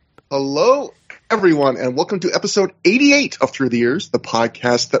Hello, everyone, and welcome to episode 88 of Through the Years, the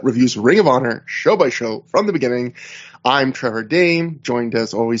podcast that reviews Ring of Honor show by show from the beginning. I'm Trevor Dame, joined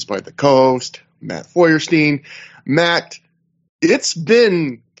as always by the co-host, Matt Feuerstein. Matt, it's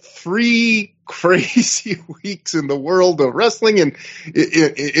been 3 crazy weeks in the world of wrestling and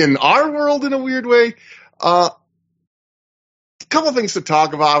in our world in a weird way. Couple of things to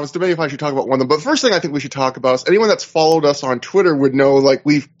talk about. I was debating if I should talk about one of them, but the first thing I think we should talk about is anyone that's followed us on Twitter would know, like,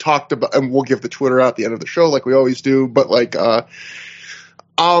 we've talked about, and we'll give the Twitter out at the end of the show like we always do, but like,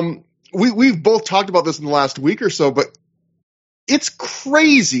 we've both talked about this in the last week or so, but it's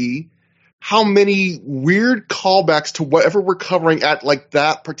crazy how many weird callbacks to whatever we're covering at like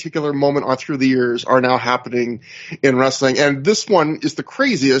that particular moment on Through the Years are now happening in wrestling. And this one is the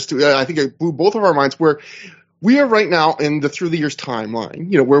craziest. I think it blew both of our minds, where we are right now in the Through the Years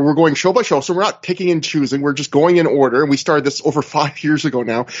timeline, where we're going show by show. So we're not picking and choosing. We're just going in order. And we started this over 5 years ago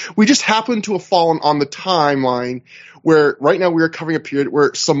now. We just happen to have fallen on the timeline where right now we are covering a period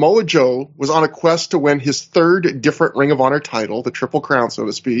where Samoa Joe was on a quest to win his 3rd different Ring of Honor title, the Triple Crown, so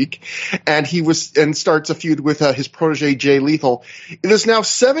to speak. And and starts a feud with his protege, Jay Lethal. It is now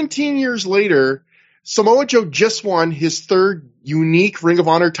 17 years later. Samoa Joe just won his 3rd unique Ring of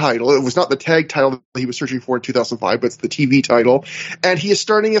Honor title. It was not the tag title that he was searching for in 2005, but it's the TV title. And he is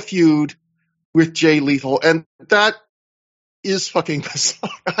starting a feud with Jay Lethal. And that is fucking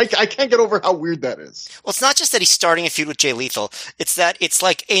bizarre. I can't get over how weird that is. Well, it's not just that he's starting a feud with Jay Lethal. It's that it's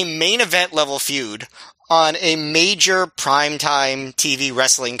like a main event level feud on a major primetime TV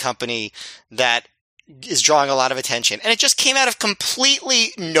wrestling company that is drawing a lot of attention. And it just came out of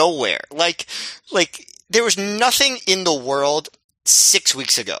completely nowhere. Like there was nothing in the world 6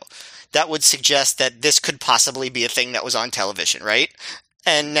 weeks ago that would suggest that this could possibly be a thing that was on television, right?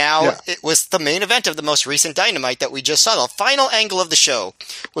 And now It was the main event of the most recent Dynamite that we just saw. The final angle of the show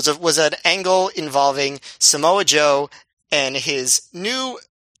was an angle involving Samoa Joe and his new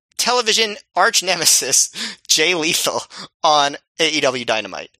television arch nemesis, Jay Lethal, on AEW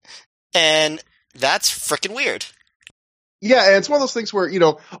Dynamite. And that's freaking weird. Yeah, and it's one of those things where,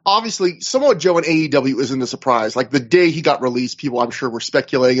 obviously Samoa Joe in AEW isn't a surprise. Like, the day he got released, people, I'm sure, were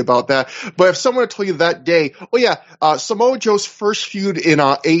speculating about that. But if someone had told you that day, Samoa Joe's first feud in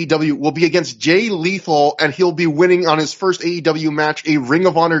AEW will be against Jay Lethal, and he'll be winning on his first AEW match a Ring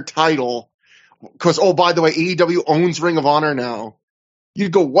of Honor title. Because, by the way, AEW owns Ring of Honor now.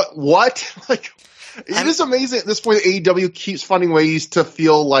 You'd go, what? Like, it is amazing at this point that AEW keeps finding ways to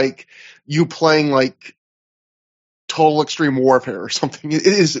feel like you playing, like, Total Extreme Warfare or something. It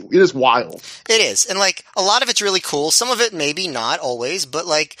is wild. It is. And like a lot of it's really cool. Some of it maybe not always, but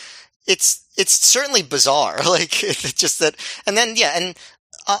like it's certainly bizarre. Like it's just that. And then,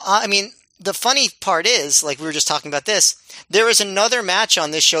 I mean, the funny part is, like we were just talking about this, there is another match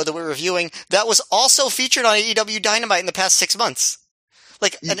on this show that we're reviewing that was also featured on AEW Dynamite in the past 6 months.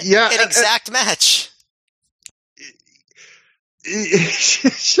 Like an exact match.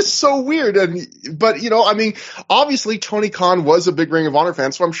 It's just so weird. But I mean, obviously Tony Khan was a big Ring of Honor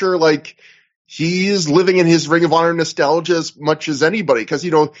fan, so I'm sure like he's living in his Ring of Honor nostalgia as much as anybody. Cause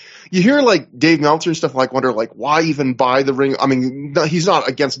you hear like Dave Meltzer and stuff, like wonder like why even buy the Ring? I mean, he's not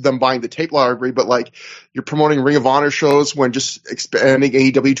against them buying the tape library, but like you're promoting Ring of Honor shows when just expanding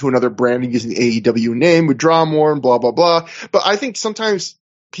AEW to another brand and using the AEW name would draw more and blah, blah, blah. But I think sometimes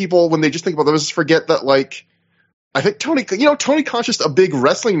people, when they just think about those, forget that like, I think Tony Khan's just a big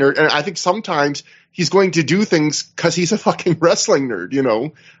wrestling nerd, and I think sometimes he's going to do things because he's a fucking wrestling nerd,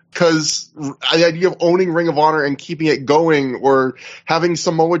 because the idea of owning Ring of Honor and keeping it going, or having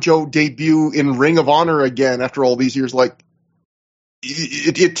Samoa Joe debut in Ring of Honor again after all these years, like,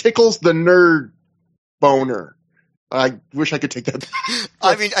 it tickles the nerd boner. I wish I could take that back.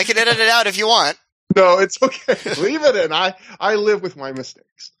 I mean, I can edit it out if you want. No, it's okay. Leave it in. I live with my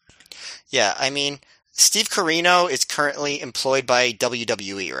mistakes. Yeah, I mean, Steve Corino is currently employed by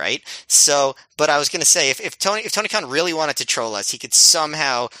WWE, right? So, but I was going to say, if Tony Khan really wanted to troll us, he could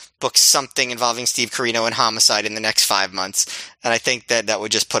somehow book something involving Steve Corino and Homicide in the next 5 months, and I think that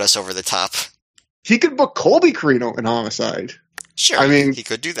would just put us over the top. He could book Colby Corino in Homicide. Sure, I mean, he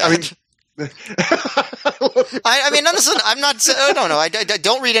could do that. I mean, listen, I'm not. No, I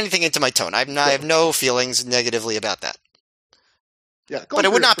don't read anything into my tone. I have no feelings negatively about that. Yeah, but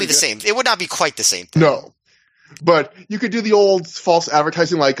it would not be the same. It would not be quite the same thing. No, but you could do the old false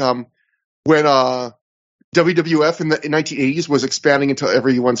advertising, like when WWF in the 1980s was expanding into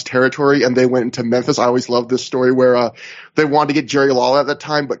everyone's territory, and they went into Memphis. I always loved this story where they wanted to get Jerry Lawler at that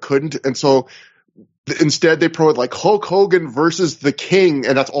time, but couldn't, and so Instead, they promoted like Hulk Hogan versus the King,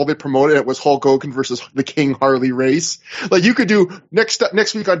 and that's all they promoted. It was Hulk Hogan versus the King Harley Race. Like you could do next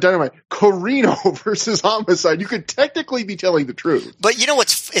week on Dynamite, Corino versus Homicide. You could technically be telling the truth. But you know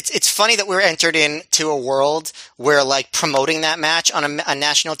what's it's funny that we're entered into a world where like promoting that match on a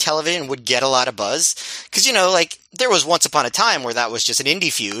national television would get a lot of buzz, because you know like there was once upon a time where that was just an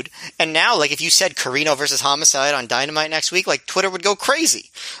indie feud, and now like if you said Corino versus Homicide on Dynamite next week, like Twitter would go crazy.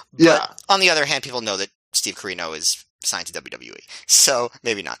 But Yeah. on the other hand, people know that Steve Corino is signed to WWE, so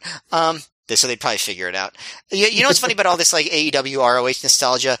maybe not. So they'd probably figure it out. You know what's funny about all this like AEW ROH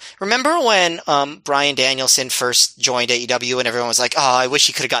nostalgia? Remember when Bryan Danielson first joined AEW and everyone was like, "Oh, I wish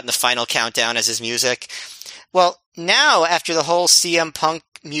he could have gotten the Final Countdown as his music." Well, now after the whole CM Punk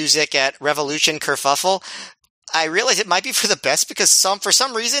music at Revolution kerfuffle, I realize it might be for the best, because for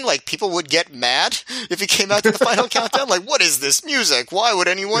some reason, like, people would get mad if he came out to the Final Countdown. Like, what is this music? Why would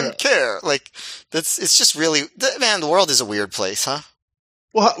anyone care? Like, it's just really, man, the world is a weird place, huh?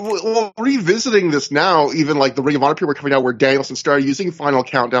 Well, revisiting this now, even like the Ring of Honor people were coming out where Danielson started using Final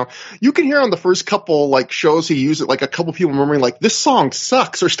Countdown. You can hear on the first couple like shows he used it, like a couple people remembering like this song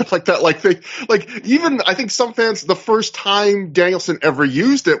sucks or stuff like that. Like even I think some fans the first time Danielson ever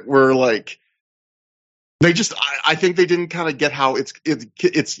used it were like. I think they didn't kind of get how it's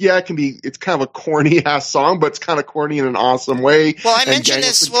kind of a corny ass song, but it's kind of corny in an awesome way. Well, I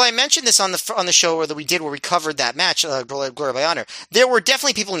mentioned this on the show where we covered that match, Glory by Honor. There were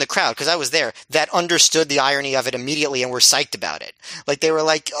definitely people in the crowd, because I was there, that understood the irony of it immediately and were psyched about it. Like they were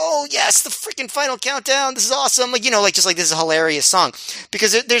like, "Oh yes, the freaking Final Countdown! This is awesome!" Like just like this is a hilarious song.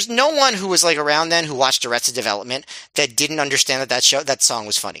 Because there's no one who was like around then who watched Arrested Development that didn't understand that song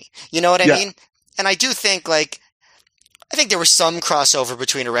was funny. You know what I mean? And I do think, I think there was some crossover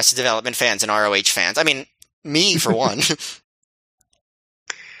between Arrested Development fans and ROH fans. I mean, me, for one.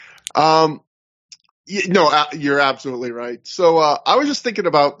 You're absolutely right. So, I was just thinking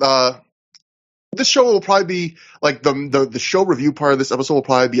about, this show will probably be, like, the show review part of this episode will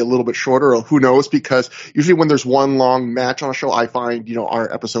probably be a little bit shorter, or who knows, because usually when there's one long match on a show, I find,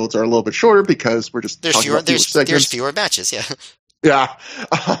 our episodes are a little bit shorter because we're just talking about fewer segments. There's fewer matches, yeah. Yeah.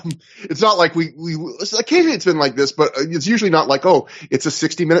 It's not like we occasionally it's been like this, but it's usually not like, oh, it's a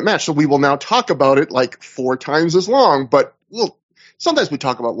 60-minute match, so we will now talk about it like 4 times as long. But sometimes we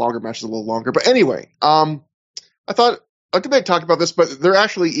talk about longer matches a little longer. But anyway, I thought I could talk about this, but there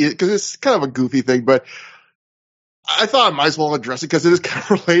actually is, because it's kind of a goofy thing, but I thought I might as well address it because it is kind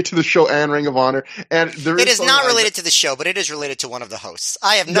of related to the show and Ring of Honor. And it is not related to the show, but it is related to one of the hosts.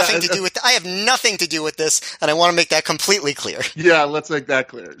 I have nothing to do with this, and I want to make that completely clear. Yeah, let's make that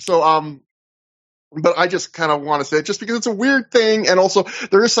clear. So, but I just kind of want to say it just because it's a weird thing, and also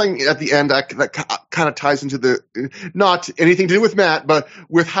there is something at the end that kind of ties into the not anything to do with Matt, but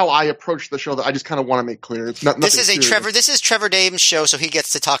with how I approach the show that I just kind of want to make clear. It's not. This is Trevor Dame's show, so he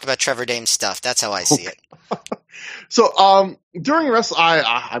gets to talk about Trevor Dame's stuff. That's how I see it. So, during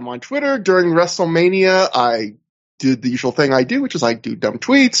I'm on Twitter. During WrestleMania, I did the usual thing I do, which is I do dumb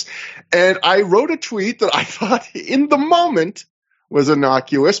tweets. And I wrote a tweet that I thought in the moment was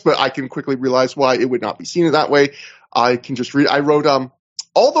innocuous, but I can quickly realize why it would not be seen that way. I can just read. I wrote,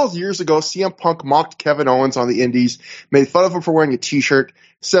 all those years ago, CM Punk mocked Kevin Owens on the Indies, made fun of him for wearing a t-shirt.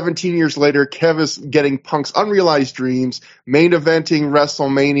 17 years later, Kev is getting Punk's unrealized dreams, main eventing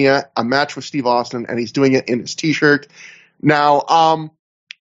WrestleMania, a match with Steve Austin, and he's doing it in his t-shirt. Now,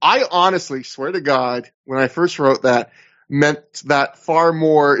 I honestly swear to God, when I first wrote that, meant that far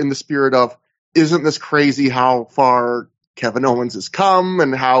more in the spirit of, isn't this crazy how far Kevin Owens has come,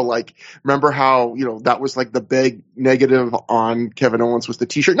 and how, like, remember how, that was like the big negative on Kevin Owens was the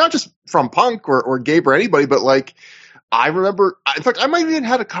t-shirt, not just from Punk or Gabe or anybody, but like, I remember, in fact, I might have even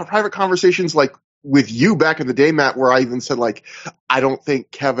had private conversations like with you back in the day, Matt, where I even said like, I don't think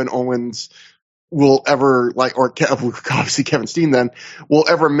Kevin Owens will ever obviously Kevin Steen then will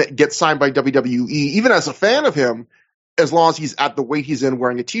ever get signed by WWE, even as a fan of him, as long as he's at the weight he's in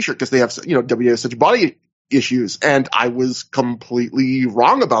wearing a t-shirt, because they have, WWE has such body issues. And I was completely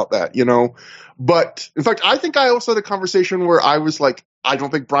wrong about that, but in fact, I think I also had a conversation where I was like, I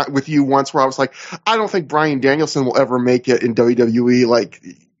don't think with you once where I was like, I don't think Bryan Danielson will ever make it in WWE. Like,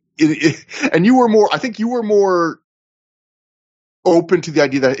 and you were more open to the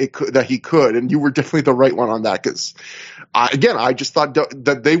idea that he could, and you were definitely the right one on that. Cause I just thought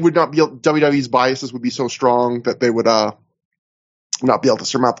that they would not be WWE's biases would be so strong that they would, not be able to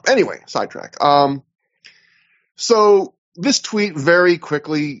surmount them. Anyway, sidetrack. So this tweet very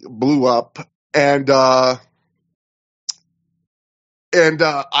quickly blew up, and a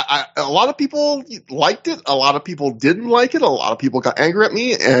lot of people liked it. A lot of people didn't like it. A lot of people got angry at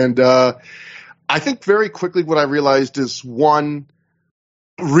me. And I think very quickly what I realized is, one,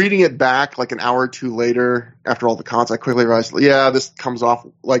 reading it back like an hour or two later after all the comments, I quickly realized, yeah, this comes off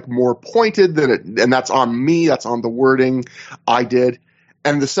like more pointed than it, and that's on me. That's on the wording I did.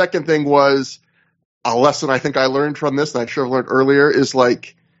 And the second thing was a lesson I think I learned from this, and I should have learned earlier, is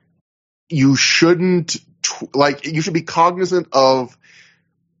like, you shouldn't, you should be cognizant of,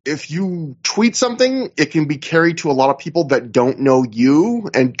 if you tweet something, it can be carried to a lot of people that don't know you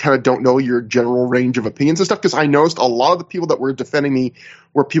and kind of don't know your general range of opinions and stuff. Because I noticed a lot of the people that were defending me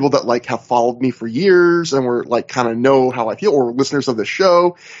were people that like have followed me for years and were like kind of know how I feel, or listeners of the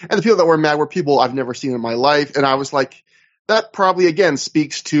show. And the people that were mad were people I've never seen in my life. And I was like, that probably again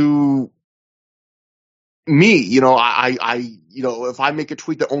speaks to me. If I make a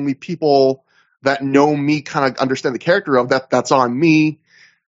tweet that only people that know me kind of understand the character of, that's on me.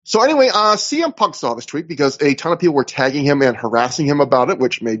 So anyway, CM Punk saw this tweet because a ton of people were tagging him and harassing him about it,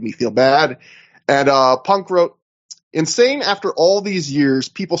 which made me feel bad. And Punk wrote, "Insane after all these years,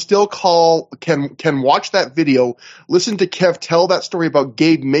 people still can watch that video, listen to Kev tell that story about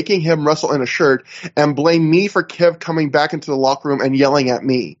Gabe making him wrestle in a shirt, and blame me for Kev coming back into the locker room and yelling at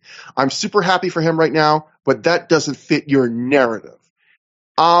me. I'm super happy for him right now, but that doesn't fit your narrative."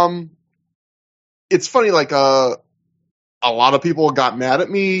 It's funny, like, a lot of people got mad at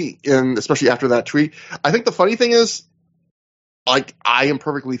me, and especially after that tweet. I think the funny thing is, like, I am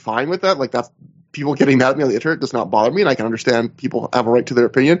perfectly fine with that. Like, that's people getting mad at me on the internet does not bother me, and I can understand people have a right to their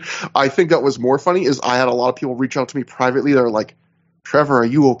opinion. I think that was more funny is I had a lot of people reach out to me privately that are like, "Trevor, are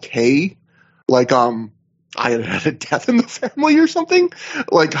you okay? Like, I had a death in the family or something.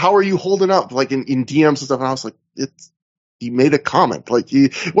 Like, how are you holding up?" Like in DMs and stuff. And I was like, he made a comment. Like,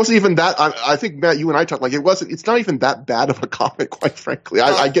 it wasn't even that. I think, Matt, you and I talked, like, it's not even that bad of a comment, quite frankly.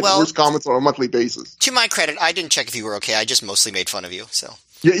 I get worse comments on a monthly basis. To my credit, I didn't check if you were okay. I just mostly made fun of you, so.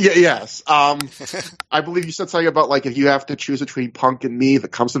 Yes. I believe you said something about, like, if you have to choose between Punk and me, if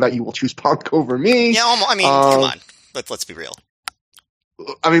it comes to that, you will choose Punk over me. Yeah, almost, I mean, come on. Let's be real.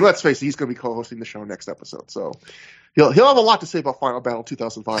 I mean, let's face it, he's going to be co-hosting the show next episode, so he'll have a lot to say about Final Battle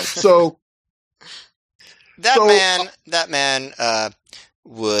 2005. So... That man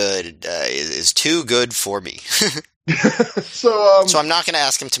is too good for me. So I'm not going to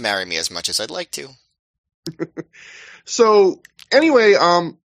ask him to marry me as much as I'd like to. So anyway,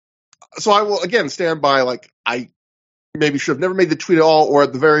 so I will again stand by, like, I maybe should have never made the tweet at all, or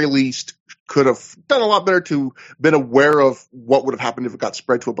at the very least could have done a lot better to been aware of what would have happened if it got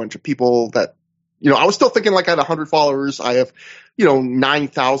spread to a bunch of people that, I was still thinking like I had 100 followers. I have,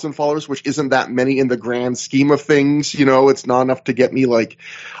 9,000 followers, which isn't that many in the grand scheme of things. It's not enough to get me, like,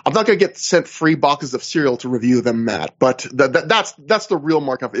 I'm not going to get sent free boxes of cereal to review them, Matt. But that's the real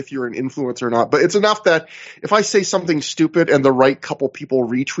mark of if you're an influencer or not. But it's enough that if I say something stupid and the right couple people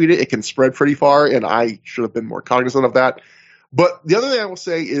retweet it, it can spread pretty far. And I should have been more cognizant of that. But the other thing I will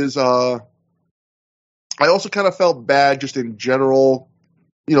say is, I also kind of felt bad just in general,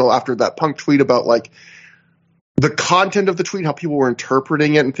 after that Punk tweet about, like, the content of the tweet, how people were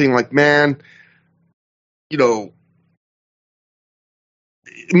interpreting it and thinking, like, man,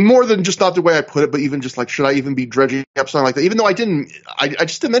 more than just not the way I put it, but even just like, should I even be dredging up something like that? Even though I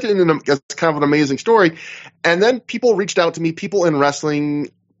just didn't mention it as kind of an amazing story. And then people reached out to me, people in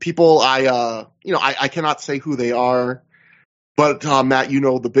wrestling, people I cannot say who they are, but Matt,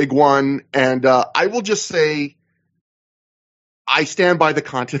 the big one. And I will just say, I stand by the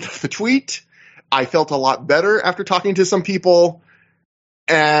content of the tweet. I felt a lot better after talking to some people.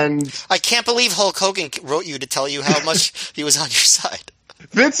 And I can't believe Hulk Hogan wrote you to tell you how much he was on your side.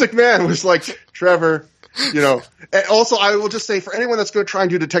 Vince McMahon was like, Trevor, And also, I will just say, for anyone that's going to try and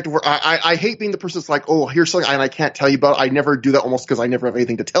do detective work, I hate being the person that's like, oh, here's something and I can't tell you about. I never do that, almost because I never have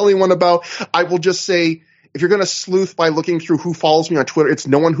anything to tell anyone about. I will just say, if you're going to sleuth by looking through who follows me on Twitter, it's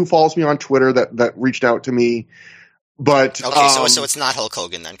no one who follows me on Twitter that reached out to me. But okay, so it's not Hulk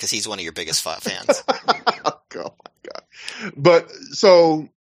Hogan then, because he's one of your biggest fans. Oh my god! But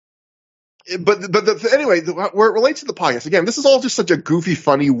anyway, where it relates to the podcast, again, this is all just such a goofy,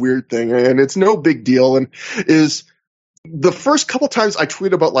 funny, weird thing, and it's no big deal. And is the first couple times I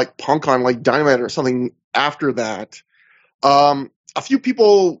tweet about like Punk on like Dynamite or something after that, a few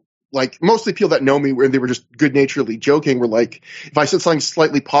people, like mostly people that know me, where they were just good-naturedly joking, were like, if I said something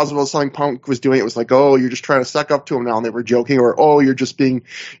slightly positive about something Punk was doing, it was like, oh, you're just trying to suck up to him now, and they were joking, or oh, you're getting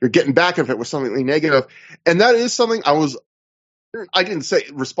back if it was something negative. And that is something I didn't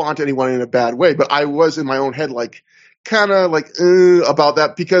respond to anyone in a bad way, but I was in my own head, like, kind of like, about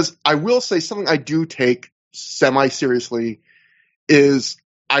that, because I will say something I do take semi-seriously is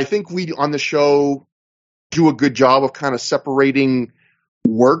I think we on the show do a good job of kind of separating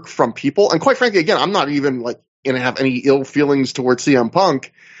work from people. And quite frankly, again, I'm not even like going to have any ill feelings towards CM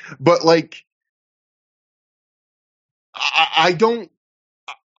Punk, but like, I don't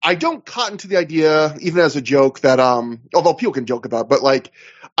cotton to the idea, even as a joke, that although people can joke about it, but like,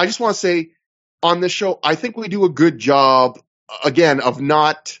 I just want to say on this show, I think we do a good job, again, of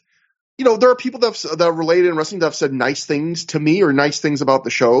not, there are people that are related in wrestling that have said nice things to me or nice things about the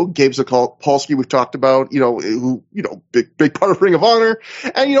show. Gabe Zapolsky, we've talked about, who, big part of Ring of Honor,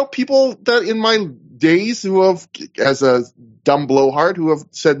 and, people that in my days who have, as a dumb blowhard, who have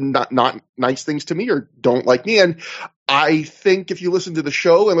said not nice things to me or don't like me. And I think if you listen to the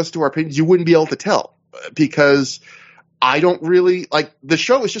show and listen to our opinions, you wouldn't be able to tell, because I don't really like, the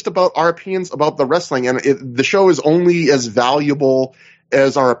show is just about our opinions about the wrestling, and the show is only as valuable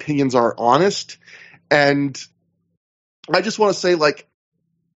as our opinions are honest. And I just want to say, like,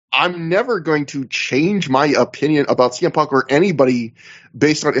 I'm never going to change my opinion about CM Punk or anybody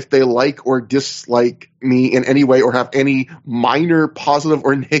based on if they like or dislike me in any way or have any minor positive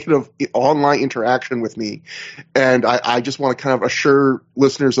or negative online interaction with me. And I just want to kind of assure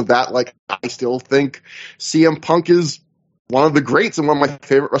listeners of that. Like, I still think CM Punk is one of the greats and one of my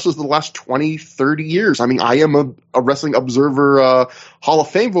favorite wrestlers of the last 20, 30 years. I mean, I am a Wrestling Observer Hall of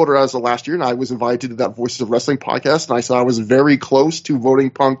Fame voter as of last year, and I was invited to that Voices of Wrestling podcast, and I said I was very close to voting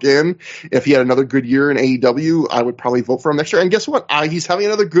Punk in. If he had another good year in AEW, I would probably vote for him next year. And guess what? He's having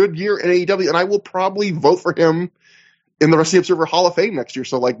another good year in AEW, and I will probably vote for him in the Wrestling Observer Hall of Fame next year.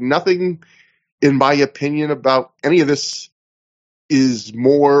 So, like, nothing, in my opinion, about any of this is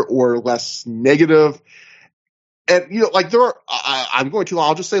more or less negative. And, like, I'm going too long.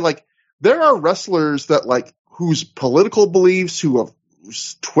 I'll just say, like, there are wrestlers that, like, whose political beliefs, who have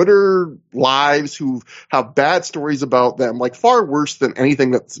Twitter lives, who have bad stories about them, like, far worse than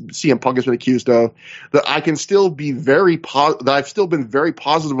anything that CM Punk has been accused of, that I can still be that I've still been very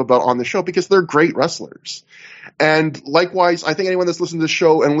positive about on the show because they're great wrestlers. And likewise, I think anyone that's listened to this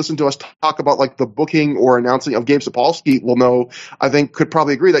show and listened to us talk about, like, the booking or announcing of Gabe Sapolsky will know, I think, could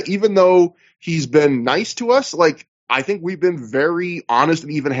probably agree that even though he's been nice to us, like, I think we've been very honest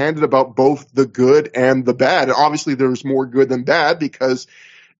and even-handed about both the good and the bad. And obviously there's more good than bad, because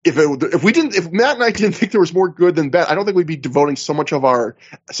if Matt and I didn't think there was more good than bad, I don't think we'd be devoting so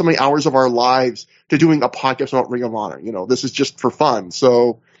many hours of our lives to doing a podcast about Ring of Honor. This is just for fun.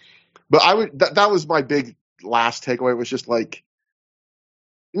 So, but that was my big last takeaway, was just like,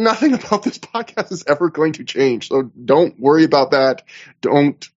 nothing about this podcast is ever going to change. So don't worry about that.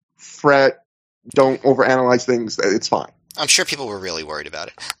 Don't fret. Don't overanalyze things. It's fine. I'm sure people were really worried about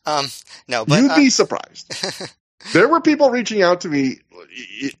it. No, but you'd be surprised. There were people reaching out to me.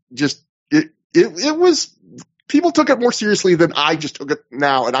 It was, people took it more seriously than I just took it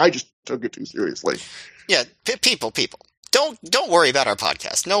now, and I just took it too seriously. Yeah, people. Don't worry about our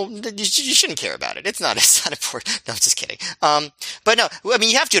podcast. No, you shouldn't care about it. It's not important. No, just kidding. But no, I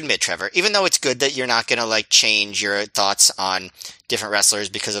mean, you have to admit, Trevor, even though it's good that you're not going to, like, change your thoughts on different wrestlers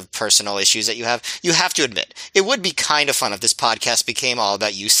because of personal issues that you have to admit, it would be kind of fun if this podcast became all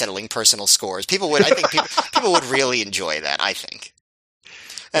about you settling personal scores. People would people would really enjoy that, I think.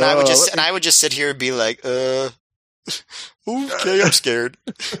 And I would just sit here and be like, okay, I'm scared.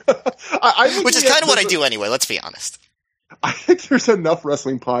 Which is kind of what I do anyway, let's be honest. I think there's enough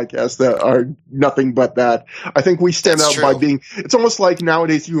wrestling podcasts that are nothing but that. I think we stand out by being, it's almost like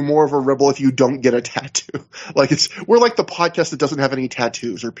nowadays you're more of a rebel if you don't get a tattoo. Like, we're like the podcast that doesn't have any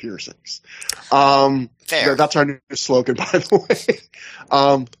tattoos or piercings. Fair. That's our new slogan, by the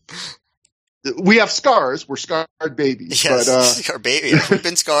way. We have scars. We're scarred babies. Yes, our baby. We've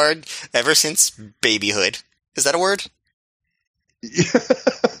been scarred ever since babyhood. Is that a word?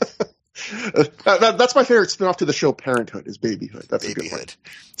 That's my favorite spin-off to the show Parenthood, is Babyhood. That's a good one.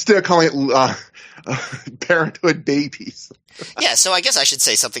 Instead of calling it Parenthood Babies. Yeah, so I guess I should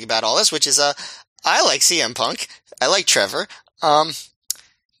say something about all this, which is I like CM Punk. I like Trevor.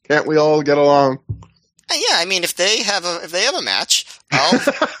 Can't we all get along? Yeah, I mean, if they have a match,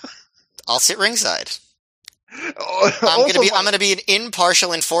 I'll sit ringside. I'm gonna be an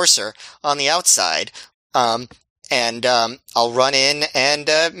impartial enforcer on the outside. And I'll run in and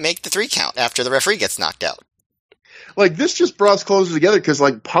make the 3 count after the referee gets knocked out. Like, this just brought us closer together because,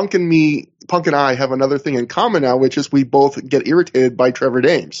 like, Punk and I have another thing in common now, which is we both get irritated by Trevor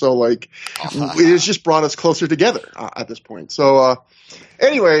Dame. So, like, it has just brought us closer together at this point. So,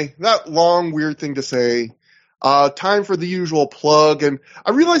 anyway, that long, weird thing to say. Time for the usual plug. And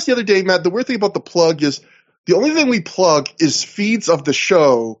I realized the other day, Matt, the weird thing about the plug is the only thing we plug is feeds of the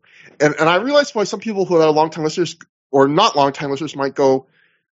show. And I realized why some people who are long-time listeners or not long-time listeners might go,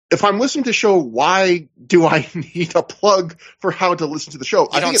 if I'm listening to the show, why do I need a plug for how to listen to the show?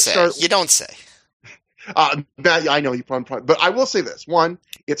 You don't say. Matt, I know you probably, but I will say this. One,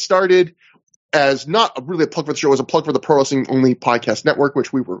 it started as not really a plug for the show, it was a plug for the Pro Wrestling Only Podcast Network,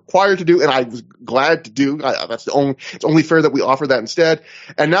 which we were required to do, and I was glad to do. It's only fair that we offer that instead.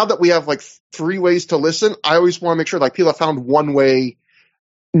 And now that we have like 3 ways to listen, I always want to make sure like people have found one way,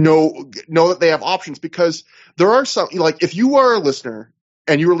 know that they have options, because there are some, like if you are a listener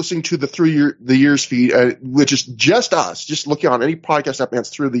and you were listening to the years feed, which is just us, just looking on any podcast app and it's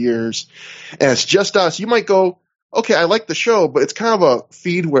through the years, and it's just us, you might go, okay, I like the show, but it's kind of a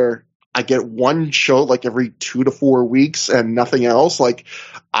feed where I get one show like every 2 to 4 weeks and nothing else. Like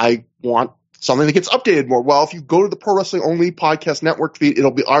I want something that gets updated more. Well, if you go to the Pro Wrestling Only Podcast Network feed,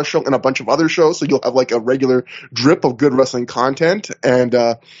 it'll be our show and a bunch of other shows. So you'll have like a regular drip of good wrestling content. And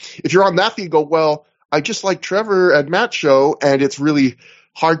if you're on that feed, go, well, I just like Trevor and Matt's show, and it's really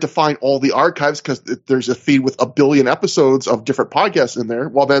hard to find all the archives because there's a feed with a billion episodes of different podcasts in there.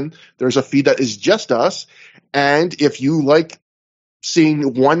 Well, then there's a feed that is just us. And if you like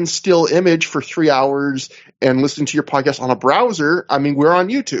seeing one still image for 3 hours and listening to your podcast on a browser, I mean, we're on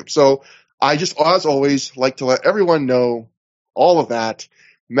YouTube. So I just, as always, like to let everyone know all of that.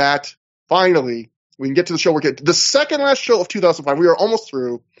 Matt, finally, we can get to the show. We're getting the second last show of 2005. We are almost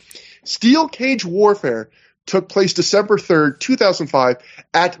through. Steel Cage Warfare took place December 3rd, 2005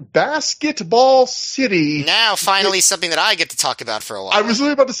 at Basketball City. Now, finally, something that I get to talk about for a while. I was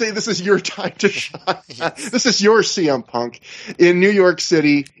really about to say this is your time to shine. Yes. This is your CM Punk in New York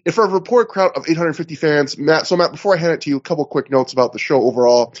City in front of a report crowd of 850 fans. Matt, before I hand it to you, a couple quick notes about the show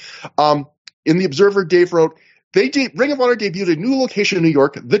overall. In the Observer, Dave wrote, Ring of Honor debuted a new location in New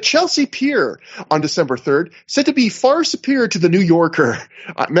York, the Chelsea Pier, on December 3rd, said to be far superior to the New Yorker.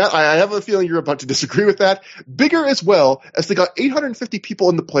 Matt, I have a feeling you're about to disagree with that. Bigger as well, as they got 850 people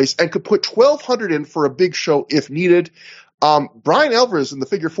in the place and could put 1,200 in for a big show if needed. Brian Alvarez in the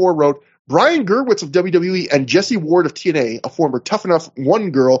Figure 4 wrote, Brian Gerwitz of WWE and Jesse Ward of TNA, a former Tough Enough One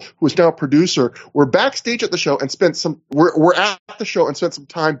girl who is now a producer, were backstage at the show and spent some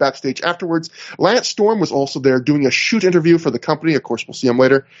time backstage afterwards. Lance Storm was also there doing a shoot interview for the company. Of course, we'll see him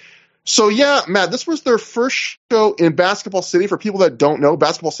later. So yeah, Matt, this was their first show in Basketball City. For people that don't know,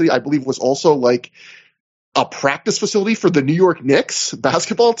 Basketball City, I believe, was also like a practice facility for the New York Knicks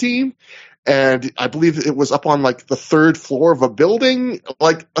basketball team. And I believe it was up on like the 3rd floor of a building.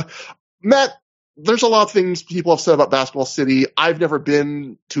 Matt, there's a lot of things people have said about Basketball City. I've never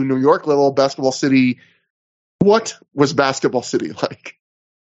been to New York level Basketball City. What was Basketball City like?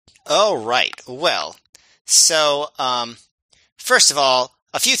 Oh, right. Well, so, first of all,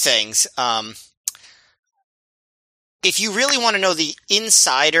 a few things. If you really want to know the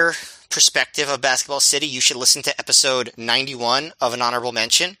insider perspective of Basketball City, you should listen to episode 91 of An Honorable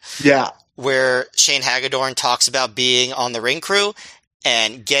Mention. Yeah. Where Shane Hagedorn talks about being on the ring crew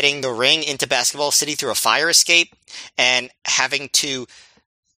and getting the ring into Basketball City through a fire escape and having to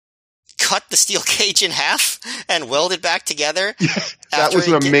cut the steel cage in half and weld it back together. That was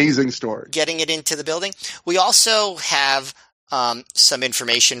an amazing story. Getting it into the building. We also have some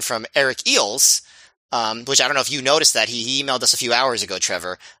information from Eric Eels, which I don't know if you noticed that. He emailed us a few hours ago,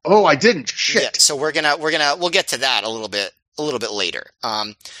 Trevor. Oh, I didn't. Shit. Yeah, so we'll get to that a little bit later.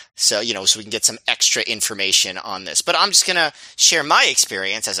 So we can get some extra information on this. But I'm just going to share my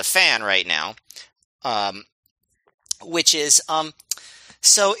experience as a fan right now, which is,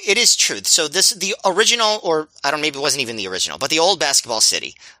 so it is true. So the original, or I don't know, maybe it wasn't even the original, but the old Basketball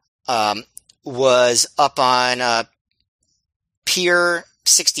City, was up on, Pier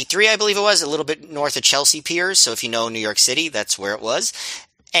 63, I believe it was, a little bit north of Chelsea Piers. So if you know New York City, that's where it was.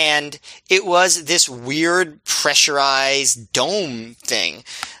 And it was this weird pressurized dome thing.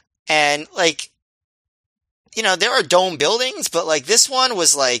 And there are dome buildings, but this one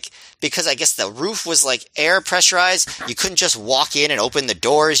was because I guess the roof was air pressurized, you couldn't just walk in and open the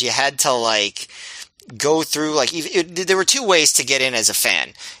doors. You had to go through, there were 2 ways to get in as a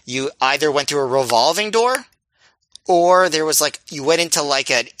fan. You either went through a revolving door, or there was you went into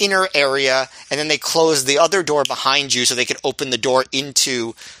an inner area and then they closed the other door behind you so they could open the door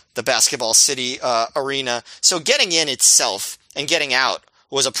into the Basketball City arena. So getting in itself and getting out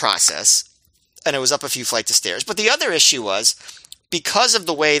was a process, and it was up a few flights of stairs. But the other issue was, because of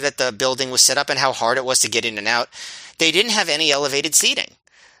the way that the building was set up and how hard it was to get in and out, they didn't have any elevated seating.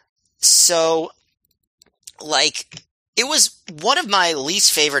 So, it was one of my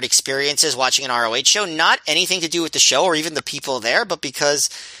least favorite experiences watching an ROH show. Not anything to do with the show or even the people there, but because,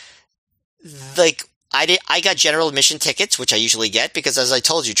 I got general admission tickets, which I usually get because, as I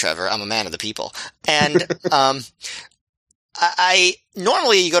told you, Trevor, I'm a man of the people. And I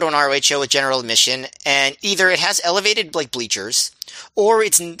normally you go to an ROH show with general admission, and either it has elevated like bleachers, or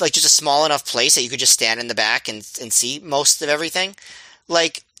it's like just a small enough place that you could just stand in the back and see most of everything.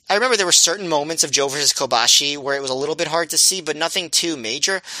 Like I remember there were certain moments of Joe versus Kobashi where it was a little bit hard to see, but nothing too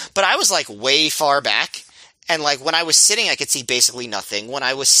major. But I was like way far back. And like when I was sitting, I could see basically nothing. When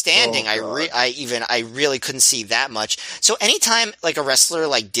I was standing, I really couldn't see that much. So anytime like a wrestler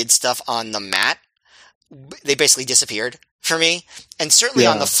like did stuff on the mat, they basically disappeared for me. And certainly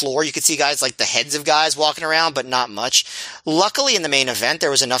on the floor, you could see guys like the heads of guys walking around, but not much. Luckily in the main event,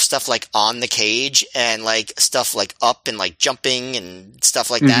 there was enough stuff like on the cage and like stuff like up and like jumping and stuff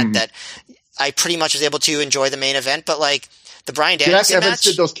like that I pretty much was able to enjoy the main event. But like the Bryan Danielson Jack Evans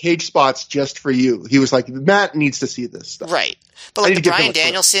did those cage spots just for you. He was like, Matt needs to see this stuff. Right. But like the Bryan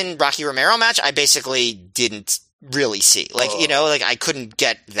Danielson, Rocky Romero match, I basically didn't really see. Like, you know, like I couldn't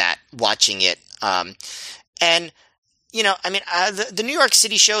get that watching it. And, you know, I mean, the New York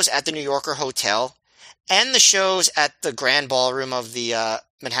City shows at the New Yorker Hotel and the shows at the Grand Ballroom of the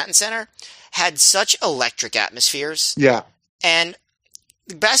Manhattan Center had such electric atmospheres. Yeah. And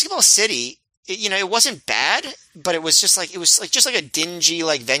Basketball City, you know, it wasn't bad, but it was just like a dingy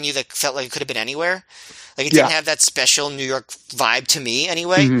like venue that felt like it could have been anywhere. Like it didn't have that special New York vibe to me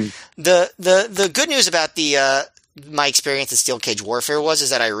anyway. The good news about my experience at Steel Cage Warfare is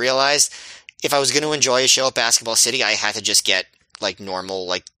that I realized if I was going to enjoy a show at Basketball City, I had to just get like normal,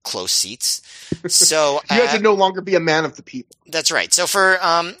 like close seats. So you had to no longer be a man of the people. That's right. So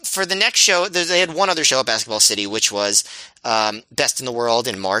for the next show, they had one other show at Basketball City, which was Best in the World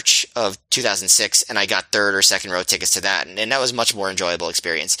in March of 2006, and I got third or second row tickets to that, and that was a much more enjoyable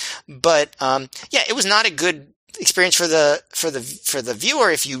experience. But yeah, it was not a good experience for the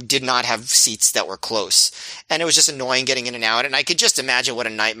viewer if you did not have seats that were close, and it was just annoying getting in and out. And I could just imagine what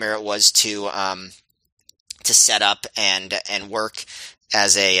a nightmare it was to set up and work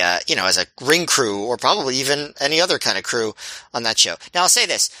as a ring crew, or probably even any other kind of crew on that show. Now I'll say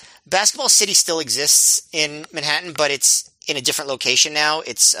this: Basketball City still exists in Manhattan, but it's in a different location now.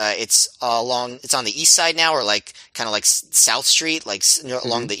 It's on the east side now, or like kind of like South Street, like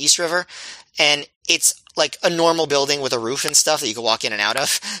along the East River, and it's like a normal building with a roof and stuff that you can walk in and out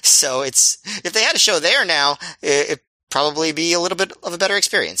of. So if they had a show there now, it'd probably be a little bit of a better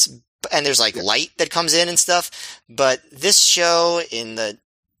experience. And there's like light that comes in and stuff. But this show in the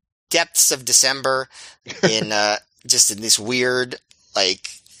depths of December in just in this weird like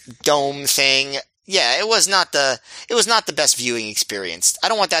dome thing. Yeah, it was not the best viewing experience. I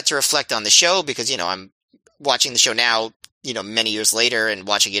don't want that to reflect on the show because, you know, I'm watching the show now, you know, many years later and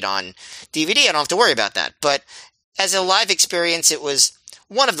watching it on DVD. I don't have to worry about that. But as a live experience, it was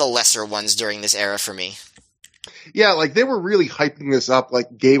one of the lesser ones during this era for me. Yeah, like they were really hyping this up,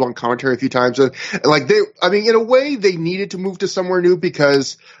 like Gabe on commentary a few times. And like in a way they needed to move to somewhere new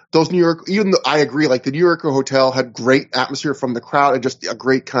because those New York, even though I agree, like the New Yorker Hotel had great atmosphere from the crowd and just a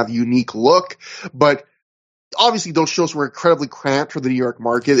great kind of unique look. But obviously those shows were incredibly cramped for the New York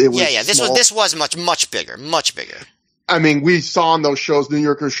market. It was This was much bigger. I mean, we saw in those shows, New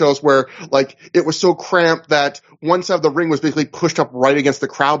Yorker shows, where like it was so cramped that one side of the ring was basically pushed up right against the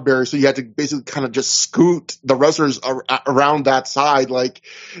crowd barrier, so you had to basically kind of just scoot the wrestlers around that side. Like,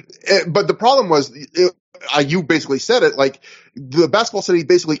 but the problem was, you basically said it. Like the Basketball City,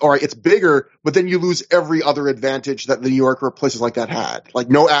 basically, all right, it's bigger, but then you lose every other advantage that the New Yorker places like that had. Like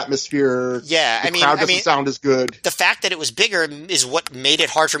no atmosphere. Yeah, the crowd doesn't sound as good. The fact that it was bigger is what made it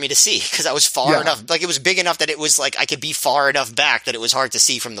hard for me to see because I was far enough. Like it was big enough that it was like I could be far enough back that it was hard to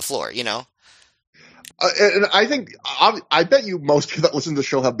see from the floor. You know. And I think, I bet you most people that listen to the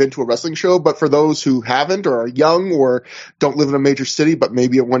show have been to a wrestling show, but for those who haven't or are young or don't live in a major city, but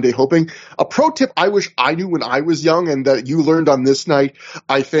maybe are one day hoping, a pro tip I wish I knew when I was young and that you learned on this night,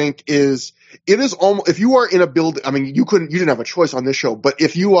 I think it is almost, if you are in a building, I mean, you didn't have a choice on this show, but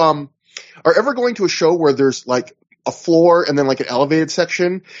if you, are ever going to a show where there's like a floor and then like an elevated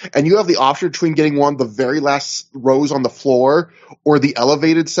section, and you have the option between getting one of the very last rows on the floor or the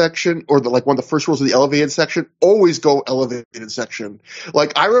elevated section, or one of the first rows of the elevated section, always go elevated section.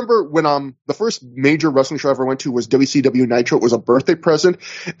 Like I remember when the first major wrestling show I ever went to was WCW Nitro. It was a birthday present,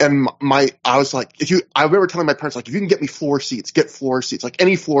 and I was like, I remember telling my parents, like, if you can get me floor seats, get floor seats, like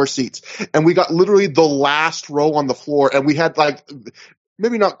any floor seats. And we got literally the last row on the floor, and we had like,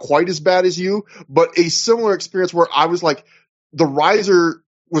 maybe not quite as bad as you, but a similar experience where I was like, the riser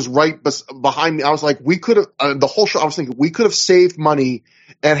was right behind me. I was like, we could have, the whole show, I was thinking we could have saved money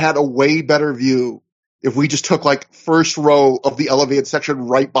and had a way better view if we just took like first row of the elevated section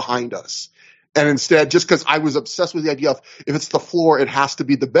right behind us. And instead, just because I was obsessed with the idea of if it's the floor, it has to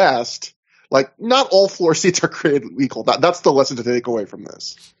be the best. Like, not all floor seats are created equal. That's the lesson to take away from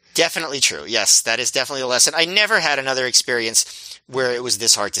this. Definitely true. Yes, that is definitely a lesson. I never had another experience where it was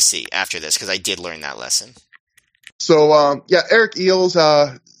this hard to see after this, because I did learn that lesson. So, Eric Eels,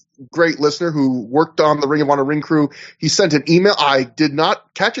 great listener who worked on the Ring of Honor ring crew. He sent an email. I did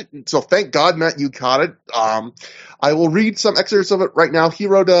not catch it, so thank God, Matt, you caught it. I will read some excerpts of it right now. He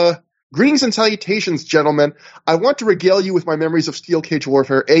wrote, greetings and salutations, gentlemen. I want to regale you with my memories of Steel Cage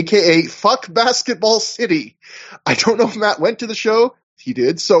Warfare, aka Fuck Basketball City. I don't know if Matt went to the show. He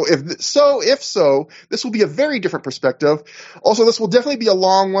did. So if so, this will be a very different perspective. Also, this will definitely be a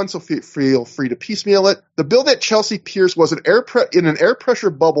long one, so feel free to piecemeal it. The build at Chelsea Piers was in an air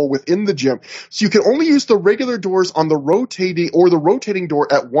pressure bubble within the gym, so you can only use the regular doors on the rotating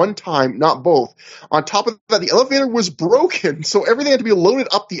door at one time, not both. On top of that, the elevator was broken, so everything had to be loaded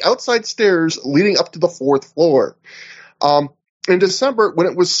up the outside stairs leading up to the fourth floor. In December, when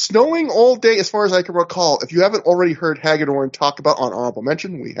it was snowing all day, as far as I can recall, if you haven't already heard Hagedorn talk about on Honorable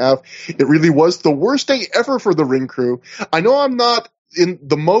Mention, we have. It really was the worst day ever for the ring crew. I know I'm not in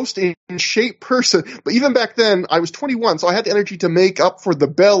the most in shape person, but even back then, I was 21, so I had the energy to make up for the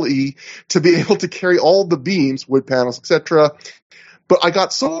belly to be able to carry all the beams, wood panels, etc. But I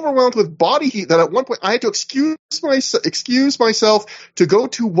got so overwhelmed with body heat that at one point I had to excuse myself to go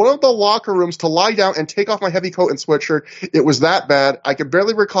to one of the locker rooms to lie down and take off my heavy coat and sweatshirt. It was that bad. I can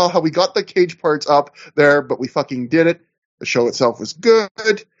barely recall how we got the cage parts up there, but we fucking did it. The show itself was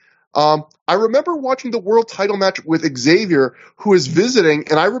good. I remember watching the world title match with Xavier, who was visiting,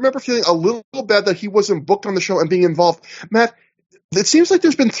 and I remember feeling a little bad that he wasn't booked on the show and being involved. Matt, it seems like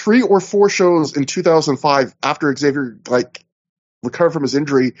there's been 3 or 4 shows in 2005 after Xavier, recovered from his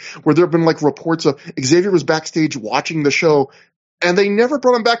injury, where there have been reports of Xavier was backstage watching the show, and they never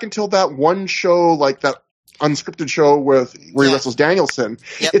brought him back until that one show, that unscripted show where he wrestles Danielson.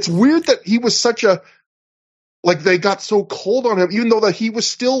 Yep. It's weird that he was such a they got so cold on him, even though that he was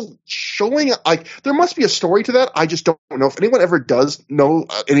still showing there must be a story to that. I just don't know if anyone ever does know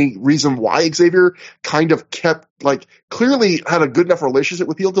any reason why Xavier kind of kept clearly had a good enough relationship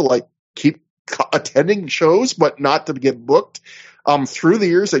with heel to keep attending shows, but not to get booked. Through the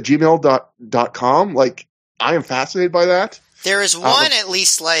years at gmail.com. I am fascinated by that. There is one, at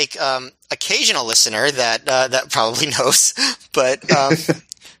least, occasional listener that probably knows, but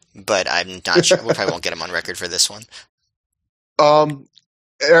I'm not sure. We probably won't get him on record for this one.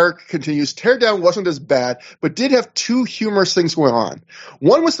 Eric continues, Teardown wasn't as bad, but did have 2 humorous things going on.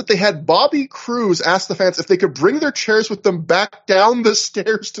 One was that they had Bobby Cruz ask the fans if they could bring their chairs with them back down the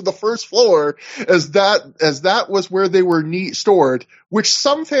stairs to the first floor, as that was where they were stored, which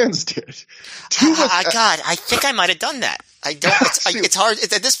some fans did. God, I think I might have done that. I don't. It's hard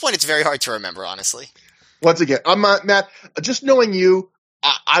at this point. It's very hard to remember, honestly. Once again, Matt. Just knowing you,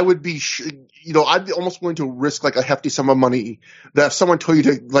 I would be, I'd be almost willing to risk a hefty sum of money that if someone told you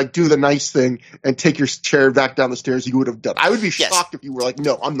to do the nice thing and take your chair back down the stairs, you would have done. I would be shocked if you were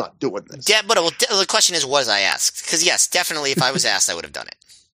no, I'm not doing this. But the question is, was I asked? Because yes, definitely, if I was asked, I would have done it.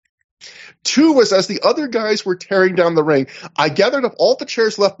 2 was, as the other guys were tearing down the ring, I gathered up all the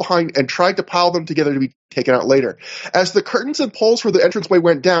chairs left behind and tried to pile them together to be taken out later. As the curtains and poles for the entranceway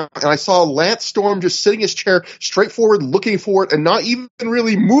went down, and I saw Lance Storm just sitting his chair straight forward, looking forward, and not even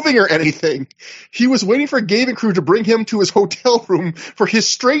really moving or anything. He was waiting for Gabe and crew to bring him to his hotel room for his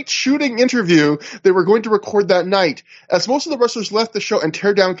straight shooting interview they were going to record that night. As most of the wrestlers left the show and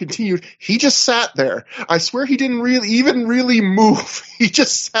Teardown continued, he just sat there. I swear he didn't really move. He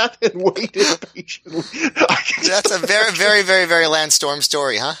just sat and waited patiently. That's a very, very, very, very Lance Storm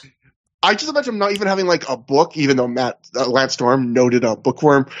story, huh? I just imagine him not even having a book, even though Lance Storm noted a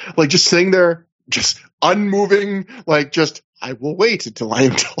bookworm, just sitting there, just unmoving, I will wait until I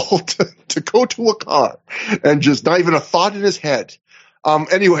am told to go to a car, and just not even a thought in his head.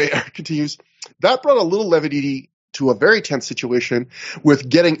 Anyway, Eric continues, that brought a little levity to a very tense situation with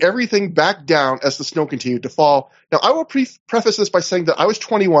getting everything back down as the snow continued to fall. Now, I will preface this by saying that I was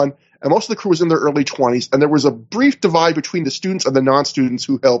 21 and most of the crew was in their early 20s, and there was a brief divide between the students and the non-students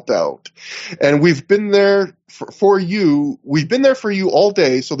who helped out. And we've been there for you. We've been there for you all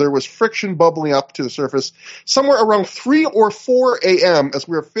day, so there was friction bubbling up to the surface. Somewhere around 3 or 4 a.m., as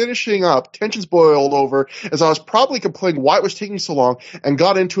we were finishing up, tensions boiled over as I was probably complaining why it was taking so long and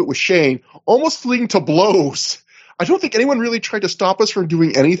got into it with Shane, almost leading to blows. I don't think anyone really tried to stop us from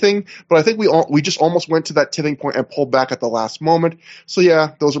doing anything, but I think we just almost went to that tipping point and pulled back at the last moment. So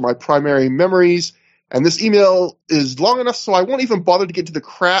yeah, those are my primary memories. And this email is long enough, so I won't even bother to get into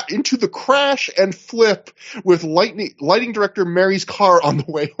the crash and flip with lighting director Mary's car on the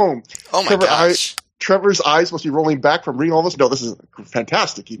way home. Oh my gosh. Trevor's eyes must be rolling back from reading all this. No, this is a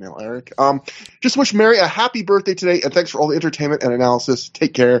fantastic email, Eric. Just wish Mary a happy birthday today, and thanks for all the entertainment and analysis.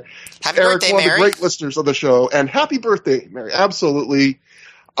 Take care. Happy Eric, birthday, one Mary. of the great listeners of the show, and happy birthday, Mary. Absolutely.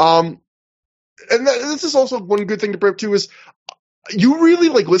 And this is also one good thing to bring up too is you really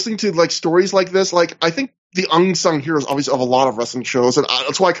like listening to like stories like this. Like I think the unsung heroes obviously of a lot of wrestling shows, and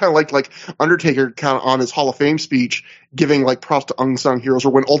that's why I kind of like Undertaker kind of on his Hall of Fame speech giving like props to unsung heroes,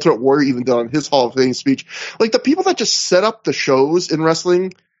 or when Ultimate Warrior even did on his Hall of Fame speech. Like the people that just set up the shows in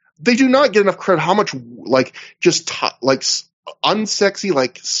wrestling, they do not get enough credit. How much like just like unsexy,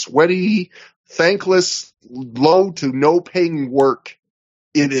 like sweaty, thankless, low to no paying work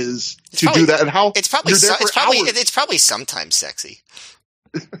it is to do that, and how it's probably sometimes sexy.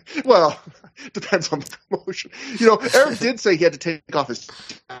 Well, depends on the promotion. Eric did say he had to take off his.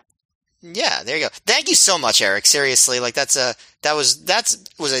 Yeah, there you go. Thank you so much, Eric. Seriously, like that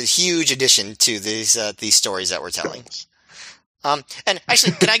was a huge addition to these stories that we're telling. And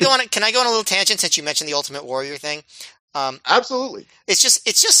actually, can I go on a little tangent since you mentioned the Ultimate Warrior thing? Absolutely. It's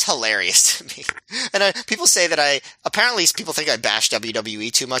just hilarious to me. And people say that apparently people think I bash WWE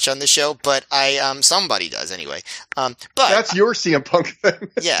too much on this show, but somebody does anyway. But that's your CM Punk thing.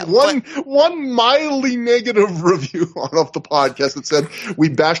 Yeah. One mildly negative review of the podcast that said we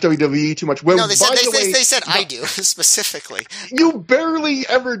bash WWE too much. Well, no, they said I do specifically. You barely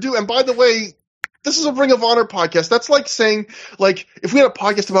ever do. And by the way, this is a Ring of Honor podcast. That's like saying, like, if we had a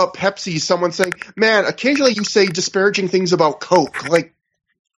podcast about Pepsi, someone saying, man, occasionally you say disparaging things about Coke. Like,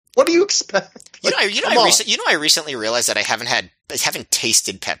 what do you expect? Like, I recently realized that I haven't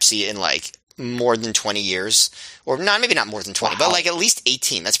tasted Pepsi in like more than 20 years. Or maybe not more than 20, but like at least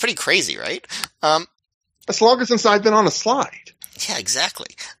 18. That's pretty crazy, right? That's longer since I've been on a slide. Yeah,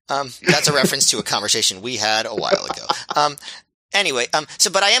 exactly. That's a reference to a conversation we had a while ago. Anyway,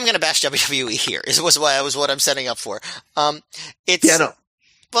 but I am going to bash WWE here. Was what I'm setting up for. Well, no,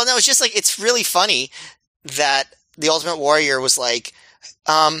 it's just like it's really funny that the Ultimate Warrior was like,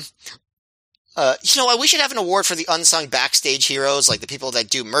 we should have an award for the unsung backstage heroes, like the people that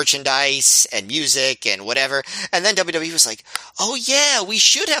do merchandise and music and whatever. And then WWE was like, oh yeah, we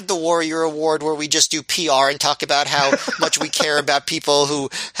should have the Warrior Award where we just do PR and talk about how much we care about people who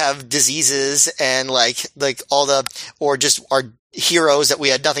have diseases and or just are heroes that we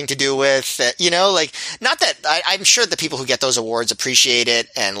had nothing to do with, not that I'm sure the people who get those awards appreciate it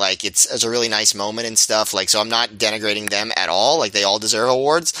and like it's a really nice moment and stuff. Like, so I'm not denigrating them at all. Like they all deserve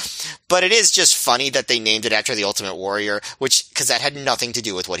awards, but it is just funny that they named it after the Ultimate Warrior, because that had nothing to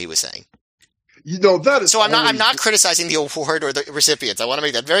do with what he was saying. That is. So I'm not criticizing the award or the recipients. I want to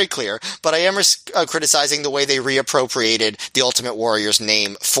make that very clear, but I am criticizing the way they reappropriated the Ultimate Warrior's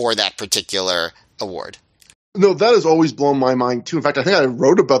name for that particular award. No, that has always blown my mind too. In fact, I think I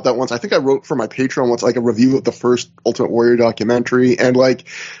wrote about that once. I think I wrote for my Patreon once, like a review of the first Ultimate Warrior documentary. And like,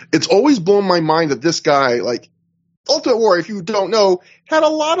 it's always blown my mind that this guy, like, Ultimate Warrior, if you don't know, had a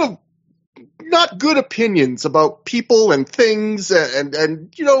lot of not good opinions about people and things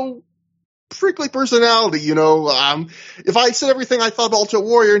and prickly personality, if I said everything I thought about Ultimate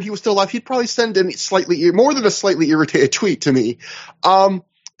Warrior and he was still alive, he'd probably send in more than a slightly irritated tweet to me.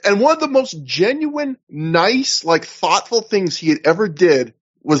 And one of the most genuine, nice, like thoughtful things he had ever did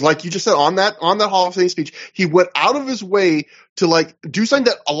was, like you just said, on that Hall of Fame speech, he went out of his way to like do something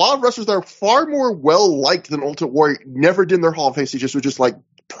that a lot of wrestlers that are far more well liked than Ultimate Warrior never did in their Hall of Fame speeches. Which just like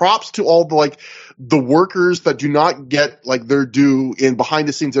props to all the workers that do not get like their due in behind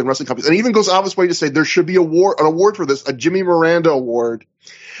the scenes in wrestling companies, and even goes out of his way to say there should be an award for this, a Jimmy Miranda award.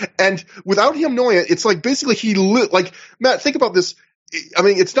 And without him knowing it, it's like basically like Matt, think about this. I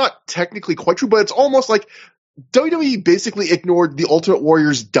mean, it's not technically quite true, but it's almost like WWE basically ignored the Ultimate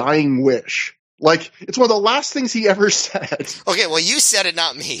Warrior's dying wish. Like, it's one of the last things he ever said. Okay, well, you said it,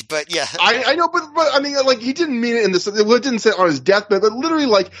 not me, but yeah. I know, but I mean, like, he didn't mean it in this. It didn't say it on his deathbed, but literally,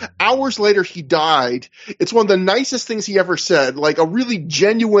 like, hours later, he died. It's one of the nicest things he ever said. Like, a really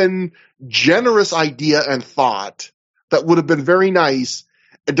genuine, generous idea and thought that would have been very nice.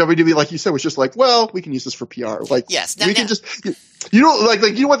 And WWE, like you said, was just like, well, we can use this for PR. Like, yes, we can just, you know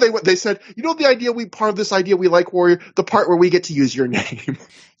what they said? The idea part of this idea we like, Warrior, the part where we get to use your name.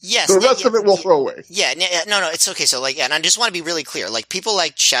 Yes. The rest of it we'll throw away. Yeah, no, it's okay. So like, and I just want to be really clear. Like, people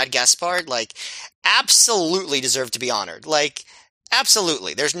like Chad Gaspard, like, absolutely deserve to be honored. Like,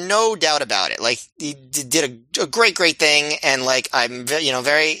 absolutely. There's no doubt about it. Like, he did a great thing. And like, I'm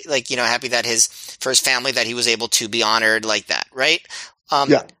very, like, happy that for his family that he was able to be honored like that. Right.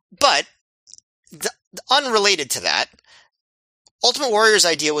 Yeah. But unrelated to that, Ultimate Warrior's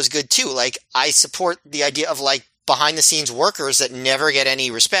idea was good too. Like, I support the idea of like behind the scenes workers that never get any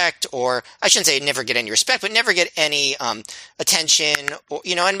respect, or I shouldn't say never get any respect, but never get any attention, or,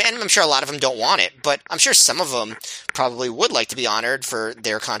 and I'm sure a lot of them don't want it, but I'm sure some of them probably would like to be honored for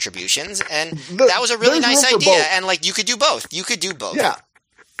their contributions, and that was a really nice idea, and like you could do both. You could do both. Yeah.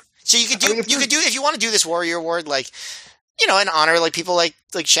 So you could do if you want to do this Warrior Award, like, and honor like people like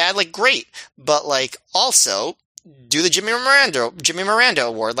Shad, like great, but like also do the Jimmy Miranda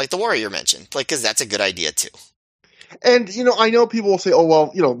Award, like the Warrior mentioned, like, because that's a good idea too. And, I know people will say, oh,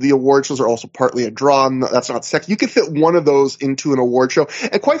 well, the award shows are also partly a draw, and that's not sexy. You could fit one of those into an award show.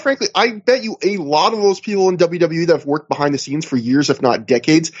 And quite frankly, I bet you a lot of those people in WWE that have worked behind the scenes for years, if not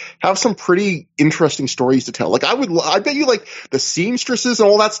decades, have some pretty interesting stories to tell. Like, I bet you, like, the seamstresses and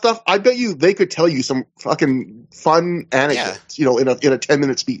all that stuff, I bet you they could tell you some fucking fun anecdotes, in a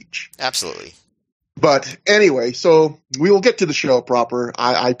 10-minute speech. Absolutely. But anyway, so we will get to the show proper.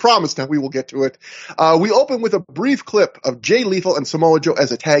 I promise that we will get to it. We open with a brief clip of Jay Lethal and Samoa Joe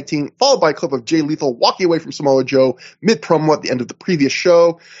as a tag team, followed by a clip of Jay Lethal walking away from Samoa Joe mid-promo at the end of the previous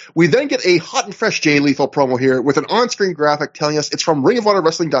show. We then get a hot and fresh Jay Lethal promo here with an on-screen graphic telling us it's from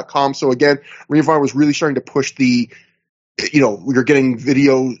ringofhonorwrestling.com. So again, Ring of Honor was really starting to push the, we're getting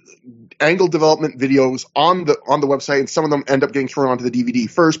video angle development videos on the website, and some of them end up getting thrown onto the DVD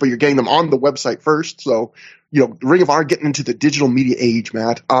first, but you're getting them on the website first. So, Ring of Honor getting into the digital media age,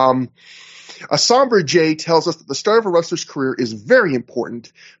 Matt. A somber Jay tells us that the start of a wrestler's career is very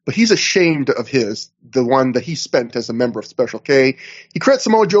important, but he's ashamed of the one that he spent as a member of Special K. He credits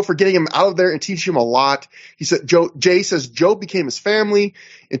Samoa Joe for getting him out of there and teaching him a lot. Jay says Joe became his family.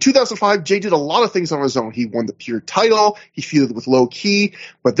 In 2005, Jay did a lot of things on his own. He won the Pure title. He feuded with Low Key,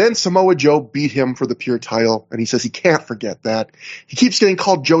 but then Samoa Joe beat him for the Pure title, and he says he can't forget that. He keeps getting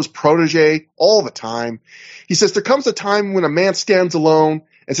called Joe's protege all the time. He says there comes a time when a man stands alone,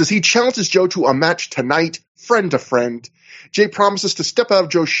 and says he challenges Joe to a match tonight, friend to friend. Jay promises to step out of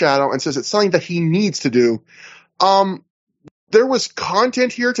Joe's shadow and says it's something that he needs to do. There was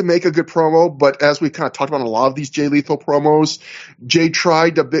content here to make a good promo, but as we kind of talked about in a lot of these Jay Lethal promos, Jay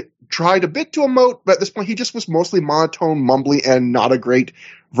tried a bit to emote, but at this point he just was mostly monotone, mumbly, and not a great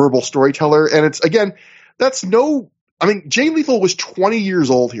verbal storyteller. And it's, again, Jay Lethal was 20 years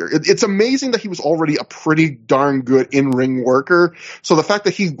old here. It's amazing that he was already a pretty darn good in-ring worker. So the fact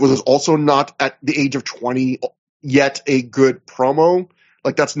that he was also not at the age of 20 yet a good promo,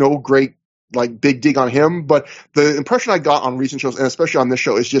 like, that's no great, like, big dig on him. But the impression I got on recent shows, and especially on this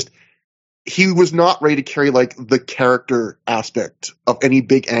show, is just he was not ready to carry, like, the character aspect of any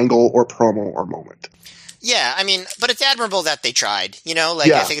big angle or promo or moment. Yeah, but it's admirable that they tried,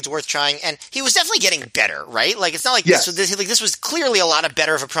 I think it's worth trying, and he was definitely getting better, right? Like, it's not like, yes. This was clearly a lot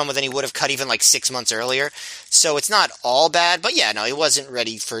better of a promo than he would have cut even like 6 months earlier, so it's not all bad, but yeah, no, he wasn't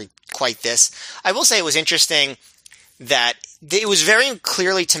ready for quite this. I will say it was interesting that it was very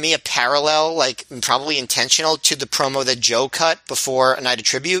clearly to me a parallel, like probably intentional, to the promo that Joe cut before A Night of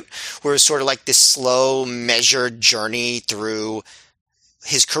Tribute, where it was sort of like this slow, measured journey through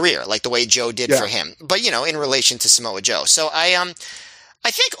his career, like the way Joe did for him, but in relation to Samoa Joe. So I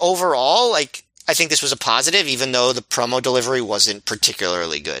think overall, like, I think this was a positive, even though the promo delivery wasn't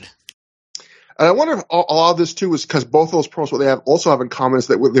particularly good. And I wonder if a lot of this too was because both of those promos, what they also have in common is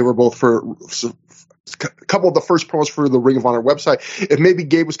that they were both for a couple of the first promos for the Ring of Honor website. If maybe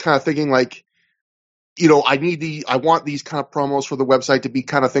Gabe was kind of thinking like, I want these kind of promos for the website to be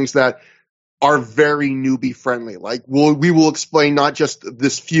kind of things that are very newbie friendly. Like, we will explain not just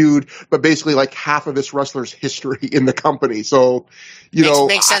this feud, but basically like half of this wrestler's history in the company. So,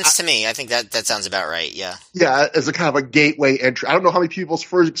 makes sense to me. I think that sounds about right. Yeah. Yeah. As a kind of a gateway entry. I don't know how many people's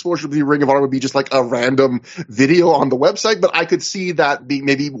first exposure to the Ring of Honor would be just like a random video on the website, but I could see that being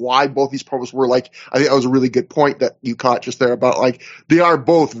maybe why both these promos were like, I think that was a really good point that you caught just there about like, they are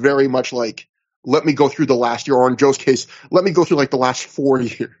both very much like, let me go through the last year, or in Joe's case, let me go through like the last 4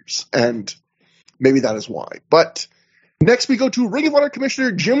 years. And maybe that is why. But next we go to Ring of Honor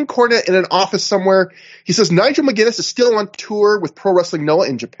Commissioner Jim Cornette in an office somewhere. He says Nigel McGuinness is still on tour with Pro Wrestling Noah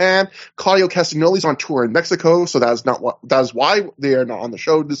in Japan. Claudio Castagnoli's on tour in Mexico, so that is why they are not on the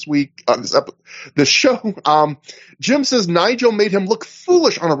show this week. This show. Jim says Nigel made him look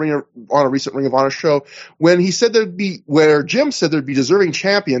foolish on a recent Ring of Honor show when Jim said there'd be deserving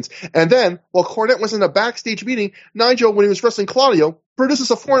champions, and then while Cornette was in a backstage meeting, Nigel, when he was wrestling Claudio,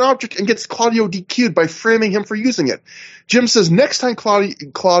 produces a foreign object and gets Claudio DQ'd by framing him for using it. Jim says next time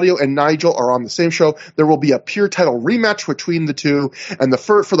Claudio and Nigel are on the same show, there will be a pure title rematch between the two, and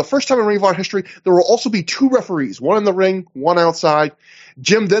for the first time in Ring of Honor history, there will also be 2 referees, one in the ring, one outside.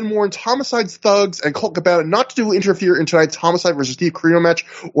 Jim then warns Homicide's thugs and Colt Cabana not to interfere in tonight's Homicide versus Steve Corino match,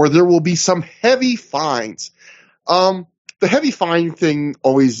 or there will be some heavy fines. The heavy fine thing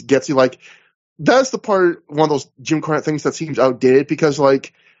always gets you. Like, that's one of those Jim Cornette things that seems outdated because,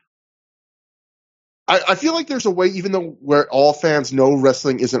 like, I feel like there's a way, even though where all fans know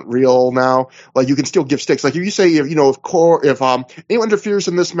wrestling isn't real now, like, you can still give stakes. Like, if you say, if anyone interferes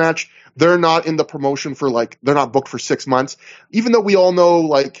in this match, they're not in the promotion for, like, they're not booked for 6 months. Even though we all know,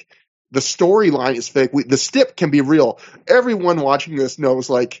 like, the storyline is fake, the stip can be real. Everyone watching this knows,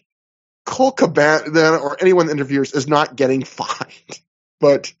 like, Colt Cabana or anyone that interferes is not getting fined.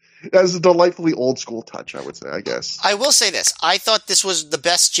 But that's a delightfully old school touch, I would say, I guess. I will say this. I thought this was the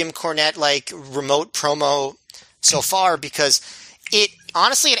best Jim Cornette, like, remote promo so far because it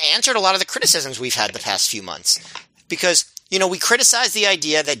answered a lot of the criticisms we've had the past few months. Because, we criticized the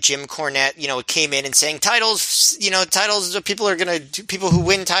idea that Jim Cornette, came in and saying titles, people who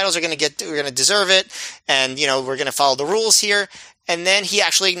win titles are going to deserve it. And, we're going to follow the rules here. And then he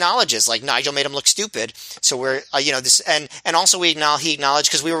actually acknowledges, like, Nigel made him look stupid. So we're, this, and also he acknowledged,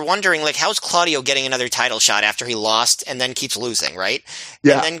 because we were wondering, like, how's Claudio getting another title shot after he lost and then keeps losing, right?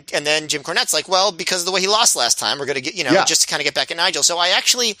 Yeah. And then Jim Cornette's like, well, because of the way he lost last time, we're going to get, just to kind of get back at Nigel. So I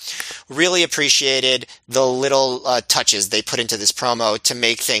actually really appreciated the little touches they put into this promo to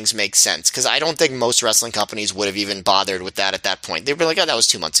make things make sense. Because I don't think most wrestling companies would have even bothered with that at that point. They'd be like, oh, that was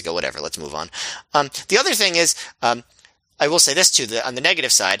 2 months ago, whatever, let's move on. The other thing is, I will say this too, on the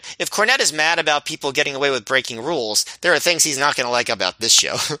negative side, if Cornette is mad about people getting away with breaking rules, there are things he's not going to like about this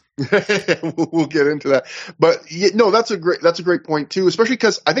show. We'll get into that. But no, that's a great point too, especially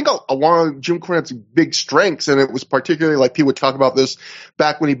because I think one of Jim Cornette's big strengths, and it was particularly, like, people would talk about this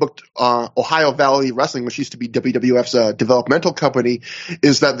back when he booked Ohio Valley Wrestling, which used to be WWF's developmental company,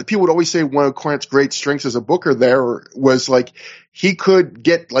 is that the people would always say one of Cornette's great strengths as a booker there was, like, he could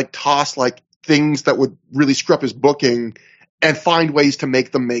get, like, tossed, like, things that would really screw up his booking and find ways to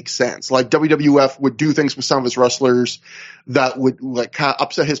make them make sense. Like, WWF would do things with some of his wrestlers that would, like, kind of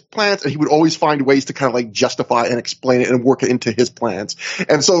upset his plans, and he would always find ways to kind of, like, justify and explain it and work it into his plans.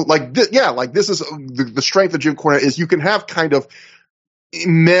 And so, like, this is the strength of Jim Cornette is you can have kind of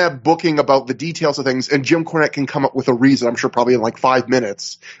mad booking about the details of things, and Jim Cornette can come up with a reason, I'm sure probably in, like, 5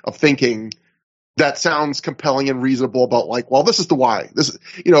 minutes of thinking, that sounds compelling and reasonable about, like, well, this is the why.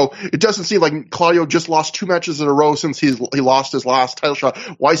 It doesn't seem like Claudio just lost 2 matches in a row since he lost his last title shot.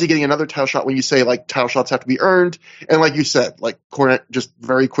 Why is he getting another title shot when you say, like, title shots have to be earned? And like you said, like, Cornette just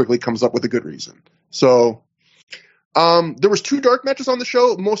very quickly comes up with a good reason. So, there was 2 dark matches on the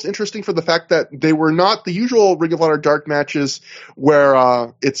show, most interesting for the fact that they were not the usual Ring of Honor dark matches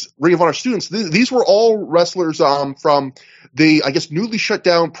where, it's Ring of Honor students. These were all wrestlers, from the, I guess, newly shut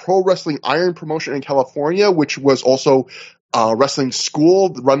down Pro Wrestling Iron promotion in California, which was also a wrestling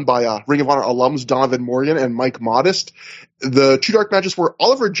school run by Ring of Honor alums Donovan Morgan and Mike Modest. The 2 dark matches were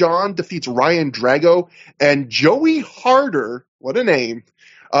Oliver John defeats Ryan Drago, and Joey Harder, what a name,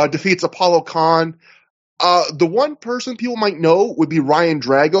 defeats Apollo Khan. The one person people might know would be Ryan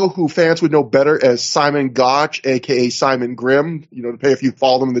Drago, who fans would know better as Simon Gotch, aka Simon Grimm, if you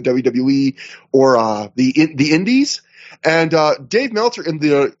follow him in the WWE or the Indies. And Dave Meltzer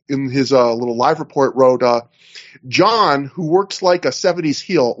in his little live report wrote, John, who works like a 70s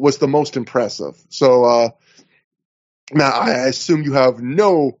heel, was the most impressive. So now I assume you have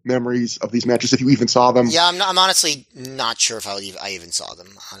no memories of these matches if you even saw them. Yeah, I'm honestly not sure if I even saw them,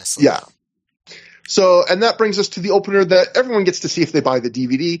 honestly. Yeah. So, and that brings us to the opener that everyone gets to see if they buy the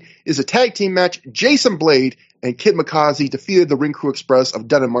DVD, is a tag team match. Jason Blade and Kid Makazi defeated the Ring Crew Express of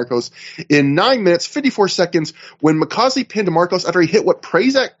Dunn and Marcos in 9 minutes, 54 seconds, when Makazi pinned Marcos after he hit what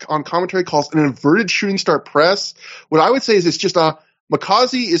Prazak on commentary calls an inverted shooting star press. What I would say is it's just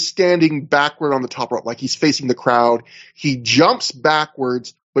Makazi is standing backward on the top rope, like he's facing the crowd. He jumps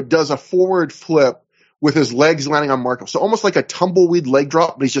backwards, but does a forward flip with his legs landing on Marcos. So almost like a tumbleweed leg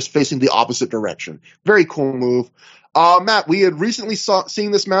drop, but he's just facing the opposite direction. Very cool move. Matt, we had recently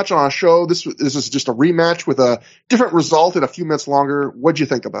seen this match on a show. This is just a rematch with a different result and a few minutes longer. What'd you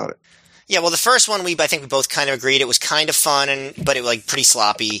think about it? Yeah, well, the first one, I think we both kind of agreed it was kind of fun, but it was, like, pretty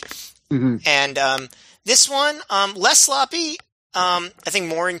sloppy. Mm-hmm. And this one, less sloppy. I think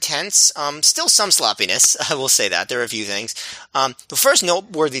more intense. Still some sloppiness. I will say that. There are a few things. The first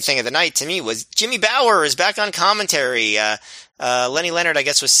noteworthy thing of the night to me was Jimmy Bauer is back on commentary. Lenny Leonard, I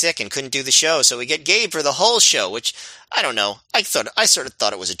guess, was sick and couldn't do the show, so we get Gabe for the whole show, which, I don't know. I sort of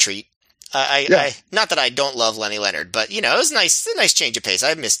thought it was a treat. Not that I don't love Lenny Leonard, but it was a nice change of pace.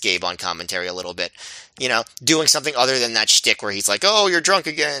 I missed Gabe on commentary a little bit, doing something other than that shtick where he's like, "Oh, you're drunk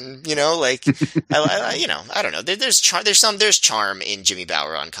again," like, I don't know. There's charm in Jimmy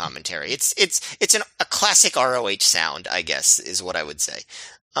Bauer on commentary. It's a classic ROH sound, I guess, is what I would say.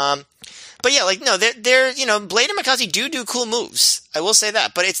 But yeah, no, they're Blade and Mikaze do cool moves. I will say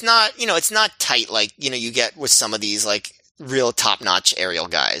that, but it's not, it's not tight like, you get with some of these, like, real top-notch aerial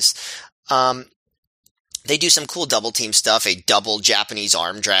guys. They do some cool double team stuff, a double Japanese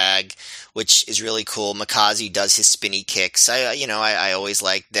arm drag, which is really cool. Mikaze does his spinny kicks. I always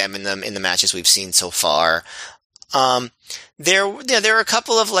like them in the matches we've seen so far. There are a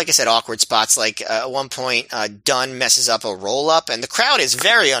couple of, like I said, awkward spots. Like, at one point, Dunn messes up a roll up and the crowd is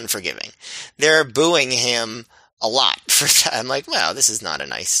very unforgiving. They're booing him a lot for that. I'm like, wow, this is not a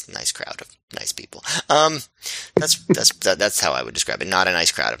nice crowd of nice people. That's how I would describe it. Not a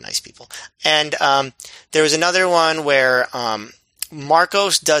nice crowd of nice people. And, there was another one where,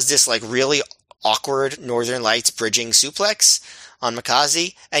 Marcos does this, like, really awkward Northern Lights bridging suplex on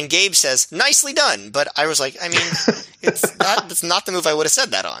Mikaze, and Gabe says, "Nicely done." But I was like, I mean, it's not the move I would have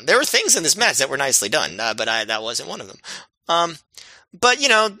said that on. There were things in this match that were nicely done, but that wasn't one of them. But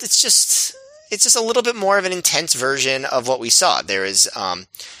it's just a little bit more of an intense version of what we saw. There is,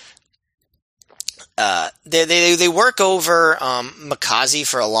 they work over, Mikaze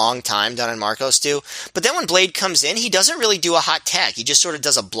for a long time, Dunn and Marcos do. But then when Blade comes in, he doesn't really do a hot tag. He just sort of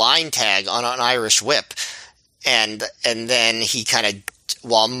does a blind tag on an Irish whip. And then he kind of,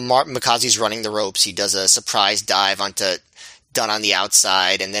 while Mikaze's running the ropes, he does a surprise dive onto Dunn on the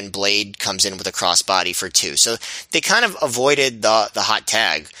outside, and then Blade comes in with a crossbody for 2. So they kind of avoided the hot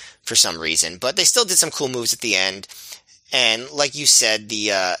tag for some reason, but they still did some cool moves at the end. And like you said,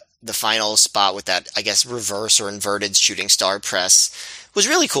 the final spot with that, I guess, reverse or inverted shooting star press was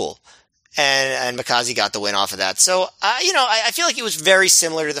really cool. And Mikaze got the win off of that. So, I feel like it was very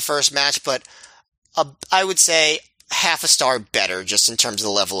similar to the first match, but I would say half a star better just in terms of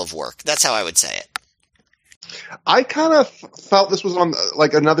the level of work. That's how I would say it. I kind of felt this was on,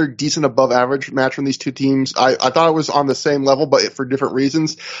 like, another decent above average match from these two teams. I thought it was on the same level, but for different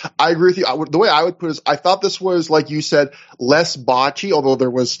reasons. I agree with you. The way I would put it is I thought this was, like you said, less botchy, although there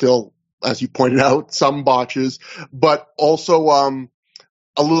was still, as you pointed out, some botches, but also,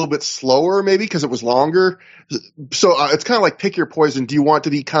 a little bit slower maybe because it was longer. So it's kind of like pick your poison. Do you want to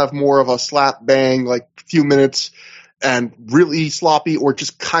be kind of more of a slap bang, like few minutes and really sloppy, or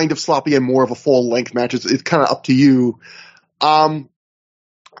just kind of sloppy and more of a full length match? It's kind of up to you. I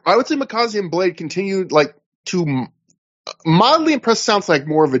would say Mikaze and Blade continued, like, to mildly impressed sounds like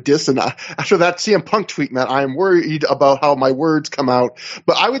more of a diss. And after that CM Punk tweet, man, I am worried about how my words come out.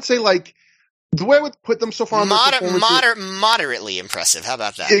 But I would say, like, the way I would put them so far, moderately impressive. How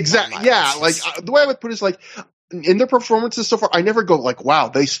about that? Exactly. Yeah. Like, the way I would put it is, like, in their performances so far, I never go like, wow,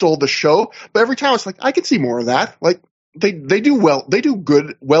 they stole the show. But every time it's like, I can see more of that. Like, they do well. They do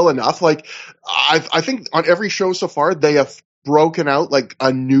well enough. Like, I think on every show so far, they have broken out, like,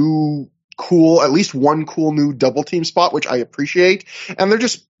 a new cool, at least one cool new double team spot, which I appreciate. And they're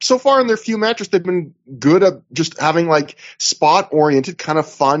just, so far in their few matches, they've been good at just having, like, spot oriented, kind of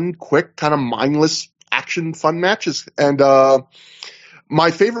fun, quick, kind of mindless action fun matches. And,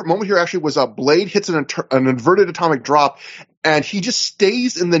 my favorite moment here actually was Blade hits an inverted atomic drop, and he just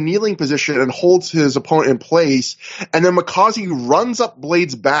stays in the kneeling position and holds his opponent in place. And then Mikaze runs up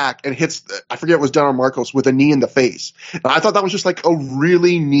Blade's back and hits, I forget it was Dunn or Marcos, with a knee in the face. And I thought that was just, like, a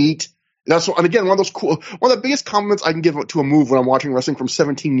really neat. And again, one of the biggest compliments I can give to a move when I'm watching wrestling from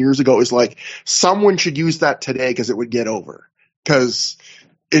 17 years ago is, like, someone should use that today because it would get over. Because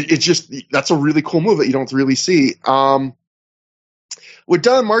it's just, that's a really cool move that you don't really see. With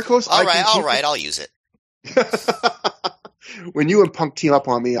Dunn and Marcos, all right, I'll use it. When you and Punk team up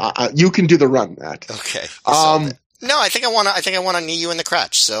on me, you can do the run, Matt. Okay. No, I think I want to knee you in the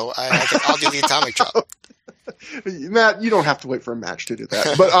crotch, so I'll do the atomic drop. Matt, you don't have to wait for a match to do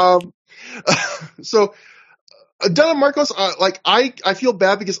that. But so Dunn and Marcos, I feel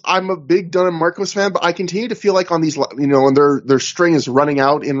bad because I'm a big Dunn and Marcos fan, but I continue to feel like on these, and their string is running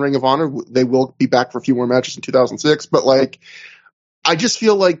out in Ring of Honor. They will be back for a few more matches in 2006, but, like, I just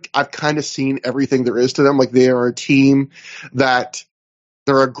feel like I've kind of seen everything there is to them. Like, they are a team that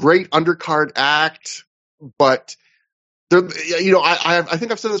they're a great undercard act, but they're, I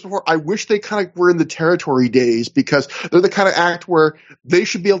think I've said this before. I wish they kind of were in the territory days, because they're the kind of act where they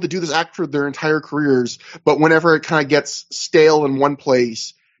should be able to do this act for their entire careers. But whenever it kind of gets stale in one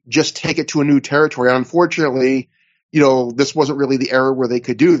place, just take it to a new territory. And unfortunately, this wasn't really the era where they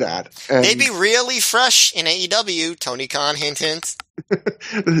could do that. And they'd be really fresh in AEW. Tony Khan, hint, hint.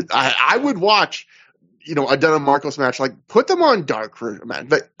 I would watch, a Dunn and Marcos match. Like, put them on Dark, man.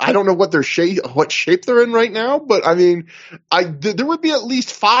 But I don't know what shape they're in right now. But I mean, there would be at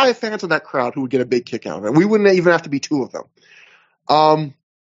least 5 fans of that crowd who would get a big kick out of it. We wouldn't even have to be 2 of them.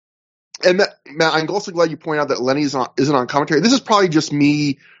 And Matt, I'm also glad you point out that Lenny isn't on commentary. This is probably just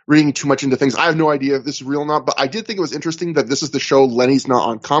me reading too much into things. I have no idea if this is real or not, but I did think it was interesting that this is the show Lenny's not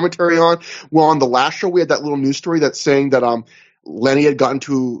on commentary on. Well, on the last show, we had that little news story that's saying that Lenny had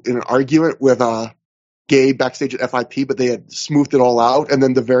gotten in an argument with Gabe backstage at FIP, but they had smoothed it all out. And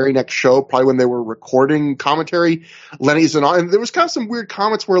then the very next show, probably when they were recording commentary, Lenny's on. And there was kind of some weird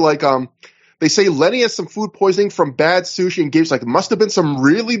comments where they say Lenny has some food poisoning from bad sushi, and Gabe's like, must have been some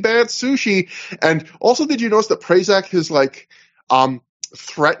really bad sushi. And also, did you notice that Prazak is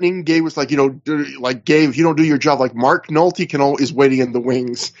threatening Gabe was like, Gabe, if you don't do your job, like Mark Nolte is waiting in the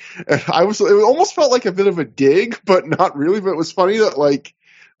wings. And it almost felt like a bit of a dig, but not really. But it was funny that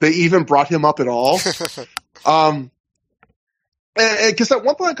they even brought him up at all. And because at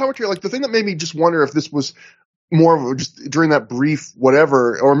one point in commentary, the thing that made me just wonder if this was more of just during that brief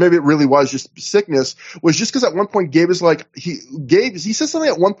whatever, or maybe it really was just sickness, was just because at one point Gabe is he says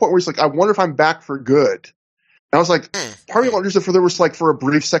something at one point where he's like, I wonder if I'm back for good. And I was like, part of me wonders if there was for a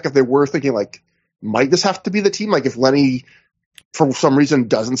brief second they were thinking might this have to be the team? If Lenny for some reason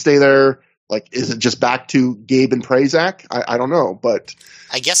doesn't stay there, is it just back to Gabe and Prazak? I don't know, but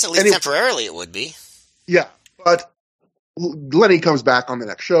I guess at least temporarily it would be. Yeah, but Lenny comes back on the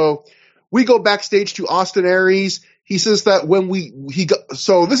next show. We go backstage to Austin Aries. He says that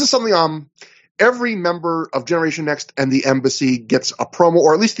so this is something every member of Generation Next and the Embassy gets a promo,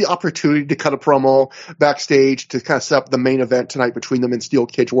 or at least the opportunity to cut a promo backstage to kind of set up the main event tonight between them and Steel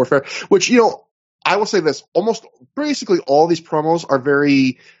Cage Warfare, which, I will say this, almost basically all these promos are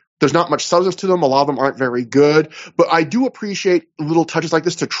there's not much substance to them. A lot of them aren't very good, but I do appreciate little touches like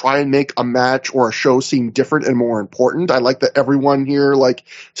this to try and make a match or a show seem different and more important. I like that everyone here,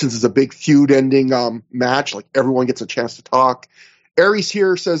 since it's a big feud ending match, everyone gets a chance to talk. Aries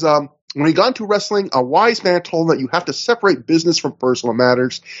here says, when he got into wrestling, a wise man told him that you have to separate business from personal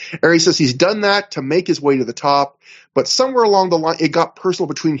matters. Aries says he's done that to make his way to the top, but somewhere along the line, it got personal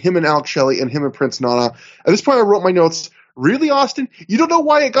between him and Alex Shelley and him and Prince Nana. At this point, I wrote my notes, really, Austin? You don't know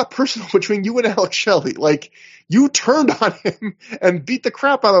why it got personal between you and Alex Shelley. You turned on him and beat the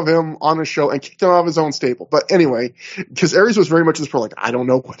crap out of him on the show and kicked him out of his own stable. But anyway, because Aries was very much this pro, I don't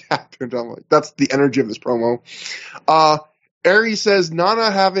know what happened. I'm that's the energy of this promo. Aries says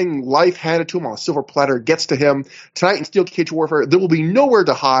Nana having life handed to him on a silver platter gets to him. Tonight in Steel Cage Warfare, there will be nowhere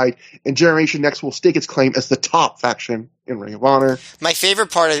to hide, and Generation Next will stake its claim as the top faction in Ring of Honor. My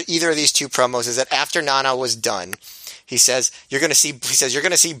favorite part of either of these two promos is that after Nana was done, he says, you're going to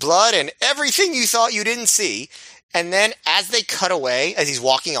see blood and everything you thought you didn't see. And then as they cut away, as he's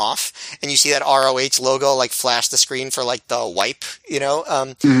walking off, and you see that ROH logo flash the screen for the wipe,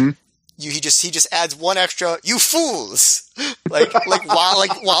 mm-hmm. He just adds one extra, you fools!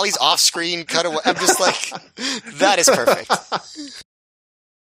 While he's off screen, cut away. I'm just that is perfect.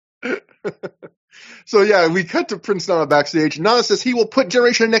 So yeah, we cut to Prince Nana backstage. Nana says he will put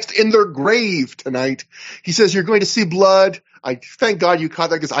Generation Next in their grave tonight. He says you're going to see blood. I thank God you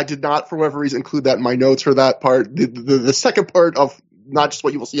caught that, because I did not, for whatever reason, include that in my notes for that part. The second part of not just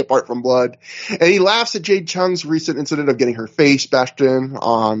what you will see apart from blood. And he laughs at Jade Chung's recent incident of getting her face bashed in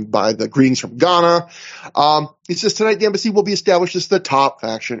by the greetings from Ghana. He says tonight the Embassy will be established as the top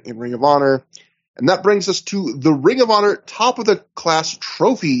faction in Ring of Honor. And that brings us to the Ring of Honor top of the class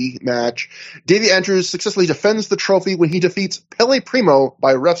trophy match. Davey Andrews successfully defends the trophy when he defeats Pele Primo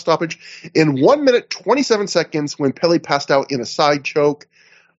by ref stoppage in 1 minute 27 seconds when Pele passed out in a side choke.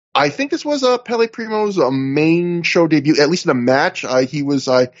 I think this was Pele Primo's main show debut, at least in a match. He was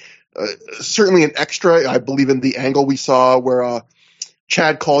certainly an extra, I believe, in the angle we saw where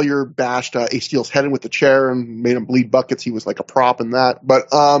Chad Collier bashed Ace Steel's head in with the chair and made him bleed buckets. He was like a prop in that. But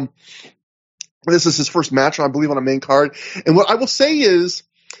this is his first match, I believe, on a main card. And what I will say is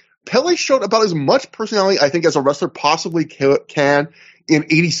Pele showed about as much personality, I think, as a wrestler possibly can in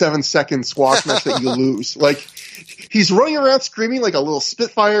 87-second squash match that you lose. He's running around screaming like a little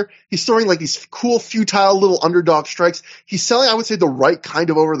Spitfire. He's throwing these cool, futile little underdog strikes. He's selling, I would say, the right kind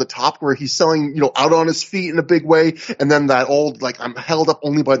of over the top, where he's selling, out on his feet in a big way. And then that old, I'm held up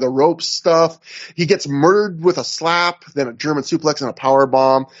only by the ropes stuff. He gets murdered with a slap, then a German suplex and a power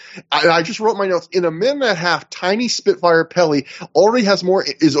bomb. I just wrote my notes. In a minute and a half, tiny Spitfire Pele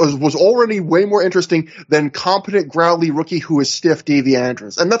was already way more interesting than competent, growly rookie who is stiff Davey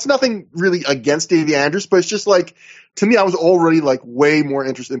Andrews. And that's nothing really against Davey Andrews, but it's just to me, I was already way more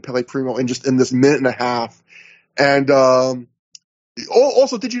interested in Pele Primo in this minute and a half. And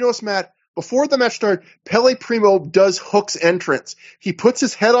Also, did you notice, Matt, before the match started, Pele Primo does Hook's entrance. He puts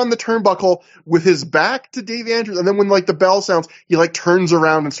his head on the turnbuckle with his back to Davey Andrews, and then when the bell sounds, he turns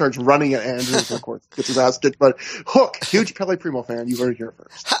around and starts running at Andrews, and of course gets his ass kicked. But Hook, huge Pele Primo fan, you heard it here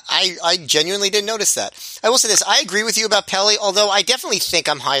first. I genuinely didn't notice that. I will say this, I agree with you about Pele, although I definitely think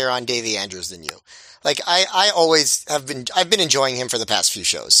I'm higher on Davey Andrews than you. I always have been, I've been enjoying him for the past few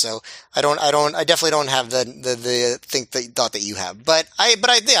shows, so I definitely don't have the thought that you have. But I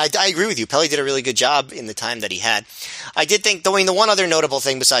agree with you. Pele did a really good job in the time that he had. I did think, the one other notable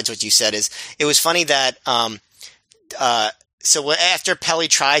thing besides what you said is, it was funny that, so after Pele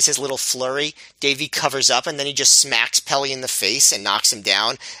tries his little flurry, Davey covers up and then he just smacks Pele in the face and knocks him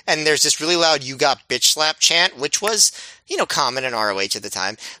down. And there's this really loud "you got bitch slap" chant, which was, common in ROH at the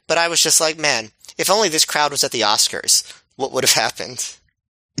time. But I was just like, man, if only this crowd was at the Oscars, what would have happened?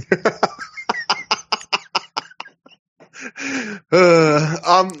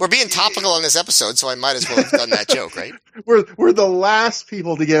 We're being topical on this episode, so I might as well have done that joke, right? We're the last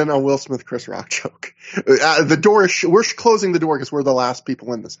people to get in a Will Smith Chris Rock joke. The door is we're closing the door because we're the last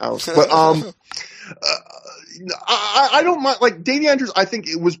people in this house. But I don't mind. Davey Andrews, I think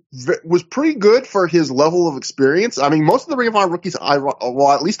it was pretty good for his level of experience. I mean, most of the Ring of Honor rookies,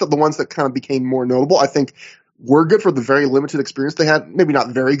 at least the ones that kind of became more notable, I think were good for the very limited experience they had. Maybe not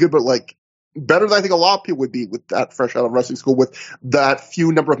very good, but better than I think a lot of people would be with that fresh out of wrestling school with that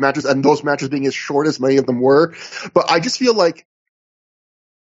few number of matches, and those matches being as short as many of them were. But I just feel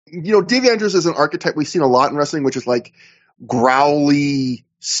Davey Andrews is an archetype we've seen a lot in wrestling, which is growly,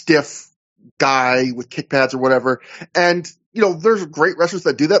 stiff guy with kick pads or whatever. And, there's great wrestlers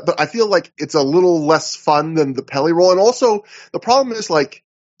that do that, but I feel like it's a little less fun than the Pele role. And also the problem is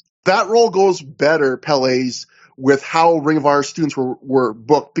that role goes better, Pele's, with how Ring of Honor students were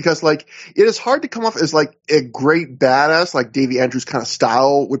booked, because it is hard to come off as a great badass like Davey Andrews kind of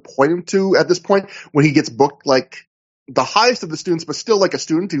style would point him to at this point when he gets booked the highest of the students, but still a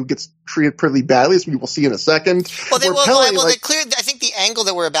student who gets treated pretty badly, as we will see in a second. Well, they clear. I think the angle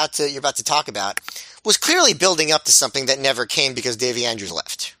that you're about to talk about was clearly building up to something that never came because Davey Andrews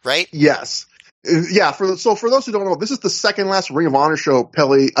left, right? Yes. Yeah, for those who don't know, this is the second last Ring of Honor show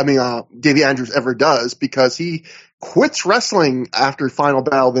Davey Andrews ever does, because he quits wrestling after Final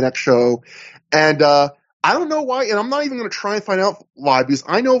Battle, the next show. And, I don't know why, and I'm not even going to try and find out why, because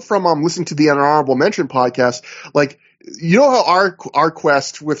I know from, listening to the Honorable Mention podcast, how our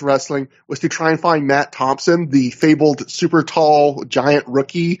quest with wrestling was to try and find Matt Thompson, the fabled super tall giant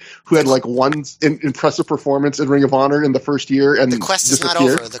rookie who had one impressive performance in Ring of Honor in the first year, and the quest is not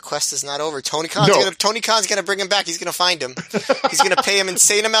over. The quest is not over. Tony Khan's gonna bring him back. He's gonna find him. He's gonna pay him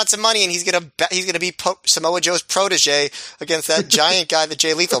insane amounts of money, and he's gonna be Samoa Joe's protege against that giant guy that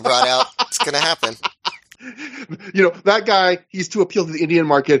Jay Lethal brought out. It's gonna happen. That guy, he's to appeal to the Indian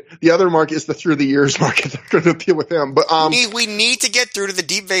market. The other market is the through the ears market. They're going to appeal with him. But we need to get through to the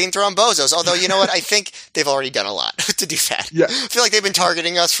deep vein thrombozos. Although, you know what? I think they've already done a lot to do that. Yeah. I feel like they've been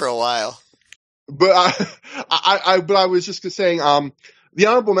targeting us for a while. But I was just saying, the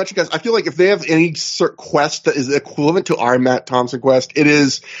Honorable Mention guys, I feel like if they have any sort of quest that is equivalent to our Matt Thompson quest, it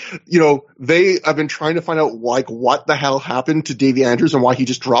is, they have been trying to find out what the hell happened to Davey Andrews and why he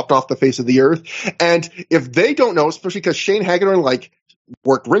just dropped off the face of the earth. And if they don't know, especially because Shane Hagedorn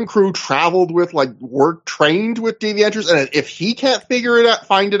worked ring crew, traveled with, trained with Davey Andrews, and if he can't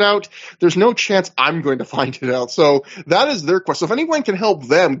find it out, there's no chance I'm going to find it out. So that is their quest. So if anyone can help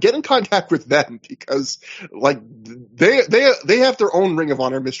them, get in contact with them, because they have their own Ring of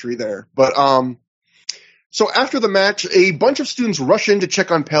Honor mystery there. But so after the match, a bunch of students rush in to check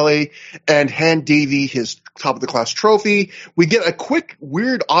on Pele and hand Davey his top of the class trophy. We get a quick,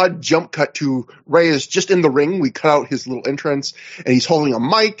 weird, odd jump cut to Reyes just in the ring. We cut out his little entrance, and he's holding a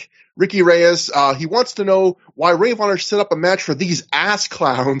mic. Ricky Reyes, he wants to know why Ring of Honor set up a match for these ass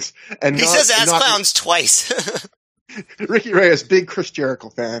clowns. And he says ass clowns twice. Ricky Reyes, big Chris Jericho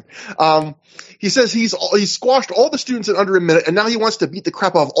fan. He says he's squashed all the students in under a minute, and now he wants to beat the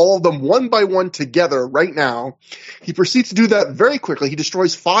crap out of all of them one by one together right now. He proceeds to do that very quickly. He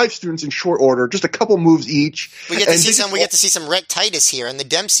destroys 5 students in short order, just a couple moves each. We get to see some Rhett Titus here and the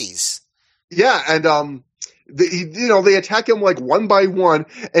Dempseys. Yeah, and they attack him one by one,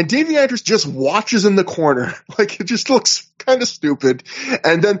 and Davey Andrews just watches in the corner. It just looks kind of stupid.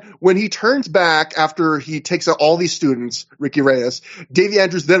 And then when he turns back after he takes out all these students, Ricky Reyes, Davey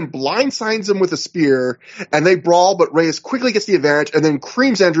Andrews then blindsides him with a spear, and they brawl, but Reyes quickly gets the advantage and then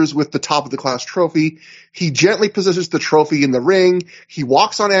creams Andrews with the top of the class trophy. He gently positions the trophy in the ring. He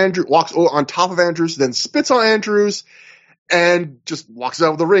walks on top of Andrews, then spits on Andrews, and just walks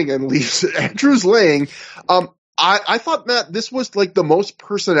out of the ring and leaves Andrews laying. I thought that this was like the most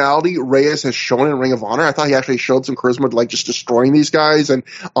personality Reyes has shown in Ring of Honor. I thought he actually showed some charisma, like just destroying these guys and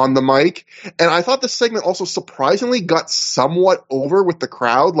on the mic. And I thought this segment also surprisingly got somewhat over with the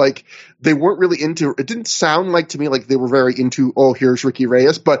crowd. Like they weren't really into it. Didn't sound like to me like they were very into, oh, here's Ricky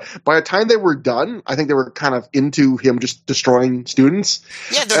Reyes. But by the time they were done, I think they were kind of into him just destroying students.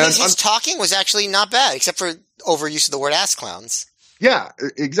 Yeah, though his talking was actually not bad, except for overuse of the word ass clowns. Yeah,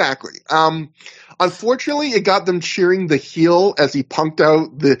 exactly. Unfortunately, it got them cheering the heel as he punked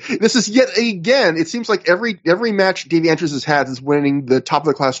out this is yet again, it seems like every match Davey Andrews has had since winning the top of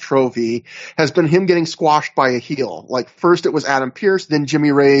the class trophy has been him getting squashed by a heel. Like first it was Adam Pearce, then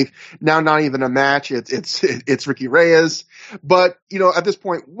Jimmy Rave, now not even a match, it's Ricky Reyes. But, at this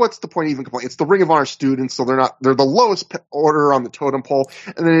point, what's the point of even complaining? It's the Ring of Honor students, so they're the lowest order on the totem pole.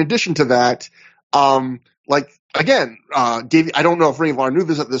 And then in addition to that, again, Davey, I don't know if Ring of Honor knew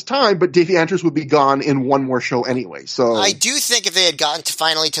this at this time, but Davey Andrews would be gone in one more show anyway. So I do think if they had gotten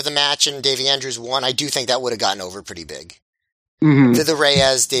finally to the match and Davey Andrews won, I do think that would have gotten over pretty big. Mm-hmm. The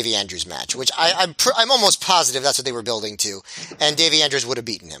Reyes Davey Andrews match, which I'm almost positive that's what they were building to, and Davey Andrews would have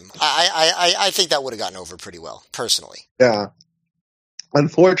beaten him. I think that would have gotten over pretty well, personally. Yeah.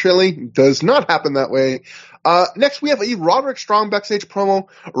 Unfortunately, does not happen that way. Next, we have a Roderick Strong backstage promo.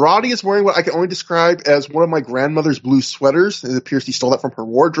 Roddy is wearing what I can only describe as one of my grandmother's blue sweaters. It appears he stole that from her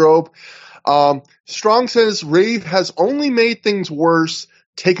wardrobe. Strong says Rave has only made things worse,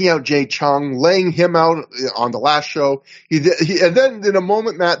 taking out Jay Chung, laying him out on the last show. And then in a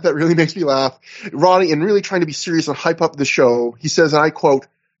moment, Matt, that really makes me laugh, Roddy, and really trying to be serious and hype up the show, he says, and I quote,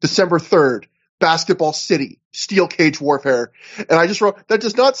 December 3rd, Basketball City, Steel Cage Warfare. And I just wrote, that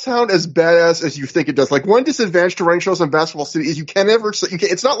does not sound as badass as you think it does. Like, one disadvantage to running shows on Basketball City is you can never say,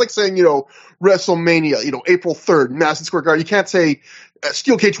 it's not like saying, WrestleMania, April 3rd, Madison Square Garden. You can't say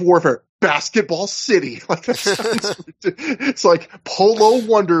Steel Cage Warfare, Basketball City. Like, that sounds, it's like Polo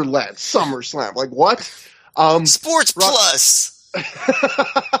Wonderland, SummerSlam. Like, what? Sports Plus.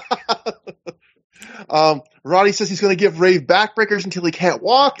 Roddy says he's going to give Rave backbreakers until he can't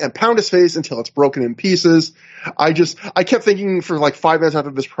walk and pound his face until it's broken in pieces. I kept thinking for like 5 minutes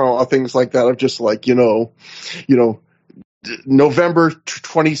after this promo of things like that of just like, November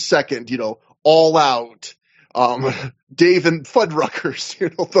 22nd, All Out, Dave and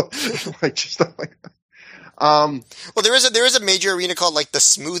Fuddruckers, like just stuff like that. Well, there is a major arena called like the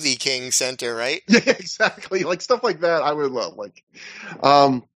Smoothie King Center, right? Yeah, exactly. Like stuff like that I would love.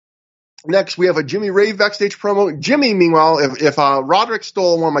 Next, we have a Jimmy Rave backstage promo. Jimmy, meanwhile, if Roderick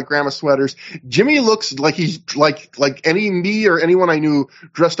stole one of my grandma's sweaters, Jimmy looks like he's like me or anyone I knew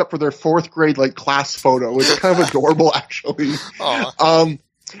dressed up for their 4th grade class photo. It's kind of adorable, actually.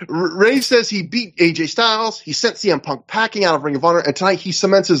 Rave says he beat AJ Styles. He sent CM Punk packing out of Ring of Honor, and tonight he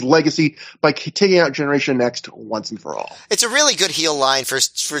cements his legacy by taking out Generation Next once and for all. It's a really good heel line for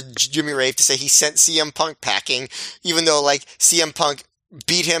Jimmy Rave to say he sent CM Punk packing, even though CM Punk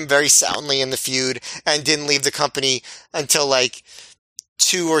beat him very soundly in the feud and didn't leave the company until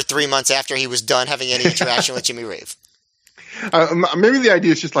 2 or 3 months after he was done having any interaction with Jimmy Rave. Maybe the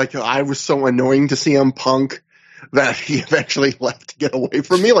idea is just I was so annoying to CM Punk that he eventually left to get away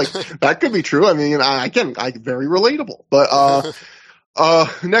from me. That could be true. I mean, I very relatable. But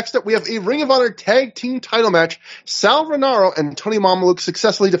next up, we have a Ring of Honor Tag Team title match. Sal Rinauro and Tony Mamaluke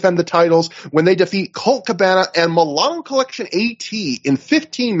successfully defend the titles when they defeat Colt Cabana and Milano Collection AT in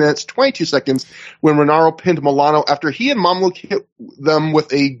 15 minutes, 22 seconds when Rinauro pinned Milano after he and Mamaluke hit them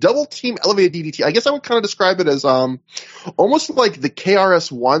with a double team elevated DDT. I guess I would kind of describe it as almost like the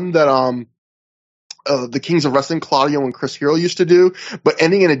KRS-One that the Kings of Wrestling, Claudio and Chris Hero used to do, but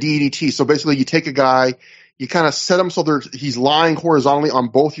ending in a DDT. So basically you take a guy, you kind of set him so he's lying horizontally on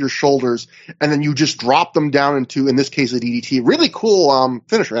both your shoulders, and then you just drop them down into, in this case, a DDT. Really cool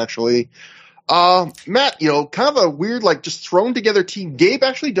finisher, actually. Matt, kind of a weird, just thrown together team. Gabe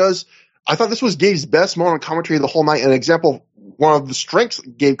actually does, I thought this was Gabe's best moment of commentary the whole night. An example, one of the strengths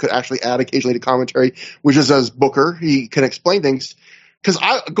Gabe could actually add occasionally to commentary, which is as Booker. He can explain things. Because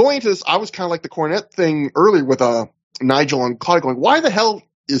going into this, I was kind of like the Cornette thing earlier with Nigel and Claudio going, why the hell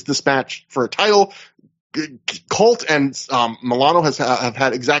is this match for a title? Colt and Milano have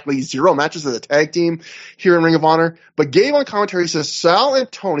had exactly 0 matches as a tag team here in Ring of Honor. But Gabe on commentary says Sal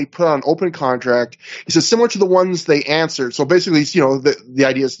and Tony put on an open contract. He says similar to the ones they answered. So basically, the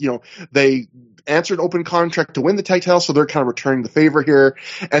idea is, they answered open contract to win the tag title, so they're kind of returning the favor here.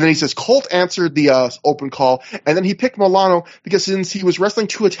 And then he says Colt answered the open call, and then he picked Milano because since he was wrestling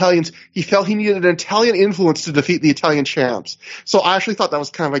 2 Italians, he felt he needed an Italian influence to defeat the Italian champs. So I actually thought that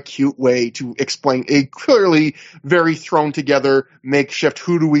was kind of a cute way to explain a clearly very thrown together makeshift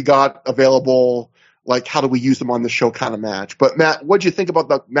who do we got available like how do we use them on the show kind of match. But Matt, what do you think about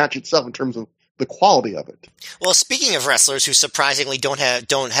the match itself in terms of the quality of it? Well, speaking of wrestlers who surprisingly don't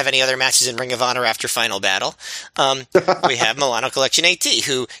have any other matches in Ring of Honor after Final Battle, we have Milano Collection AT,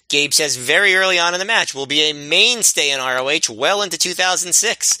 who Gabe says very early on in the match will be a mainstay in ROH well into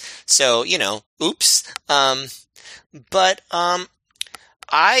 2006. So, oops.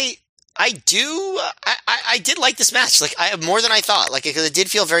 I did like this match. Like, more than I thought. Like, it did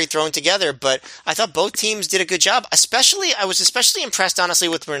feel very thrown together, but I thought both teams did a good job. I was especially impressed, honestly,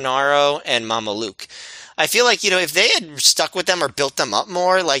 with Renaro and Mama Luke. I feel like, if they had stuck with them or built them up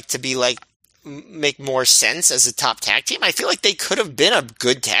more, like, to be, like, make more sense as a top tag team, I feel like they could have been a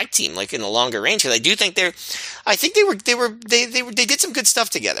good tag team, like, in the longer range. Because I do think they did some good stuff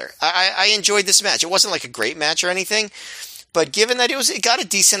together. I enjoyed this match. It wasn't, like, a great match or anything. But given that it got a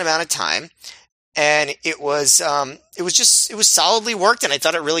decent amount of time, and it was solidly worked, and I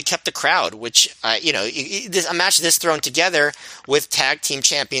thought it really kept the crowd. Which a match this thrown together with tag team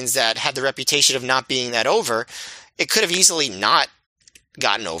champions that had the reputation of not being that over, it could have easily not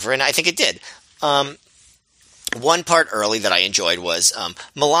gotten over, and I think it did. One part early that I enjoyed was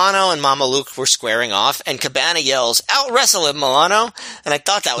Milano and Mama Luke were squaring off, and Cabana yells, "Out wrestle him, Milano!" And I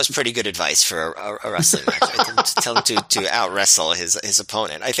thought that was pretty good advice for a wrestling match. To tell him to out wrestle his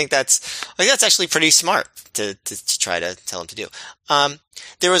opponent. I think that's actually pretty smart to try to tell him to do.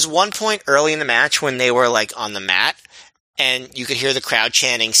 There was one point early in the match when they were like on the mat, and you could hear the crowd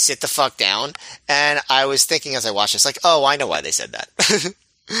chanting, "Sit the fuck down!" And I was thinking as I watched this, like, oh, I know why they said that.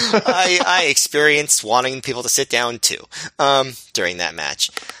 I experienced wanting people to sit down too during that match.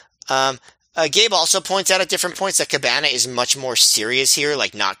 Gabe also points out at different points that Cabana is much more serious here,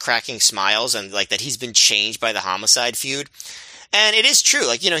 like not cracking smiles, and like that he's been changed by the Homicide feud. And it is true.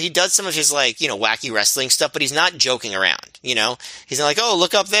 Like, he does some of his, like, wacky wrestling stuff, but he's not joking around, He's not like, oh,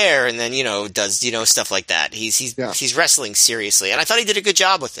 look up there, and then, does, stuff like that. He's wrestling seriously. And I thought he did a good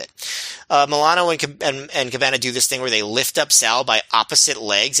job with it. Milano and Cabana do this thing where they lift up Sal by opposite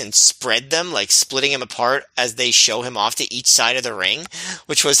legs and spread them, like splitting him apart as they show him off to each side of the ring,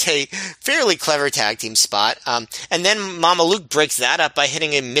 which was a fairly clever tag team spot. And then Mama Luke breaks that up by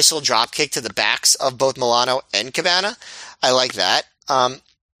hitting a missile dropkick to the backs of both Milano and Cabana. I like that.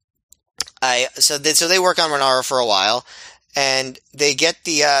 So they work on Renaro for a while, and they get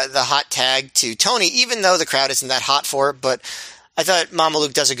the hot tag to Tony, even though the crowd isn't that hot for it. But I thought Mama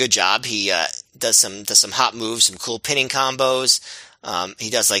Luke does a good job. He does some hot moves, some cool pinning combos.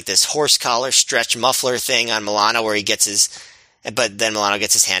 He does like this horse collar stretch muffler thing on Milano where but then Milano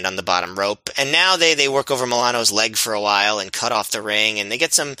gets his hand on the bottom rope. And now they work over Milano's leg for a while and cut off the ring. And they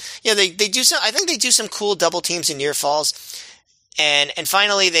get some, they do some, I think they do some cool double teams and near falls. And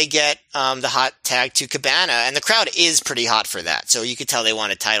finally they get, the hot tag to Cabana, and the crowd is pretty hot for that. So you could tell they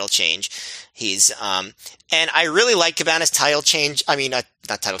want a title change. And I really like Cabana's title change. I mean, not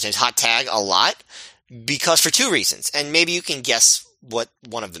title change, hot tag a lot, because for two reasons. And maybe you can guess what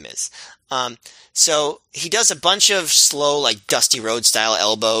one of them is. So he does a bunch of slow, like Dusty Rhodes style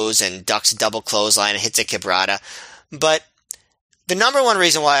elbows and ducks double clothesline and hits a quebrada. But the number one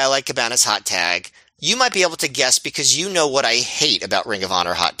reason why I like Cabana's hot tag, you might be able to guess because you know what I hate about Ring of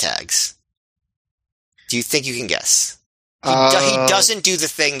Honor hot tags. Do you think you can guess? He doesn't do the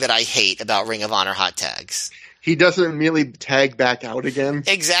thing that I hate about Ring of Honor hot tags. He doesn't immediately tag back out again?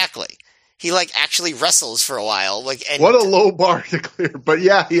 Exactly. He actually wrestles for a while. What a low bar to clear. But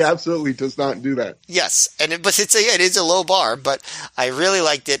yeah, he absolutely does not do that. Yes. But it is a low bar, but I really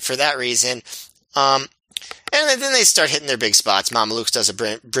liked it for that reason. And then they start hitting their big spots. Mama Luke does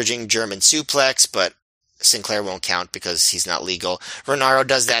a bridging German suplex, but Sinclair won't count because he's not legal. Renaro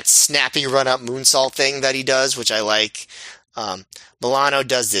does that snappy run-up moonsault thing that he does, which I like. Milano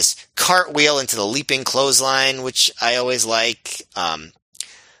does this cartwheel into the leaping clothesline, which I always like.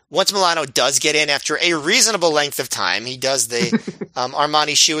 Once Milano does get in after a reasonable length of time, he does the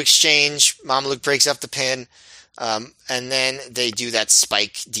Armani shoe exchange. Mama Luke breaks up the pin. And then they do that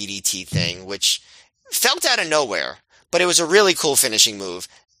spike DDT thing, which felt out of nowhere, but it was a really cool finishing move.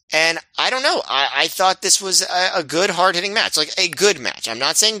 And I don't know. I thought this was a good, hard-hitting match. Like, a good match. I'm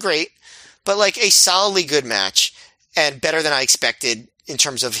not saying great, but like a solidly good match, and better than I expected in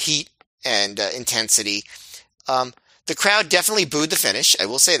terms of heat and intensity. The crowd definitely booed the finish. I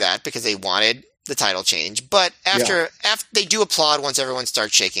will say that, because they wanted the title change. But after they do applaud once everyone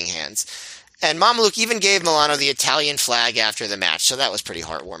starts shaking hands. And Mama Luke even gave Milano the Italian flag after the match, so that was pretty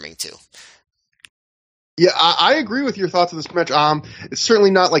heartwarming too. Yeah, I agree with your thoughts on this match. It's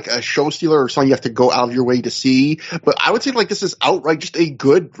certainly not like a show stealer or something you have to go out of your way to see, but I would say like this is outright just a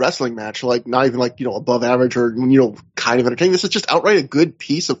good wrestling match. Like not even like, above average or, kind of entertaining. This is just outright a good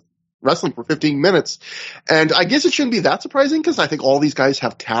piece of wrestling for 15 minutes. And I guess it shouldn't be that surprising because I think all these guys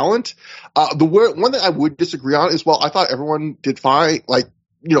have talent. One that I would disagree on is, well, I thought everyone did fine. Like,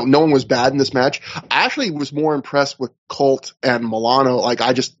 no one was bad in this match. I actually was more impressed with Colt and Milano. Like,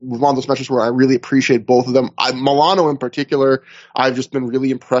 was one of those matches where I really appreciate both of them. Milano in particular, I've just been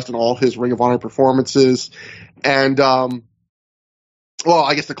really impressed in all his Ring of Honor performances. And, well,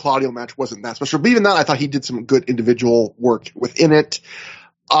 I guess the Claudio match wasn't that special, but even that, I thought he did some good individual work within it.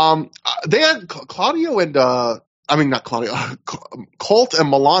 They had Claudio and, not Claudio, Colt and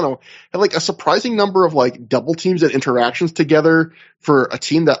Milano had like a surprising number of like double teams and interactions together for a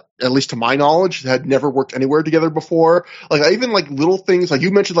team that, at least to my knowledge, had never worked anywhere together before. Like even like little things, like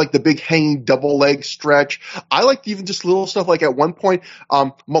you mentioned, like the big hanging double leg stretch. I liked even just little stuff. Like at one point,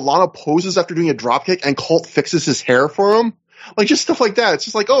 Milano poses after doing a drop kick and Colt fixes his hair for him. Like just stuff like that. It's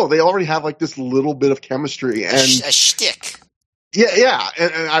just like, oh, they already have like this little bit of chemistry and a shtick. Yeah.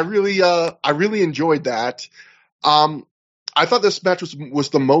 And I really enjoyed that. I thought this match was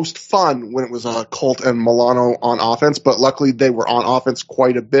the most fun when it was Colt and Milano on offense, but luckily they were on offense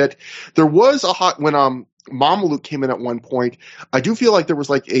quite a bit. There was when Mamaluke came in at one point. I do feel like there was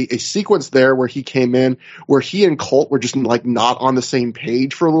like a sequence there where he came in where he and Colt were just like not on the same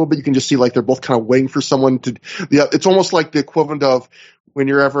page for a little bit. You can just see like they're both kind of waiting for someone to. Yeah, it's almost like the equivalent of when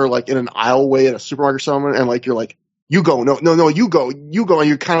you're ever like in an aisleway at a supermarket or something, and like you're like, you go, no, you go, and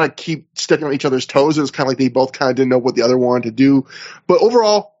you kind of keep stepping on each other's toes. It was kind of like they both kind of didn't know what the other wanted to do. But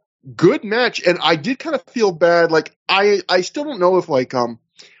overall, good match, and I did kind of feel bad. Like I still don't know if like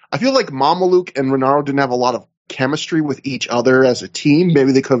I feel like Mamaluke and Renaro didn't have a lot of chemistry with each other as a team.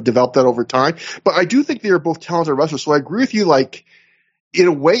 Maybe they could have developed that over time. But I do think they are both talented wrestlers. So I agree with you. Like in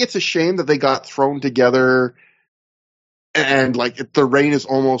a way, it's a shame that they got thrown together. And like the reign is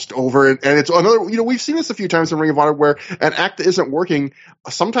almost over, and it's another. We've seen this a few times in Ring of Honor where an act that isn't working.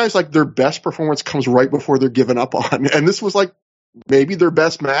 Sometimes like their best performance comes right before they're given up on, and this was like maybe their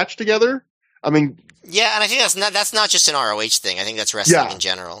best match together. I mean, yeah, and I think that's not just an ROH thing. I think that's wrestling in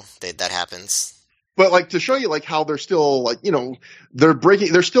general that happens. But like to show you like how they're still like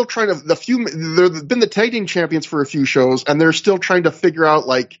they're still trying to they've been the tag team champions for a few shows, and they're still trying to figure out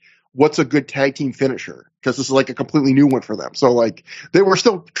like what's a good tag team finisher, because this is like a completely new one for them. So like they were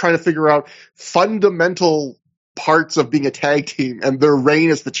still trying to figure out fundamental parts of being a tag team, and their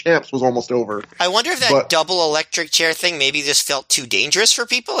reign as the champs was almost over. I wonder if that double electric chair thing maybe just felt too dangerous for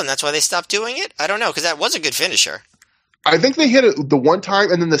people, and that's why they stopped doing it. I don't know, because that was a good finisher. I think they hit it the one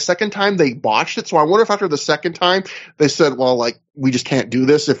time, and then the second time they botched it. So I wonder if after the second time they said, well, like, we just can't do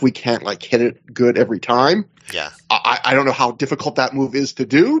this if we can't like hit it good every time. Yeah. I don't know how difficult that move is to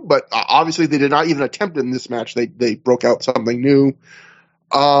do, but obviously they did not even attempt it in this match. They broke out something new.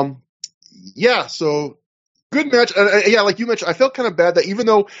 Yeah, so good match. Yeah, like you mentioned, I felt kind of bad that even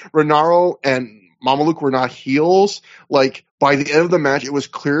though Renaro and Mamaluke were not heels, like by the end of the match, it was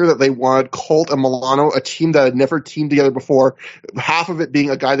clear that they wanted Colt and Milano, a team that had never teamed together before, half of it being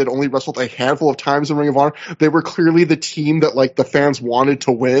a guy that only wrestled a handful of times in Ring of Honor. They were clearly the team that like the fans wanted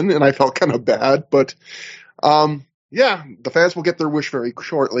to win, and I felt kind of bad, but yeah, the fans will get their wish very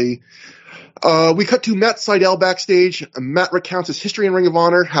shortly. We cut to Matt Sydal backstage. Matt recounts his history in Ring of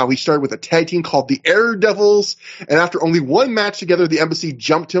Honor, how he started with a tag team called the Air Devils, and after only one match together, the Embassy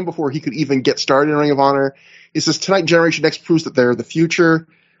jumped him before he could even get started in Ring of Honor. He says, tonight Generation X proves that they're the future.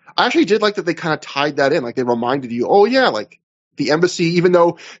 I actually did like that they kind of tied that in, like they reminded you, oh yeah, like the Embassy, even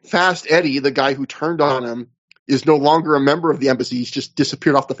though Fast Eddie, the guy who turned on him, is no longer a member of the Embassy, he's just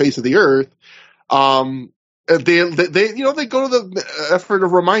disappeared off the face of the earth. They go to the effort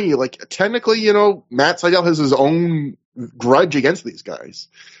of reminding you, like, technically, Matt Sydal has his own grudge against these guys.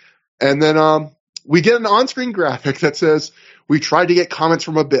 And then we get an on-screen graphic that says, we tried to get comments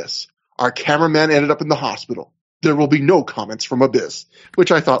from Abyss. Our cameraman ended up in the hospital. There will be no comments from Abyss,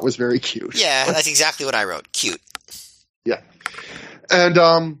 which I thought was very cute. Yeah, that's exactly what I wrote. Cute. Yeah.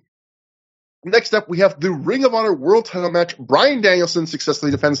 And next up, we have the Ring of Honor World Title match. Bryan Danielson successfully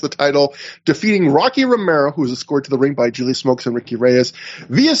defends the title, defeating Rocky Romero, who was escorted to the ring by Julie Smokes and Ricky Reyes,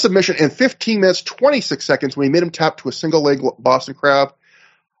 via submission in 15 minutes, 26 seconds, when he made him tap to a single leg Boston Crab.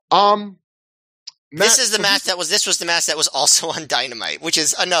 This was the match that was also on Dynamite, which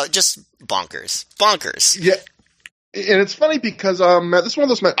is just bonkers. Yeah. And it's funny because Matt, this is one of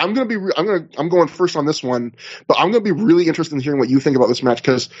those matches. I'm going first on this one, but I'm going to be really interested in hearing what you think about this match,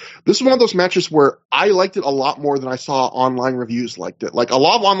 because this is one of those matches where I liked it a lot more than I saw online reviews liked it. Like a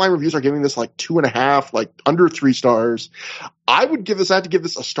lot of online reviews are giving this like 2.5, like under 3 stars. I had to give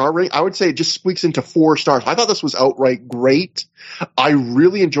this a star rating. I would say it just squeaks into 4 stars. I thought this was outright great. I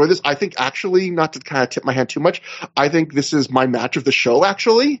really enjoy this. I think actually, not to kind of tip my hand too much, I think this is my match of the show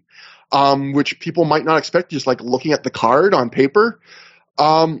actually. which people might not expect just like looking at the card on paper.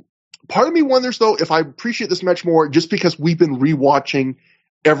 Part of me wonders, though, if I appreciate this match more just because we've been rewatching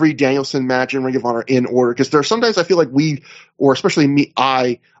every Danielson match in Ring of Honor in order. Because there are sometimes I feel like we, or especially me,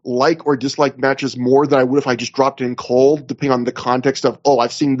 I like or dislike matches more than I would if I just dropped in cold, depending on the context of, oh,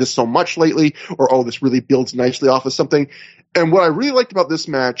 I've seen this so much lately, or oh, this really builds nicely off of something. And what I really liked about this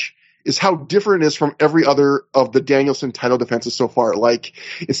match is how different it is from every other of the Danielson title defenses so far. Like,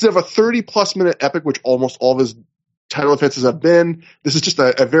 instead of a 30-plus minute epic, which almost all of his title defenses have been, this is just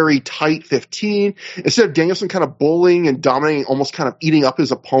a very tight 15. Instead of Danielson kind of bullying and dominating, almost kind of eating up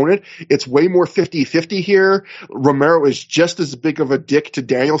his opponent, it's way more 50-50 here. Romero is just as big of a dick to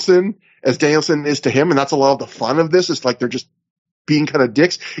Danielson as Danielson is to him, and that's a lot of the fun of this. It's like they're just being kind of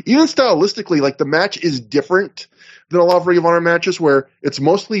dicks. Even stylistically, like, the match is different than a lot of Ring of Honor matches where it's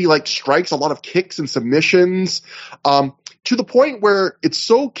mostly like strikes, a lot of kicks and submissions, to the point where it's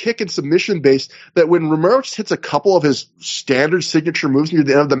so kick and submission based that when Romero just hits a couple of his standard signature moves near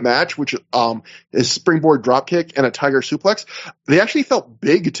the end of the match, which is springboard dropkick and a tiger suplex, they actually felt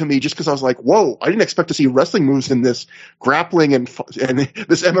big to me just because I was like, whoa, I didn't expect to see wrestling moves in this grappling and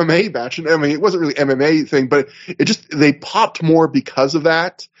this MMA match. And I mean, it wasn't really MMA thing, but they popped more because of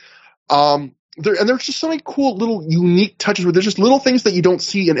that. There's just so many cool little unique touches where there's just little things that you don't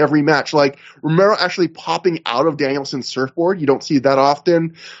see in every match. Like Romero actually popping out of Danielson's surfboard. You don't see that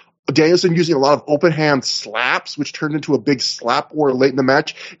often. Danielson using a lot of open hand slaps, which turned into a big slap war late in the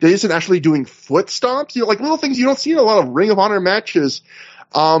match. Danielson actually doing foot stomps, like little things you don't see in a lot of Ring of Honor matches.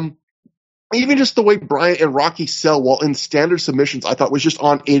 Even just the way Bryan and Rocky sell while in standard submissions, I thought was just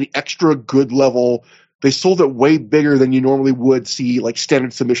on an extra good level. They sold it way bigger than you normally would see, like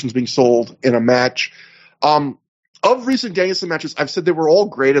standard submissions being sold in a match. Of recent Danielson matches, I've said they were all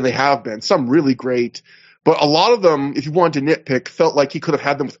great, and they have been. Some really great. But a lot of them, if you wanted to nitpick, felt like he could have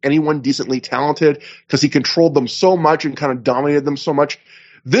had them with anyone decently talented because he controlled them so much and kind of dominated them so much.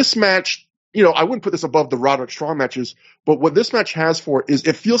 This match, I wouldn't put this above the Roderick Strong matches, but what this match has for it is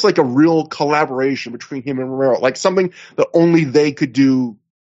it feels like a real collaboration between him and Romero, like something that only they could do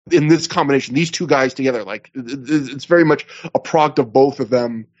in this combination, these two guys together. Like, it's very much a product of both of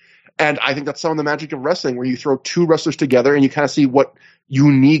them. And I think that's some of the magic of wrestling, where you throw two wrestlers together and you kind of see what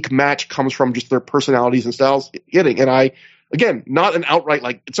unique match comes from just their personalities and styles hitting. And again, not an outright,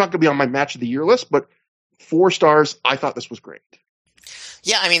 like, it's not going to be on my match of the year list, but 4 stars. I thought this was great.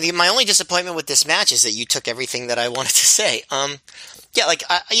 Yeah, I mean, my only disappointment with this match is that you took everything that I wanted to say. Yeah, like,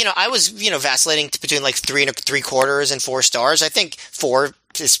 I was, vacillating between like 3 3/4 and 4 stars. I think 4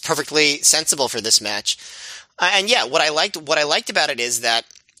 is perfectly sensible for this match. And yeah, what I liked about it is that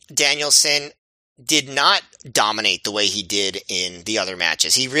Danielson did not dominate the way he did in the other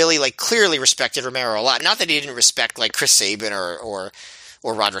matches. He really, like, clearly respected Romero a lot. Not that he didn't respect, like, Chris Sabin or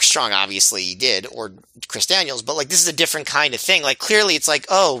Roderick Strong, obviously he did, or Chris Daniels, but, like, this is a different kind of thing. Like, clearly it's like,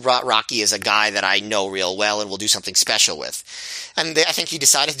 oh, Rocky is a guy that I know real well and will do something special with. And I think he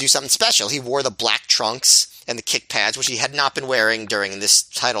decided to do something special. He wore the black trunks and the kick pads, which he had not been wearing during this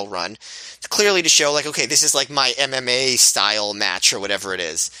title run, clearly to show, like, okay, this is like my MMA style match or whatever it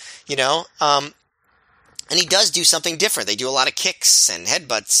is, and he does do something different. They do a lot of kicks and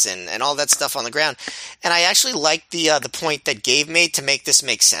headbutts and all that stuff on the ground. And I actually like the point that Gabe made to make this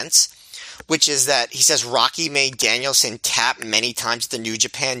make sense, which is that he says Rocky made Danielson tap many times at the New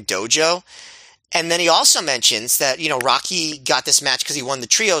Japan dojo. And then he also mentions that, Rocky got this match because he won the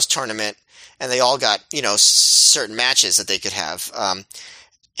trios tournament, and they all got, certain matches that they could have.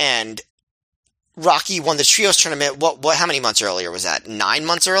 And Rocky won the trios tournament. How many months earlier was that? 9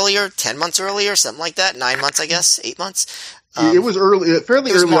 months earlier? 10 months earlier? Something like that? 9 months, I guess? 8 months? It was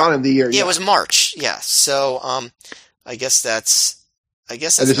fairly early on in the year. Yeah, it was March. Yeah. So, I guess that's and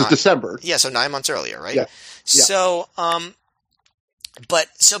this is December. Yeah. So 9 months earlier, right? Yeah. So, but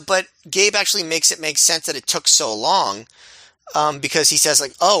Gabe actually makes it make sense that it took so long, because he says,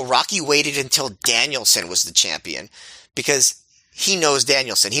 like, oh, Rocky waited until Danielson was the champion because he knows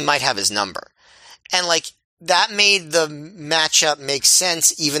Danielson. He might have his number. And, like, that made the matchup make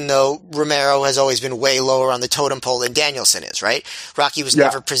sense, even though Romero has always been way lower on the totem pole than Danielson is, right? Rocky was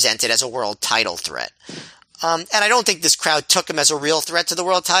never presented as a world title threat. And I don't think this crowd took him as a real threat to the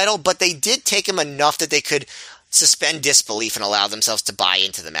world title, but they did take him enough that they could suspend disbelief and allow themselves to buy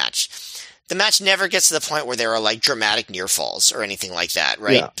into the match. The match never gets to the point where there are, like, dramatic near falls or anything like that,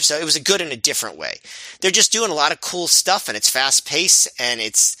 right? Yeah. So it was a good in a different way. They're just doing a lot of cool stuff, and it's fast paced, and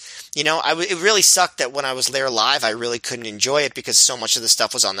it's, it really sucked that when I was there live, I really couldn't enjoy it because so much of the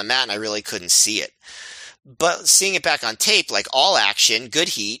stuff was on the mat and I really couldn't see it. But seeing it back on tape, like, all action, good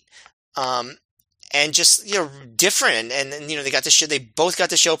heat, and just, different. And they both got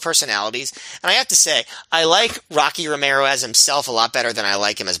to show personalities. And I have to say, I like Rocky Romero as himself a lot better than I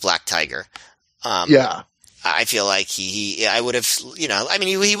like him as Black Tiger. Yeah. I feel like I would have,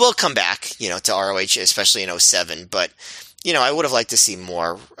 he will come back, to ROH, especially in '07, but, I would have liked to see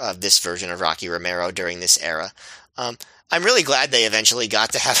more of this version of Rocky Romero during this era. I'm really glad they eventually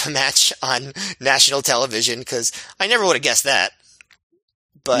got to have a match on national television, because I never would have guessed that.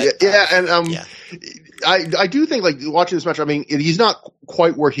 But I do think, like, watching this match, I mean, he's not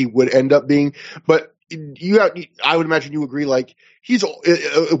quite where he would end up being, but I would imagine you agree, like, he's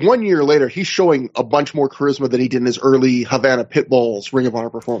 1 year later, he's showing a bunch more charisma than he did in his early Havana Pitbulls Ring of Honor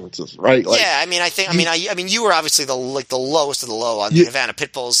performances, right? Like, yeah, I mean, you were obviously the lowest of the low on the Havana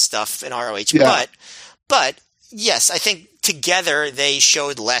Pitbulls stuff in ROH, but yes, I think together they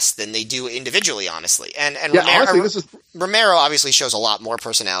showed less than they do individually, honestly. And Romero obviously shows a lot more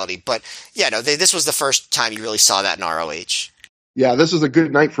personality, but this was the first time you really saw that in ROH. Yeah, this is a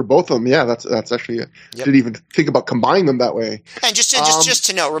good night for both of them. Yeah, that's actually didn't even think about combining them that way. And just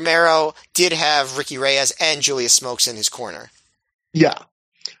to note, Romero did have Ricky Reyes and Julius Smokes in his corner. Yeah.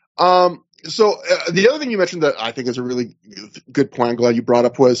 So the other thing you mentioned that I think is a really good point, I'm glad you brought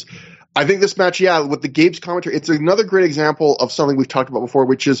up, was I think this match, with the Gabe's commentary, it's another great example of something we've talked about before,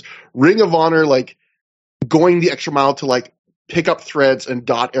 which is Ring of Honor, like, going the extra mile to, like, pick up threads and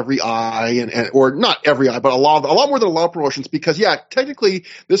dot every I, or not every I, but a lot more than a lot of promotions, because, technically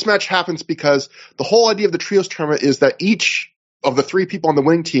this match happens because the whole idea of the Trios tournament is that each of the three people on the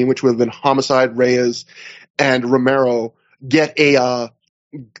winning team, which would have been Homicide, Reyes, and Romero, get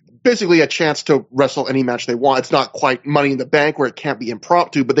basically a chance to wrestle any match they want. It's not quite Money in the Bank where it can't be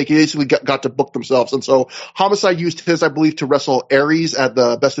impromptu, but they basically got to book themselves. And so Homicide used his, I believe, to wrestle Aries at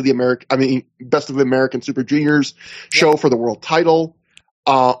the Best of the American Super Juniors show for the world title.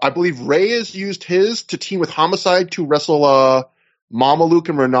 I believe Reyes used his to team with Homicide to wrestle Mamaluke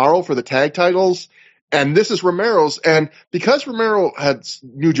and Renaro for the tag titles. And this is Romero's. And because Romero had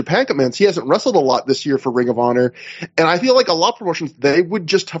New Japan commitments, he hasn't wrestled a lot this year for Ring of Honor. And I feel like a lot of promotions, they would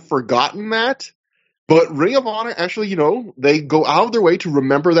just have forgotten that. But Ring of Honor, actually, they go out of their way to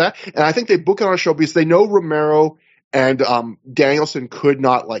remember that. And I think they book it on a show because they know Romero and Danielson could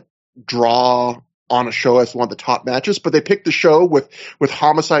not, like, draw on a show as one of the top matches. But they picked the show with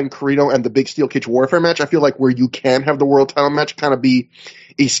Homicide and Carino and the big Steel Cage Warfare match. I feel like where you can have the world title match kind of be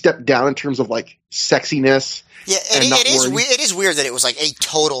a step down in terms of, like, sexiness. Yeah, it is weird that it was like a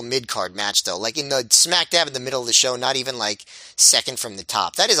total mid-card match, though. Like, in the smack dab in the middle of the show, not even, like, second from the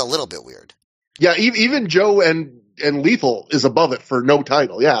top. That is a little bit weird. Yeah, even Joe and Lethal is above it for no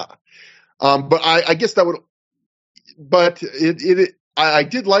title, yeah. But I guess that would... But I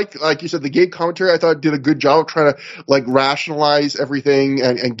did like you said, the Gabe commentary, I thought it did a good job of trying to, like, rationalize everything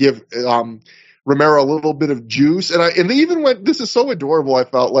and give... Romero a little bit of juice. And they even went, this is so adorable, I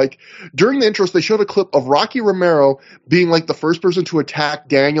felt like. During the intros, they showed a clip of Rocky Romero being like the first person to attack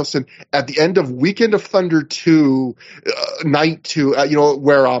Danielson at the end of Weekend of Thunder 2, Night 2,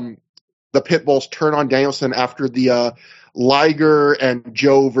 where the Pitbulls turn on Danielson after the Liger and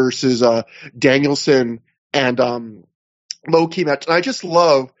Joe versus Danielson and low-key match. And I just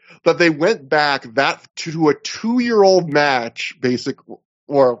love that they went back to a 2-year-old match,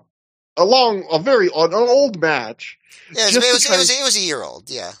 or an old match. Yeah, it was a year old,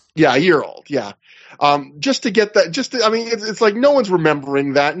 yeah. Yeah, a year old, yeah. Just to get that, it's like no one's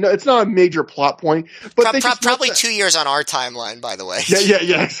remembering that. No, it's not a major plot point, but probably 2 years on our timeline, by the way.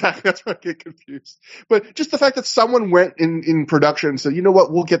 Yeah, exactly. That's why I get confused. But just the fact that someone went in production and said, you know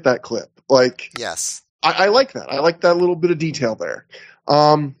what, we'll get that clip. Like, yes. I like that. I like that little bit of detail there.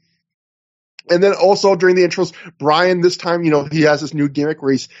 And then also during the intros, Brian, this time, he has this new gimmick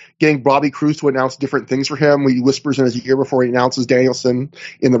where he's getting Bobby Cruz to announce different things for him. He whispers in his ear before he announces Danielson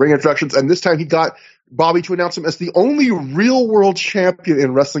in the ring introductions. And this time he got Bobby to announce him as the only real world champion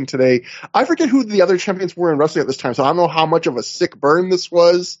in wrestling today. I forget who the other champions were in wrestling at this time, so I don't know how much of a sick burn this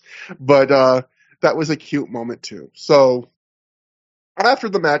was, but that was a cute moment too. So after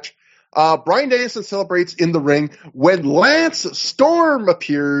the match, Bryan Danielson celebrates in the ring when Lance Storm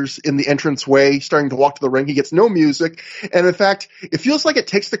appears in the entranceway, starting to walk to the ring. He gets no music, and in fact, it feels like it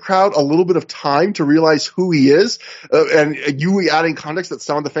takes the crowd a little bit of time to realize who he is, and you adding context that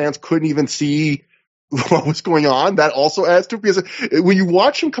some of the fans couldn't even see what was going on. That also adds to it, because when you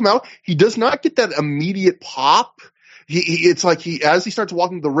watch him come out, he does not get that immediate pop. It's like as he starts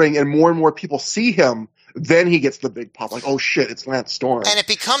walking the ring and more people see him, then he gets the big pop, like, oh shit, it's Lance Storm. And it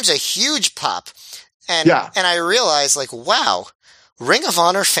becomes a huge pop. And I realize, like, wow, Ring of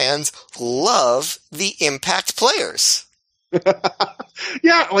Honor fans love the Impact players.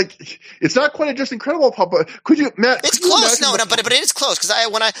 Yeah, like it's not quite a just incredible pop, but could you, Matt? It's Could you close, imagine but it is close because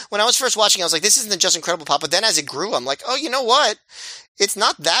when I was first watching, I was like, this isn't the Just Incredible pop. But then as it grew, I'm like, oh, you know what? It's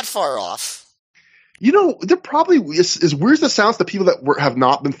not that far off. You know, there probably is, as weird as it sounds to people that have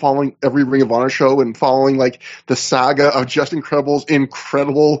not been following every Ring of Honor show and following like the saga of Just Incredible's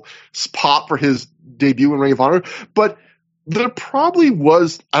incredible pop for his debut in Ring of Honor, but there probably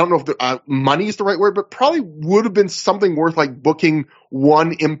was, I don't know if money is the right word, but probably would have been something worth like booking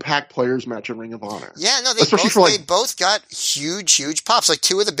one Impact Players match in Ring of Honor. Yeah, no, Especially they both got huge pops, like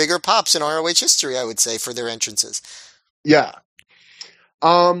two of the bigger pops in ROH history, I would say, for their entrances. Yeah.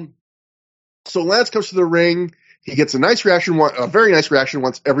 So Lance comes to the ring. He gets a very nice reaction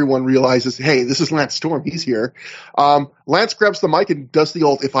once everyone realizes, hey, this is Lance Storm. He's here. Lance grabs the mic and does the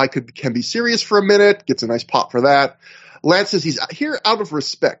old, can be serious for a minute, gets a nice pop for that. Lance says he's here out of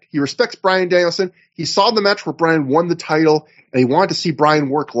respect. He respects Bryan Danielson. He saw the match where Bryan won the title, and he wanted to see Bryan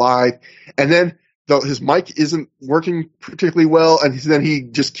work live. And then his mic isn't working particularly well, and then he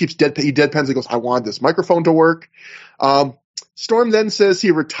just keeps deadpans and goes, I want this microphone to work. Storm then says he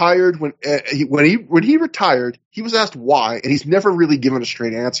retired when he retired, he was asked why, and he's never really given a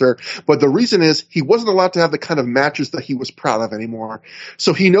straight answer. But the reason is he wasn't allowed to have the kind of matches that he was proud of anymore.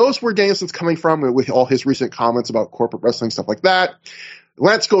 So he knows where Danielson's coming from with all his recent comments about corporate wrestling, stuff like that.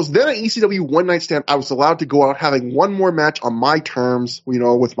 Lance goes, then at ECW One Night Stand, I was allowed to go out having one more match on my terms,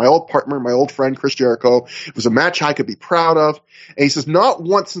 with my old partner, my old friend, Chris Jericho. It was a match I could be proud of. And he says, not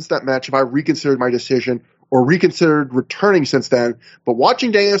once since that match have I reconsidered my decision or reconsidered returning since then, but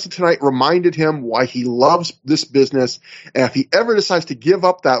watching Danielson tonight reminded him why he loves this business, and if he ever decides to give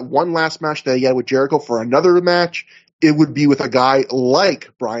up that one last match that he had with Jericho for another match, it would be with a guy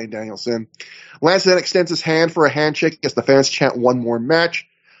like Bryan Danielson. Lance then extends his hand for a handshake as the fans chant one more match.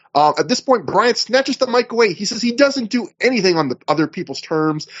 At this point, Bryan snatches the mic away. He says he doesn't do anything on the other people's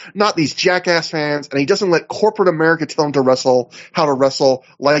terms, not these jackass fans, and he doesn't let corporate America tell him how to wrestle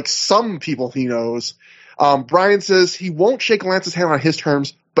like some people he knows. Bryan says he won't shake Lance's hand on his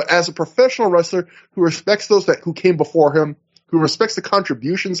terms, but as a professional wrestler who respects those who came before him, who respects the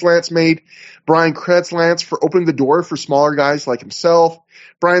contributions Lance made, Bryan credits Lance for opening the door for smaller guys like himself.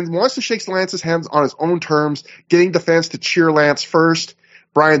 Bryan wants to shake Lance's hands on his own terms, getting the fans to cheer Lance first.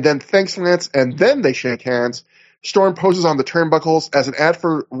 Bryan then thanks Lance, and then they shake hands. Storm poses on the turnbuckles as an ad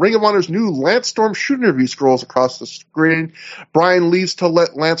for Ring of Honor's new Lance Storm shoot interview scrolls across the screen. Bryan leaves to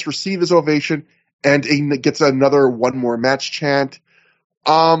let Lance receive his ovation, and he gets another one more match chant.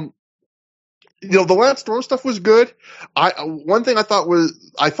 The Lance Storm stuff was good. One thing I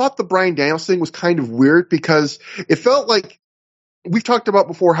thought the Bryan Danielson thing was kind of weird because it felt like we've talked about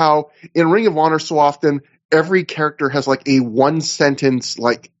before how in Ring of Honor so often every character has like a one sentence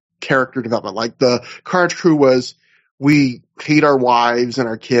like character development. Like the Carnage Crew was, we hate our wives and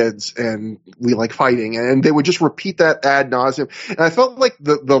our kids and we like fighting, and they would just repeat that ad nauseum. And I felt like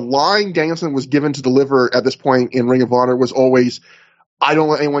the line Danielson was given to deliver at this point in Ring of Honor was always, I don't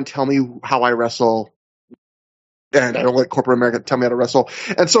let anyone tell me how I wrestle, and I don't let corporate America tell me how to wrestle.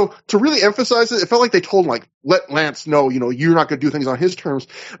 And so to really emphasize it, it felt like they told him, like, let Lance know, you're not going to do things on his terms.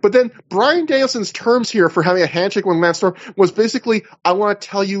 But then Bryan Danielson's terms here for having a handshake with Lance Storm was basically, I want to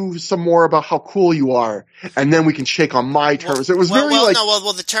tell you some more about how cool you are, and then we can shake on my terms. It was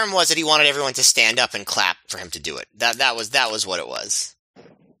the term was that he wanted everyone to stand up and clap for him to do it. That was what it was.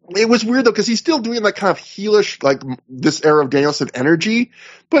 It was weird though, because he's still doing that kind of heelish, like this era of Danielson energy,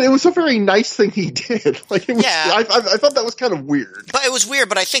 but it was a very nice thing he did. Like, it was, yeah. I thought that was kind of weird. But it was weird,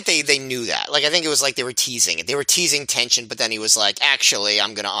 but I think they knew that. Like, I think it was like they were teasing it. They were teasing tension, but then he was like, actually,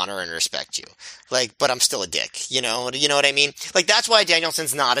 I'm going to honor and respect you. Like, but I'm still a dick. You know what I mean? Like, that's why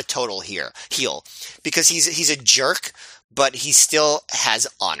Danielson's not a total heel. Because he's a jerk, but he still has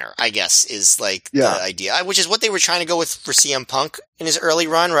honor, I guess, is like the idea, which is what they were trying to go with for CM Punk in his early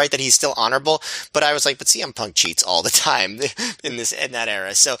run, right? That he's still honorable. But I was like, but CM Punk cheats all the time in that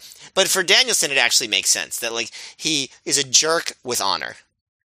era. So, but for Danielson, it actually makes sense that like he is a jerk with honor.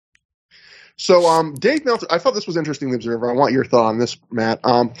 So, Dave Meltzer, I thought this was interesting, The Observer. I want your thought on this, Matt.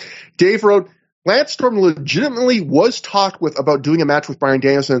 Dave wrote, Lance Storm legitimately was talked with about doing a match with Bryan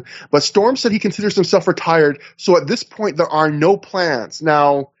Danielson, but Storm said he considers himself retired, so at this point there are no plans.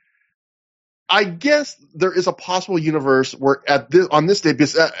 Now, I guess there is a possible universe where on this day,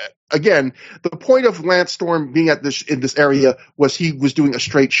 because again, the point of Lance Storm being in this area was he was doing a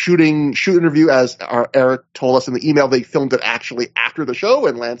straight shoot interview, as Eric told us in the email. They filmed it actually after the show,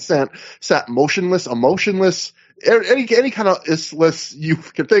 and Lance sat motionless, emotionless. Any kind of istless you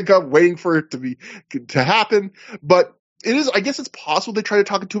can think of, waiting for it to happen. But it is, I guess it's possible they tried to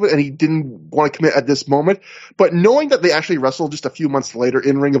talk him to it and he didn't want to commit at this moment. But knowing that they actually wrestled just a few months later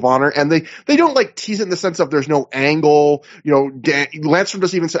in Ring of Honor, and they don't like tease it in the sense of there's no angle. You know, Lance Storm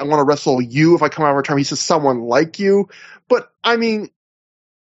doesn't even say, I want to wrestle you if I come out of retirement. He says someone like you. But I mean,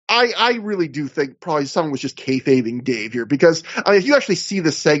 I really do think probably someone was just kayfabing Dave here, because I mean, if you actually see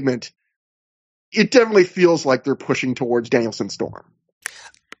this segment, it definitely feels like they're pushing towards Danielson Storm.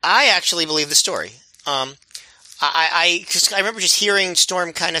 I actually believe the story. Cause I remember just hearing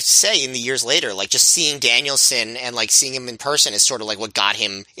Storm kind of say in the years later, like just seeing Danielson and like seeing him in person is sort of like what got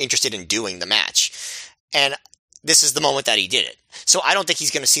him interested in doing the match. And this is the moment that he did it. So I don't think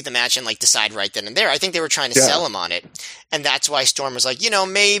he's going to see the match and like decide right then and there. I think they were trying to sell him on it. And that's why Storm was like, you know,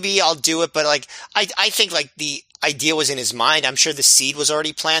 maybe I'll do it. But like, I think like the idea was in his mind. I'm sure the seed was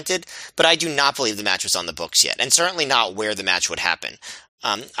already planted, but I do not believe the match was on the books yet. And certainly not where the match would happen.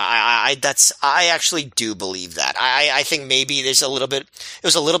 I actually do believe that. I think maybe it was a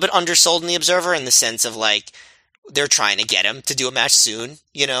little bit undersold in the Observer in the sense of like, they're trying to get him to do a match soon,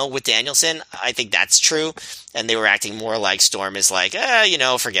 you know, with Danielson. I think that's true. And they were acting more like Storm is like, you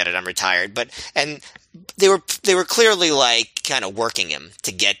know, forget it, I'm retired. And they were clearly like kind of working him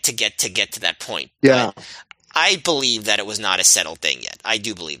to get to that point. Yeah. But I believe that it was not a settled thing yet. I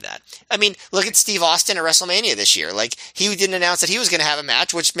do believe that. I mean, look at Steve Austin at WrestleMania this year. Like, he didn't announce that he was going to have a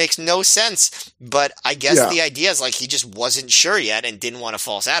match, which makes no sense. But I guess the idea is like he just wasn't sure yet and didn't want to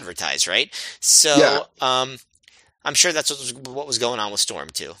false advertise, right? So, I'm sure that's what was going on with Storm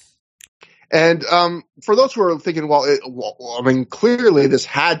too. And for those who are thinking, well, I mean, clearly this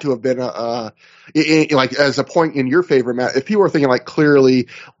had to have been like as a point in your favor, Matt. If people were thinking like clearly,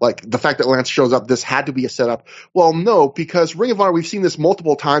 like the fact that Lance shows up, this had to be a setup. Well, no, because Ring of Honor, we've seen this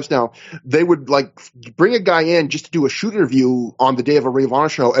multiple times now. They would like bring a guy in just to do a shoot interview on the day of a Ring of Honor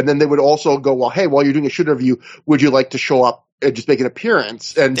show, and then they would also go, well, hey, while you're doing a shoot interview, would you like to show up and just make an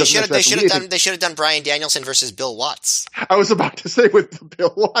appearance? And they should have done Bryan Danielson versus Bill Watts. I was about to say with the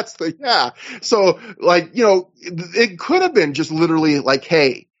Bill Watts thing, yeah. So like, you know, it could have been just literally like,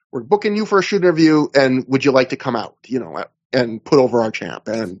 hey, we're booking you for a shoot interview, and would you like to come out, you know, and put over our champ?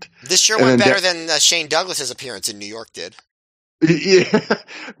 And this sure went better than Shane Douglas's appearance in New York did. Yeah,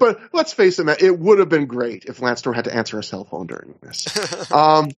 but let's face it, Matt, it would have been great if Lance Storm had to answer a cell phone during this.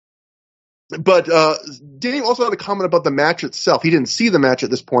 But Dave also had a comment about the match itself. He didn't see the match at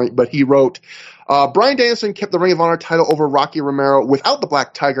this point, but he wrote, Bryan Danielson kept the Ring of Honor title over Rocky Romero without the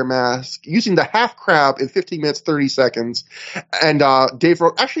Black Tiger mask, using the half crab in 15 minutes, 30 seconds. And Dave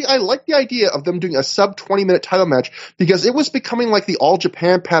wrote, actually, I like the idea of them doing a sub 20-minute title match, because it was becoming like the All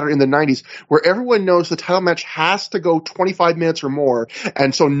Japan pattern in the 90s, where everyone knows the title match has to go 25 minutes or more,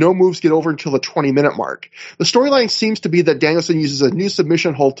 and so no moves get over until the 20-minute mark. The storyline seems to be that Danielson uses a new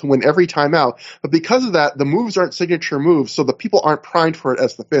submission hold to win every time out, but because of that, the moves aren't signature moves, so the people aren't primed for it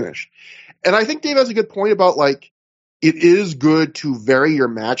as the finish. And I think Dave has a good point about, like, it is good to vary your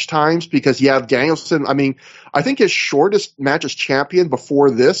match times, because you have Danielson. I mean, I think his shortest match as champion before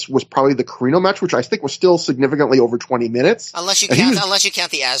this was probably the Carino match, which I think was still significantly over 20 minutes. Unless you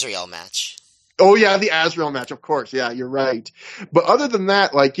count the Azrael match. Oh yeah, the Azrael match, of course. Yeah, you're right. But other than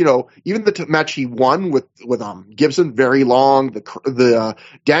that, like, you know, even the match he won with Gibson, very long. The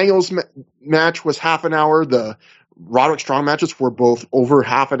Daniels match was half an hour. The Roderick Strong matches were both over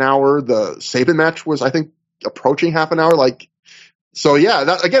half an hour. The Sabin match was, I think, approaching half an hour. Like, so yeah,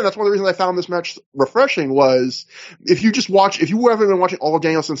 that's one of the reasons I found this match refreshing was if you haven't been watching all of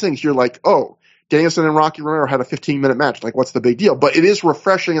Danielson's things, you're like, oh, Danielson and Rocky Romero had a 15-minute match. Like, what's the big deal? But it is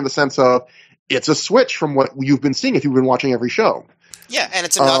refreshing in the sense of it's a switch from what you've been seeing if you've been watching every show. Yeah, and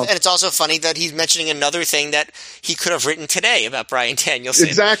it's also funny that he's mentioning another thing that he could have written today about Bryan Danielson.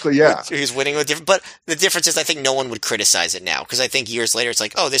 Exactly, yeah. He's winning with different, but the difference is I think no one would criticize it now, because I think years later it's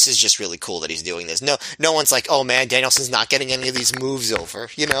like, oh, this is just really cool that he's doing this. No one's like, oh man, Danielson's not getting any of these moves over,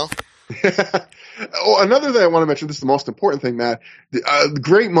 you know? Oh, another thing I want to mention, this is the most important thing, Matt. The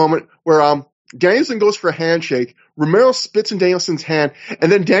great moment where Danielson goes for a handshake, Romero spits in Danielson's hand,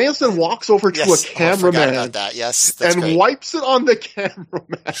 and then Danielson walks over to a cameraman about that. Yes, and great. Wipes it on the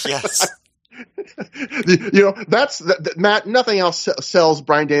cameraman. Yes. You know, Matt, nothing else sells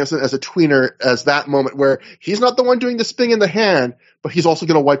Bryan Danielson as a tweener as that moment where he's not the one doing the spin in the hand, but he's also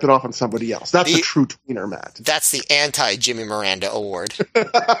going to wipe it off on somebody else. That's the true tweener, Matt. That's the anti-Jimmy Miranda award.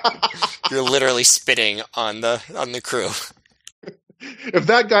 You're literally spitting on the crew.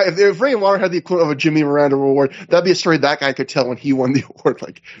 If Ring of Honor had the equivalent of a Jimmy Miranda award, that'd be a story that guy could tell when he won the award.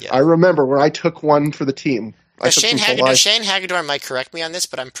 Like, yeah. I remember where I took one for the team. Shane Hagedorn might correct me on this,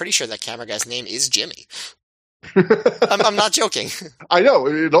 but I'm pretty sure that camera guy's name is Jimmy. I'm not joking. I know,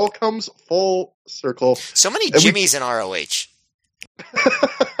 it all comes full circle. So many Jimmys in ROH.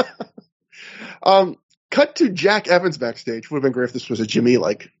 Cut to Jack Evans backstage. Would have been great if this was a Jimmy,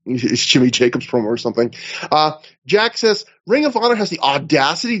 like Jimmy Jacobs promo or something. Jack says Ring of Honor has the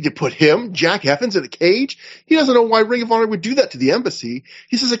audacity to put him, Jack Evans, in a cage. He doesn't know why Ring of Honor would do that to the embassy.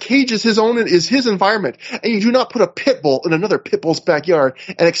 He says a cage is his own and is his environment, and you do not put a pit bull in another pit bull's backyard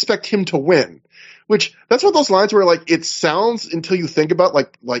and expect him to win. Which, that's one of those lines where, like, it sounds, until you think about,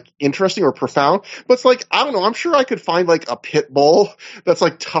 like interesting or profound, but it's like, I don't know, I'm sure I could find, like, a pit bull that's,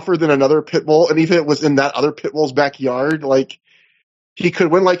 like, tougher than another pit bull, and even if it was in that other pit bull's backyard, like, he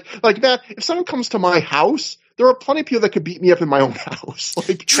could win. Like, Matt, if someone comes to my house, there are plenty of people that could beat me up in my own house.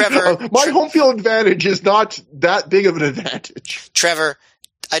 Like, Trevor, my home field advantage is not that big of an advantage. Trevor,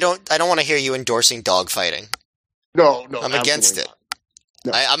 I don't want to hear you endorsing dog fighting. No, I'm against it. Not.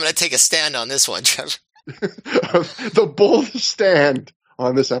 No. I'm going to take a stand on this one, Trevor. The bold stand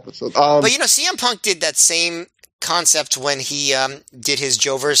on this episode. But CM Punk did that same concept when he did his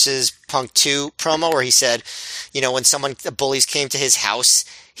Joe versus Punk 2 promo, where he said, when the bullies came to his house,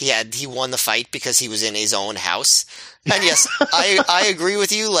 he won the fight because he was in his own house. And yes, I agree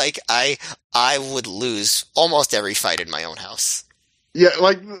with you. Like, I would lose almost every fight in my own house. Yeah,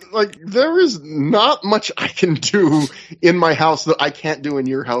 like there is not much I can do in my house that I can't do in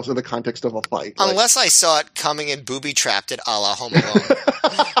your house in the context of a fight. Unless I saw it coming and booby-trapped it a la Home Alone.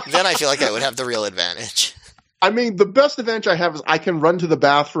 Then I feel like I would have the real advantage. I mean, the best advantage I have is I can run to the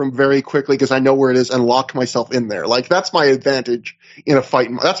bathroom very quickly because I know where it is and lock myself in there. Like, that's my advantage in a fight.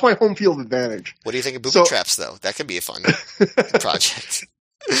 That's my home field advantage. What do you think of booby traps, though? That could be a fun project.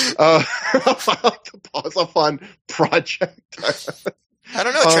 It's a fun project. I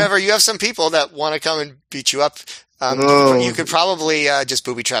don't know, Trevor. You have some people that want to come and beat you up. You could probably just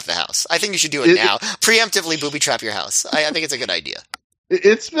booby trap the house. I think you should do it now. Preemptively booby trap your house. I think it's a good idea.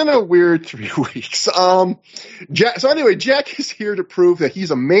 It's been a weird 3 weeks. So anyway, Jack is here to prove that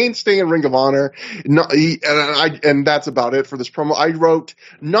he's a mainstay in Ring of Honor. And that's about it for this promo. I wrote,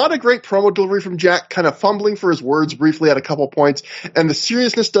 not a great promo delivery from Jack, kind of fumbling for his words briefly at a couple points, and the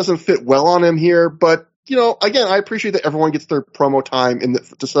seriousness doesn't fit well on him here, but again, I appreciate that everyone gets their promo time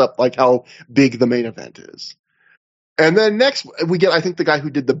to set up like how big the main event is. And then next we get, I think, the guy who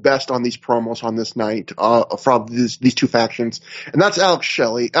did the best on these promos on this night, from these two factions, and that's Alex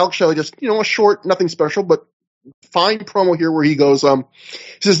Shelley. Alex Shelley just, a short, nothing special, but fine promo here where he goes, he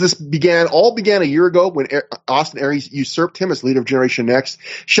says this all began a year ago when Austin Aries usurped him as leader of Generation Next.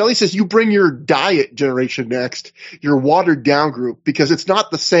 Shelley says, you bring your diet Generation Next, your watered down group, because it's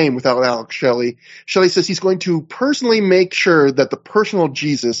not the same without Alex Shelley. Shelley says he's going to personally make sure that the personal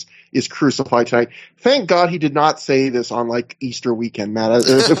Jesus is crucified tonight. Thank God he did not say this on like Easter weekend, Matt.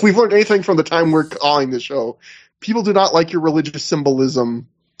 If we've learned anything from the time we're calling this show, people do not like your religious symbolism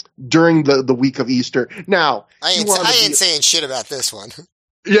during the week of Easter. Now, I ain't saying shit about this one.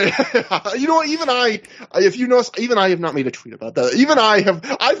 Yeah, even I have not made a tweet about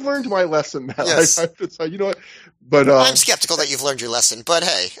that. I've learned my lesson, Matt. Yes. But I'm skeptical that you've learned your lesson, but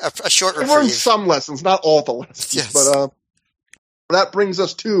hey, a short reprieve. I've learned some lessons, not all the lessons. Yes. But that brings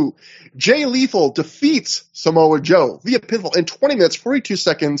us to Jay Lethal defeats Samoa Joe via pinfall in 20 minutes, 42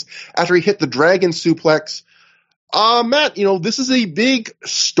 seconds after he hit the Dragon Suplex. Matt, this is a big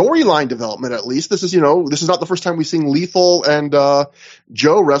storyline development, at least. This is not the first time we've seen Lethal and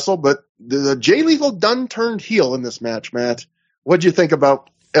Joe wrestle, but the Jay Lethal done turned heel in this match, Matt. What'd you think about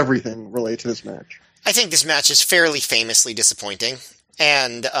everything related to this match? I think this match is fairly famously disappointing,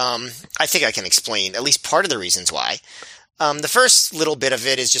 and I think I can explain at least part of the reasons why. The first little bit of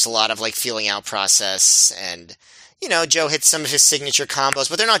it is just a lot of like feeling out process, and Joe hits some of his signature combos,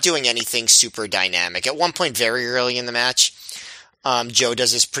 but they're not doing anything super dynamic. At one point very early in the match, Joe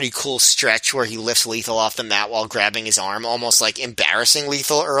does this pretty cool stretch where he lifts Lethal off the mat while grabbing his arm, almost like embarrassing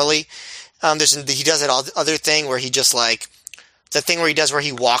Lethal early. He does that other thing where he just like, the thing where he does where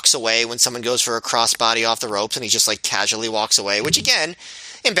he walks away when someone goes for a crossbody off the ropes and he just like casually walks away, which again,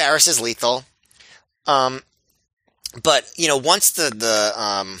 embarrasses Lethal. But, once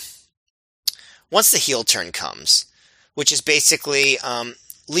the heel turn comes, which is basically,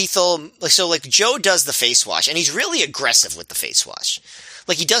 Lethal, so like Joe does the face wash, and he's really aggressive with the face wash.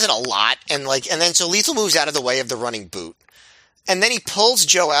 Like he does it a lot, and then so Lethal moves out of the way of the running boot. And then he pulls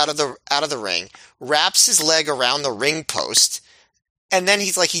Joe out of the ring, wraps his leg around the ring post, and then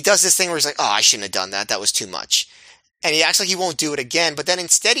he does this thing where he's like, oh, I shouldn't have done that. That was too much. And he acts like he won't do it again, but then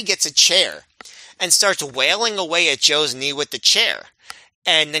instead he gets a chair and starts wailing away at Joe's knee with the chair.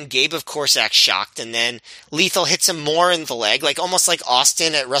 And then Gabe, of course, acts shocked, and then Lethal hits him more in the leg, like almost like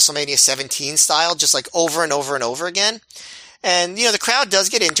Austin at WrestleMania 17 style, just like over and over and over again. And, the crowd does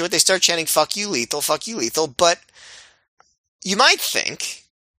get into it. They start chanting, fuck you, Lethal, but you might think,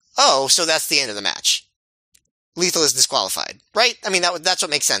 oh, so that's the end of the match. Lethal is disqualified, right? I mean, that's what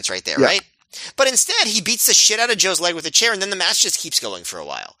makes sense right there, right? But instead, he beats the shit out of Joe's leg with a chair, and then the match just keeps going for a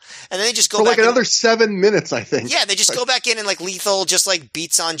while. And then they just go for back like another 7 minutes, I think. Yeah, they just go back in and like Lethal just like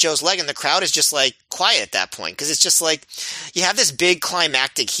beats on Joe's leg, and the crowd is just like quiet at that point, because it's just like you have this big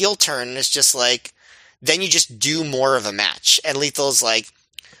climactic heel turn, and it's just like then you just do more of a match, and Lethal's like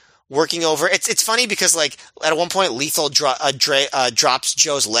working over. It's funny because like at one point Lethal drops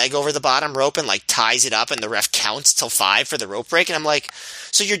Joe's leg over the bottom rope and like ties it up, and the ref counts till 5 for the rope break, and I'm like,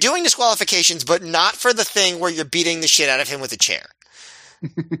 so you're doing disqualifications, but not for the thing where you're beating the shit out of him with a chair.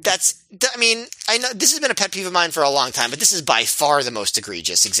 I mean, I know this has been a pet peeve of mine for a long time, but this is by far the most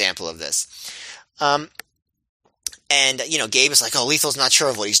egregious example of this. And, Gabe is like, oh, Lethal's not sure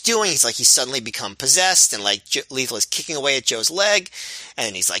of what he's doing. He's like, he's suddenly become possessed, and like, Lethal is kicking away at Joe's leg,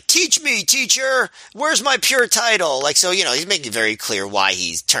 and he's like, teach me, teacher, where's my pure title? Like, so, he's making it very clear why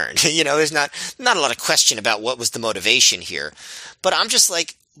he's turned. There's not a lot of question about what was the motivation here. But I'm just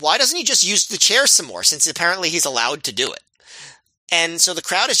like, why doesn't he just use the chair some more, since apparently he's allowed to do it? And so the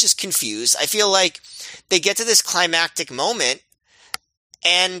crowd is just confused. I feel like they get to this climactic moment,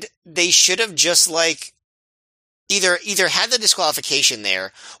 and they should have just like, either had the disqualification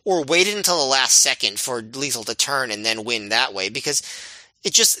there or waited until the last second for Lethal to turn and then win that way, because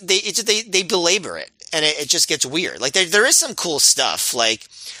they belabor it, and it just gets weird. Like there is some cool stuff, like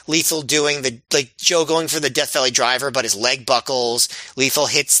Lethal doing Joe going for the Death Valley driver, but his leg buckles. Lethal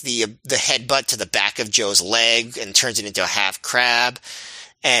hits the headbutt to the back of Joe's leg and turns it into a half crab.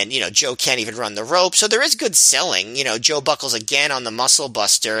 And, Joe can't even run the rope. So there is good selling. Joe buckles again on the muscle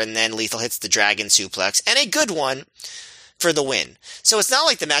buster, and then Lethal hits the dragon suplex, and a good one for the win. So it's not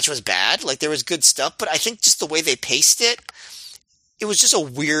like the match was bad. Like, there was good stuff, but I think just the way they paced it, it was just a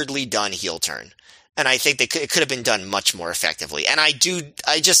weirdly done heel turn. And I think it could have been done much more effectively. And I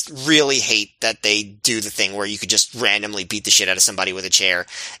just really hate that they do the thing where you could just randomly beat the shit out of somebody with a chair,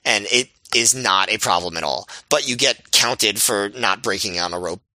 and it is not a problem at all. But you get counted for not breaking on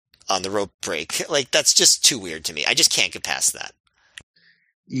the rope break. Like, that's just too weird to me. I just can't get past that.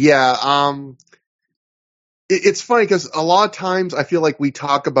 Yeah, it's funny because a lot of times I feel like we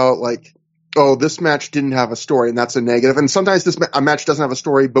talk about like, oh, this match didn't have a story, and that's a negative. And sometimes a match doesn't have a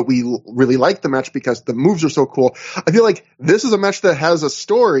story, but we really like the match because the moves are so cool. I feel like this is a match that has a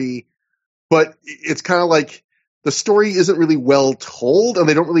story, but it's kind of like the story isn't really well told, and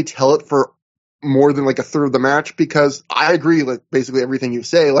they don't really tell it for more than like a third of the match, because I agree with basically everything you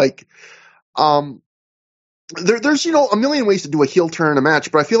say. Like, there's, a million ways to do a heel turn in a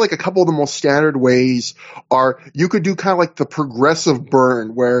match, but I feel like a couple of the most standard ways are you could do kind of like the progressive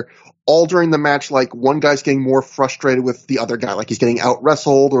burn, where all during the match, like one guy's getting more frustrated with the other guy, like he's getting out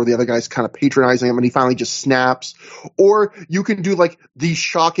wrestled, or the other guy's kind of patronizing him and he finally just snaps. Or you can do like the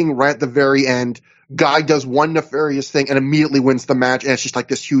shocking right at the very end, guy does one nefarious thing and immediately wins the match, and it's just like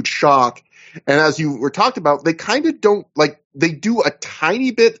this huge shock. And as you were talked about, they kind of don't like, they do a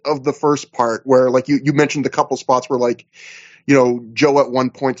tiny bit of the first part where like you mentioned the couple spots where like, Joe at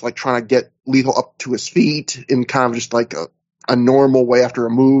one point's like trying to get Lethal up to his feet in kind of just like a normal way after a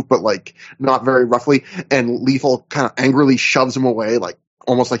move, but like not very roughly. And Lethal kind of angrily shoves him away, like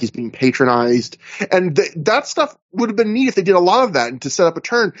almost like he's being patronized. And that stuff would have been neat if they did a lot of that and to set up a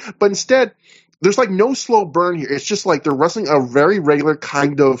turn. But instead, there's like no slow burn here. It's just like they're wrestling a very regular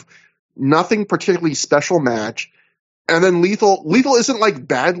kind of nothing particularly special match. And then Lethal isn't like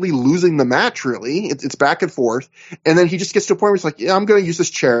badly losing the match, really. It's back and forth. And then he just gets to a point where he's like, yeah, I'm going to use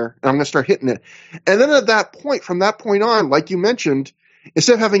this chair and I'm going to start hitting it. And then at that point, from that point on, like you mentioned,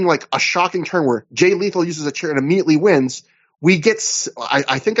 instead of having like a shocking turn where Jay Lethal uses a chair and immediately wins, we get,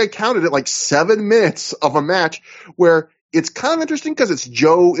 I think I counted it like 7 minutes of a match where it's kind of interesting because it's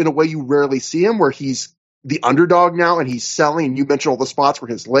Joe in a way you rarely see him, where he's the underdog now and he's selling, and you mentioned all the spots where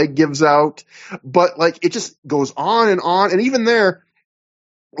his leg gives out, but like it just goes on. And even there,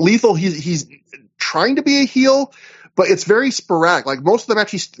 Lethal, he's trying to be a heel, but it's very sporadic. Like most of the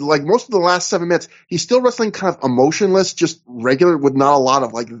match, most of the last 7 minutes, he's still wrestling kind of emotionless, just regular with not a lot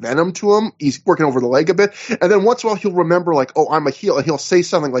of like venom to him. He's working over the leg a bit. And then once in a while he'll remember like, oh, I'm a heel. And he'll say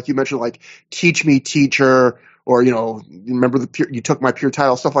something like you mentioned, like, teach me, teacher, or, remember you took my pure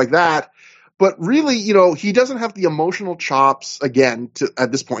title, stuff like that. But really, he doesn't have the emotional chops, again,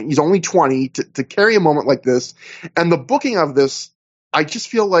 at this point. He's only 20 to carry a moment like this. And the booking of this, I just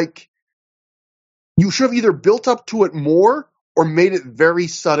feel like you should have either built up to it more or made it very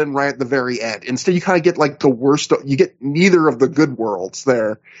sudden right at the very end. Instead, you kind of get like the worst. You get neither of the good worlds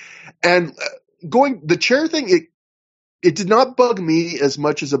there. And the chair thing, it did not bug me as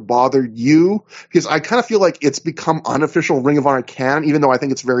much as it bothered you, because I kind of feel like it's become unofficial Ring of Honor canon, even though I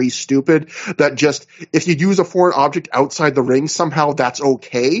think it's very stupid that just if you use a foreign object outside the ring, somehow that's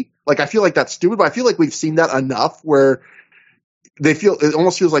okay. Like, I feel like that's stupid, but I feel like we've seen that enough where it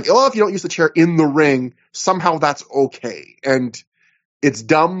almost feels like, oh, if you don't use the chair in the ring, somehow that's okay. And it's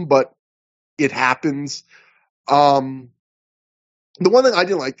dumb, but it happens. The one thing I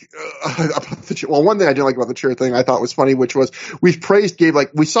didn't like about the chair, one thing I didn't like about the chair thing I thought was funny, which was we've praised Gabe,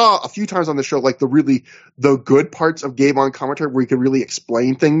 like we saw a few times on the show, like the good parts of Gabe on commentary where he can really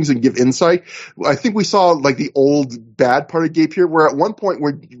explain things and give insight. I think we saw like the old bad part of Gabe here, where at one point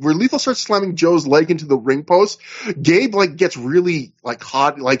where Lethal starts slamming Joe's leg into the ring post, Gabe like gets really like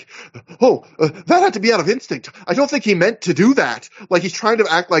hot, like, that had to be out of instinct. I don't think he meant to do that. Like, he's trying to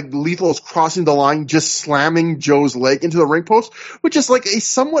act like Lethal is crossing the line, just slamming Joe's leg into the ring post, which is like a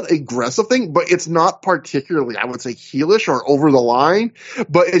somewhat aggressive thing, but it's not particularly, I would say, heelish or over the line.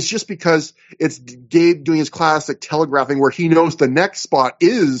 But it's just because it's Gabe doing his classic telegraphing where he knows the next spot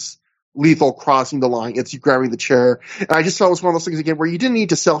is Lethal crossing the line. It's you grabbing the chair. And I just thought it was one of those things again where you didn't need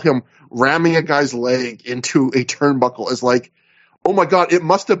to sell him ramming a guy's leg into a turnbuckle as like, oh my God, it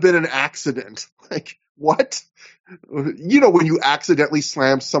must have been an accident. Like, what? You know, when you accidentally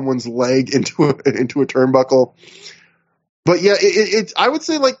slam someone's leg into a turnbuckle. But yeah, I would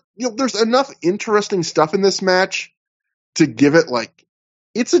say, like, you know, there's enough interesting stuff in this match to give it, like,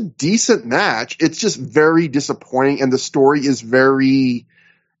 it's a decent match. It's just very disappointing, and the story is very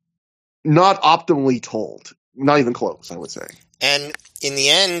not optimally told. Not even close, I would say. And in the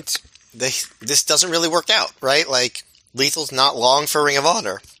end, this doesn't really work out, right? Like, Lethal's not long for Ring of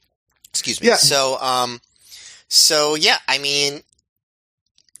Honor. Excuse me. Yeah. So yeah, I mean,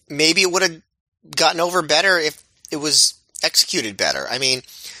 maybe it would have gotten over better if it was executed better. I mean,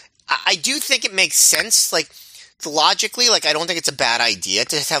 I do think it makes sense, like, logically, like, I don't think it's a bad idea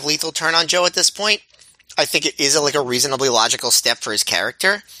to have Lethal turn on Joe at this point. I think it is a reasonably logical step for his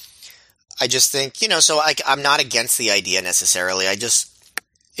character. I just think, you know, so I'm not against the idea necessarily. It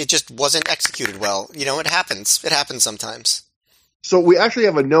just wasn't executed well. You know, it happens. It happens sometimes. So we actually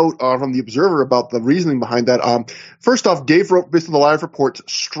have a note from the Observer about the reasoning behind that. First off, Dave wrote, based on the live reports,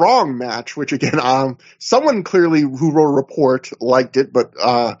 strong match, which again, someone clearly who wrote a report liked it, but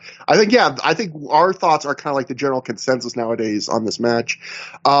I think our thoughts are kind of like the general consensus nowadays on this match.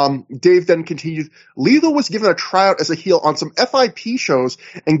 Dave then continued, Lethal was given a tryout as a heel on some FIP shows,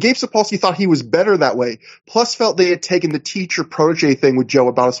 and Gabe Sapolsky thought he was better that way, plus felt they had taken the teacher-protege thing with Joe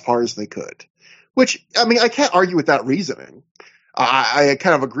about as far as they could. Which, I mean, I can't argue with that reasoning. I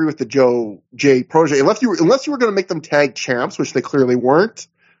kind of agree with the Joe J protege. Unless you were going to make them tag champs, which they clearly weren't.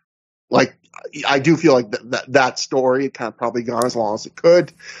 Like, I do feel like that story kind of probably gone as long as it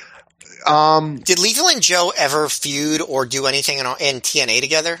could. Did Lethal and Joe ever feud or do anything in TNA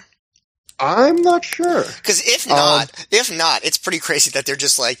together? I'm not sure. Because if not, it's pretty crazy that they're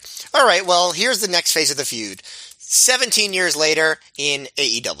just like, all right, well, here's the next phase of the feud. 17 years later in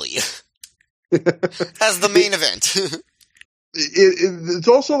AEW. As the main event. It's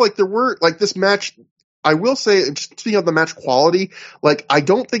also like there were, like, this match, I will say, speaking of the match quality, like, I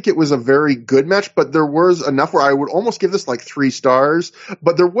don't think it was a very good match, but there was enough where I would almost give this like 3 stars.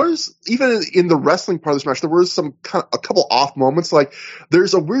 But there was, even in the wrestling part of this match, there was a couple off moments. Like,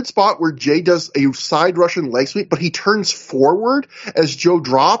 there's a weird spot where Jay does a side Russian leg sweep, but he turns forward as Joe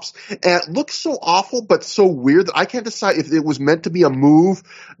drops, and it looks so awful but so weird that I can't decide if it was meant to be a move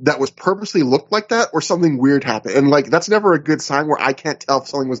that was purposely looked like that or something weird happened. And, like, that's never a good sign where I can't tell if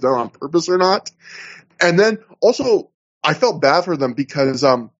something was done on purpose or not. And then also, I felt bad for them because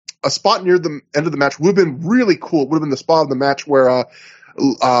a spot near the end of the match would have been really cool. It would have been the spot of the match where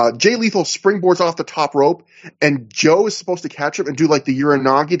Jay Lethal springboards off the top rope, and Joe is supposed to catch him and do like the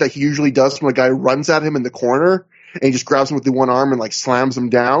Uranagi that he usually does when a guy runs at him in the corner, and he just grabs him with the one arm and like slams him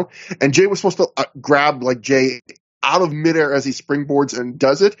down. And Jay was supposed to grab like Jay out of midair as he springboards and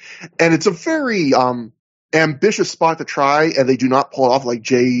does it. And it's a very ambitious spot to try, and they do not pull it off. Like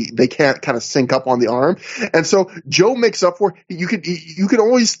Jay, they can't kind of sync up on the arm, and so Joe makes up for it. You could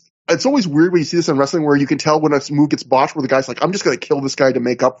always. It's always weird when you see this in wrestling where you can tell when a move gets botched where the guy's like, I'm just going to kill this guy to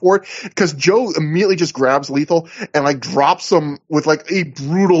make up for it. Because Joe immediately just grabs Lethal and like drops him with like a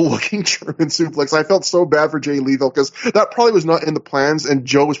brutal looking German suplex. I felt so bad for Jay Lethal because that probably was not in the plans, and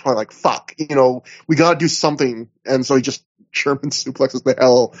Joe was probably like, fuck, you know, we got to do something. And so he just German suplexes the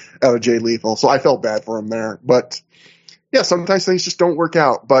hell out of Jay Lethal. So I felt bad for him there. But yeah, sometimes things just don't work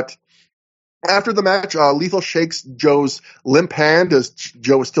out. But After the match, Lethal shakes Joe's limp hand as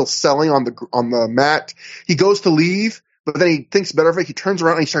Joe is still selling on the mat. He goes to leave, but then he thinks better of it. He turns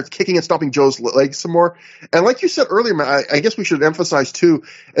around and he starts kicking and stomping Joe's legs some more. And like you said earlier, man, I guess we should emphasize too,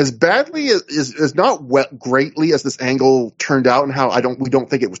 as badly as not greatly as this angle turned out, and how we don't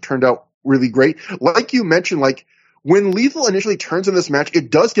think it was turned out really great. Like you mentioned, like when Lethal initially turns in this match, it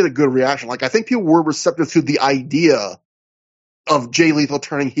does get a good reaction. Like I think people were receptive to the idea of Jay Lethal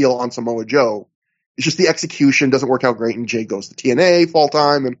turning heel on Samoa Joe. It's just the execution doesn't work out great, and Jay goes to TNA fall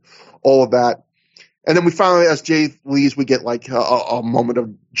time and all of that. And then we finally, as Jay leaves, we get like a moment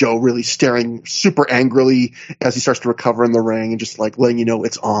of Joe really staring super angrily as he starts to recover in the ring and just like letting you know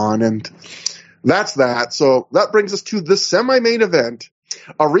it's on. And that's that. So that brings us to the semi-main event,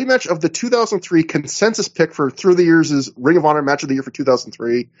 a rematch of the 2003 consensus pick for Through the Years' Ring of Honor Match of the Year for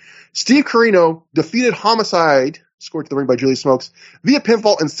 2003. Steve Corino defeated Homicide, scored to the ring by Julius Smokes, via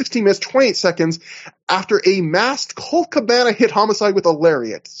pinfall in 16 minutes, 28 seconds after a masked Colt Cabana hit Homicide with a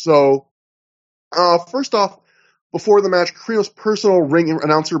lariat. So, first off, before the match, Corino's personal ring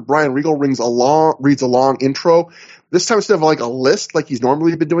announcer, Brian Regal, reads a long intro. This time, instead of like a list like he's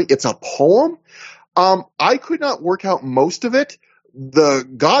normally been doing, it's a poem. I could not work out most of it.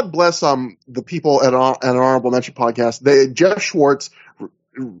 God bless the people at an Honorable Mention podcast. Jeff Schwartz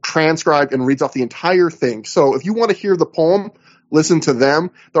transcribed and reads off the entire thing. So if you want to hear the poem, listen to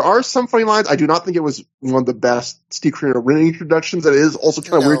them. There are some funny lines. I do not think it was one of the best Steve Corino ring introductions. It is also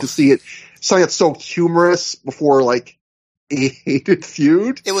kind of weird to see it, something that's so humorous before like a hated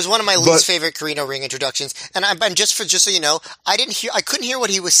feud. It was one of my least favorite Corino ring introductions. And I'm just so you know, I couldn't hear what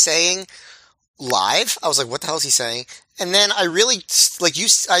he was saying live. I was like, what the hell is he saying? And then I really,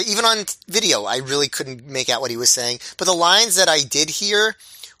 even on video, I really couldn't make out what he was saying. But the lines that I did hear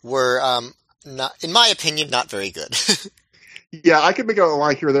were, not, in my opinion, not very good. Yeah, I could make out a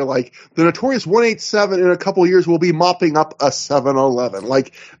line here. They're like, the notorious 187 in a couple of years will be mopping up a 7-Eleven.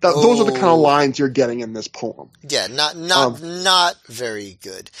 Like, those are the kind of lines you're getting in this poem. Yeah, not very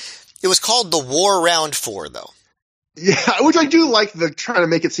good. It was called the War Round 4, though. Yeah, which I do like, the trying to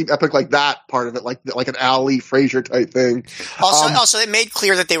make it seem epic, like that part of it, like an Ali Frazier type thing. Also, it made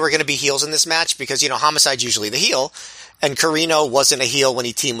clear that they were going to be heels in this match because, Homicide's usually the heel, and Corino wasn't a heel when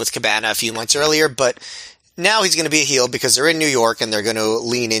he teamed with Cabana a few months earlier, but now he's going to be a heel because they're in New York and they're going to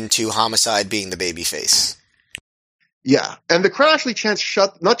lean into Homicide being the babyface. Yeah, and the crowd actually chants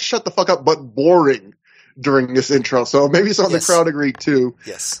not shut the fuck up, but boring during this intro, so maybe some of the crowd agreed too.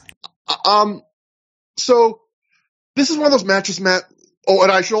 Yes. So this is one of those matches, Matt. Oh,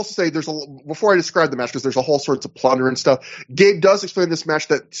 and I should also say before I describe the match, because there's a whole sorts of plunder and stuff, Gabe does explain this match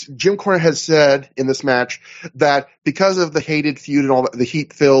that Jim Cornette has said in this match that because of the hated feud and all that, the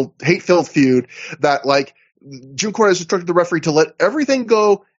hate-filled feud, that like Jim Cornette has instructed the referee to let everything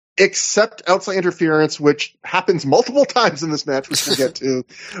go except outside interference, which happens multiple times in this match, which we'll get to.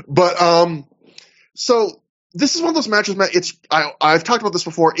 But so this is one of those matches, Matt. I've talked about this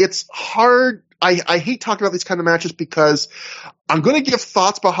before. It's hard. I hate talking about these kind of matches because I'm going to give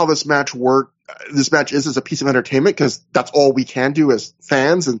thoughts about how this match is as a piece of entertainment, because that's all we can do as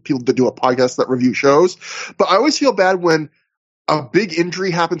fans and people that do a podcast that review shows. But I always feel bad when a big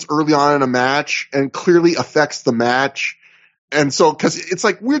injury happens early on in a match and clearly affects the match. And so, because it's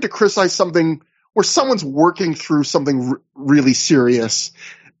like weird to criticize something where someone's working through something really serious.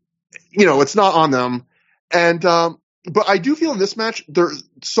 It's not on them. And, but I do feel in this match, there's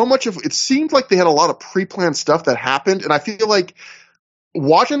so much of it seemed like they had a lot of pre-planned stuff that happened. And I feel like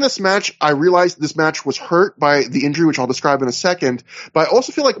watching this match, I realized this match was hurt by the injury, which I'll describe in a second. But I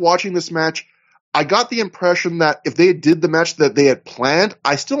also feel like watching this match, I got the impression that if they did the match that they had planned,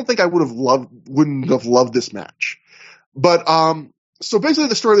 I still don't think I wouldn't have loved this match. But, so basically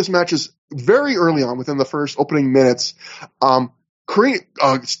the story of this match is very early on, within the first opening minutes,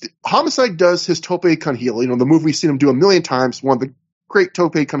 Homicide does his tope con heel, the move we've seen him do a million times, one of the great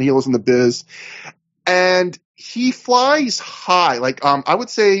tope con heels in the biz. And he flies high. I would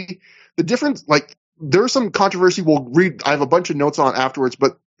say the difference, there's some controversy I have a bunch of notes on afterwards,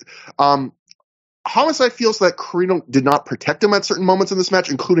 but, Homicide feels that Corino did not protect him at certain moments in this match,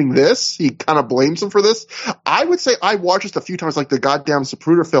 including this. He kind of blames him for this. I would say I watched this a few times, like the goddamn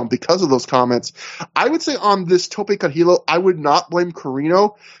Zapruder film, because of those comments. I would say on this Tope con hilo, I would not blame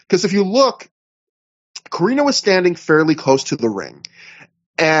Corino, because if you look, Corino is standing fairly close to the ring,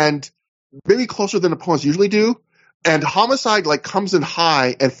 and maybe closer than opponents usually do. And Homicide comes in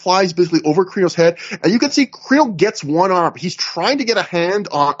high and flies basically over Corino's head. And you can see Corino gets one arm. He's trying to get a hand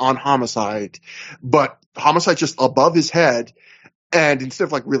on Homicide, but Homicide's just above his head. And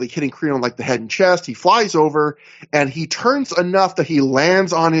instead of really hitting Corino in the head and chest, he flies over and he turns enough that he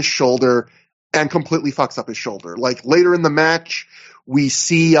lands on his shoulder and completely fucks up his shoulder. Like later in the match, we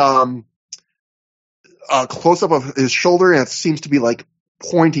see a close up of his shoulder, and it seems to be like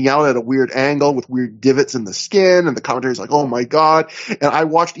pointing out at a weird angle with weird divots in the skin, and the commentary's like, oh my god. And I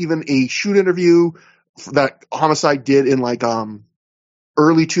watched even a shoot interview that Homicide did in like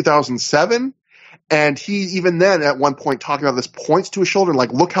early 2007, and he even then at one point talking about this points to his shoulder and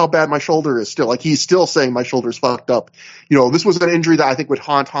like, look how bad my shoulder is still. Like he's still saying my shoulder's fucked up. You know, this was an injury that I think would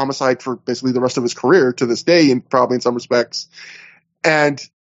haunt Homicide for basically the rest of his career to this day, and probably in some respects. And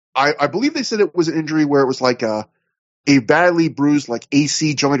I believe they said it was an injury where it was like a badly bruised like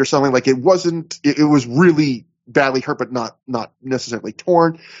AC joint or something. Like it was really badly hurt, but not necessarily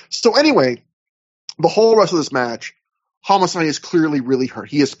torn. So anyway, the whole rest of this match, Homicide is clearly really hurt.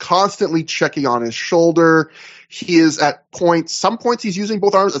 He is constantly checking on his shoulder. He is at some points he's using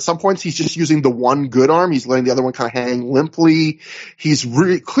both arms. At some points he's just using the one good arm. He's letting the other one kind of hang limply. He's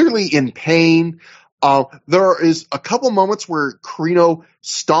really clearly in pain. There is a couple moments where Carino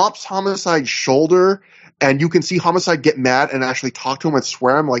stomps Homicide's shoulder, and you can see Homicide get mad and actually talk to him and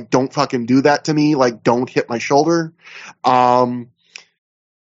swear him, like, don't fucking do that to me. Like, don't hit my shoulder. I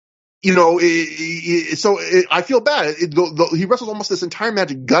feel bad. He wrestles almost this entire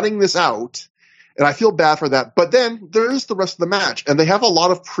match gutting this out, and I feel bad for that. But then there's the rest of the match, and they have a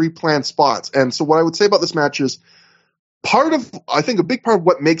lot of pre-planned spots. And so what I would say about this match is, I think a big part of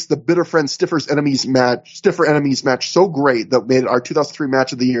what makes the Bitter Friends Stiffer Enemies match so great, that made it our 2003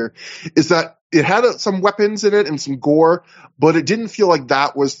 match of the year, is that it had some weapons in it and some gore, but it didn't feel like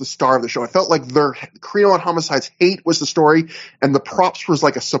that was the star of the show. I felt like Carino and Homicide's hate was the story, and the props was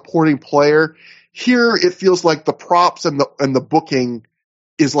like a supporting player. Here, it feels like the props and the booking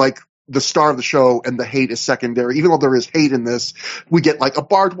is like the star of the show, and the hate is secondary. Even though there is hate in this, we get like a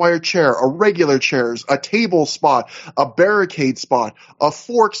barbed wire chair, a regular chairs, a table spot, a barricade spot, a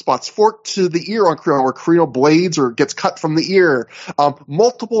fork spots, fork to the ear on Carino, where Carino blades or gets cut from the ear,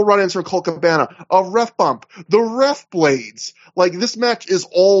 multiple run-ins from Colt Cabana, a ref bump, the ref blades. Like, this match is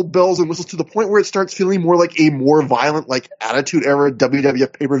all bells and whistles to the point where it starts feeling more like a more violent, like, Attitude Era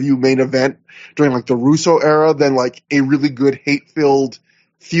WWF pay-per-view main event during like the Russo era than like a really good hate-filled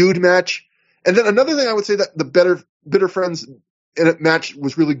feud match. And then another thing I would say that the Bitter Friends match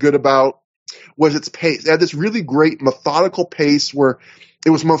was really good about was its pace. It had this really great methodical pace where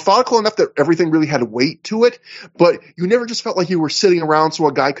it was methodical enough that everything really had weight to it, but you never just felt like you were sitting around so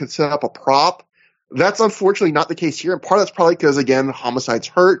a guy could set up a prop. That's unfortunately not the case here, and part of that's probably because, again, Homicide's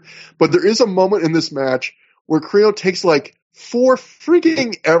hurt, but there is a moment in this match where Carino takes like for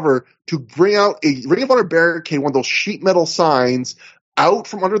freaking ever to bring out a Ring of Honor barricade, one of those sheet metal signs, out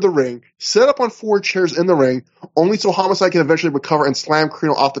from under the ring, set up on 4 chairs in the ring, only so Homicide can eventually recover and slam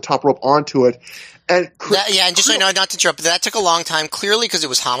Carino off the top rope onto it. And and just so you know, not to interrupt, but that took a long time, clearly because it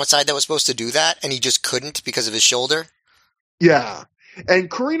was Homicide that was supposed to do that, and he just couldn't because of his shoulder. Yeah. And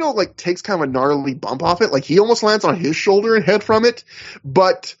Carino, like, takes kind of a gnarly bump off it. Like, he almost lands on his shoulder and head from it.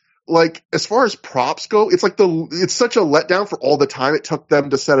 But, like, as far as props go, it's like it's such a letdown for all the time it took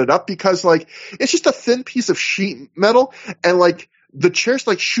them to set it up, because, like, it's just a thin piece of sheet metal, and, like, the chairs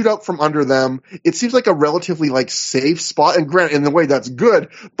like shoot out from under them. It seems like a relatively like safe spot, and granted, in the way that's good,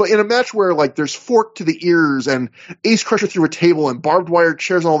 but in a match where like there's fork to the ears and ace crusher through a table and barbed wire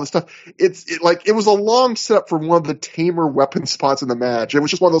chairs and all this stuff, it was a long setup for one of the tamer weapon spots in the match. It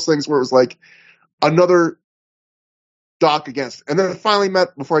was just one of those things where it was like another dock against. And then finally,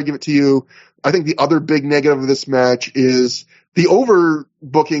 Matt, before I give it to you, I think the other big negative of this match is the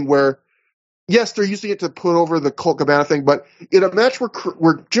overbooking, where yes, they're using it to put over the Colt Cabana thing, but in a match where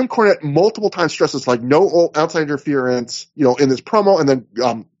Jim Cornette multiple times stresses like no outside interference, in this promo, and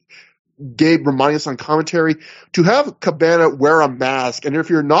then Gabe reminding us on commentary, to have Cabana wear a mask and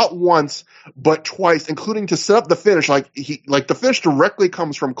interfere not once but twice, including to set up the finish, the finish directly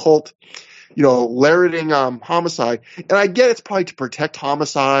comes from Colt, lariating Homicide. And I get it's probably to protect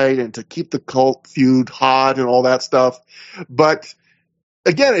Homicide and to keep the Colt feud hot and all that stuff, but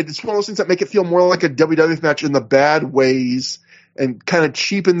again, it's one of those things that make it feel more like a WWF match in the bad ways, and kind of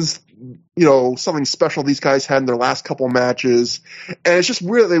cheapens, something special these guys had in their last couple matches. And it's just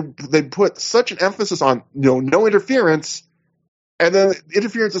weird they put such an emphasis on, no interference, and then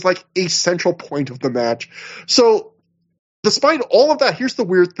interference is like a central point of the match. So despite all of that, here's the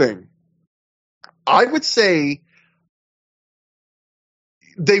weird thing. I would say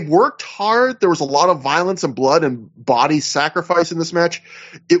they worked hard. There was a lot of violence and blood and body sacrifice in this match.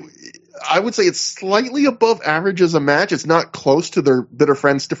 I would say it's slightly above average as a match. It's not close to their Bitter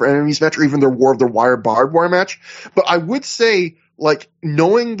Friends, Different Enemies match, or even their War of the Wire barbed wire match. But I would say, like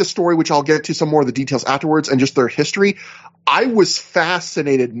knowing the story, which I'll get to some more of the details afterwards, and just their history, I was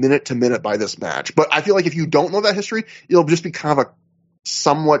fascinated minute to minute by this match. But I feel like if you don't know that history, it'll just be kind of a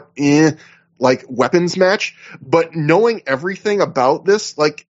somewhat like weapons match. But knowing everything about this,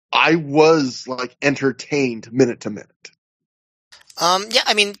 like I was like entertained minute to minute. Yeah,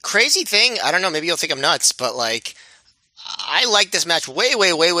 I mean, crazy thing. I don't know. Maybe you'll think I'm nuts, but like, I like this match way,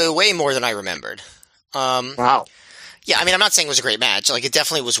 way, way, way, way more than I remembered. Wow. Yeah, I mean, I'm not saying it was a great match. Like, it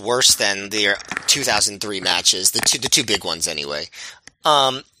definitely was worse than the 2003 matches, the two big ones anyway.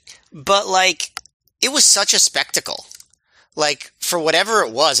 But like, it was such a spectacle. Like, for whatever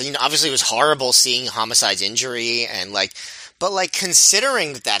it was, and obviously it was horrible seeing Homicide's injury and like, but like,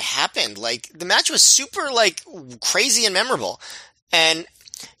 considering that happened, like, the match was super like crazy and memorable. And,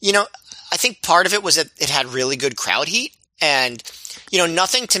 I think part of it was that it had really good crowd heat. And,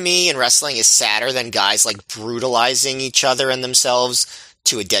 nothing to me in wrestling is sadder than guys like brutalizing each other and themselves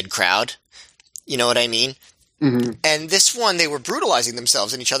to a dead crowd. You know what I mean? Mm-hmm. And this one, they were brutalizing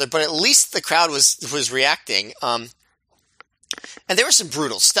themselves and each other, but at least the crowd was reacting. And there was some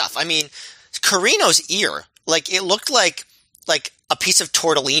brutal stuff. I mean, Carino's ear, like, it looked like a piece of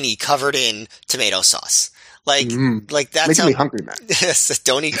tortellini covered in tomato sauce. Like that's making me hungry, man. Yes,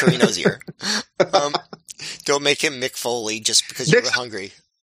 don't eat Carino's ear. Don't make him Mick Foley just because you were hungry.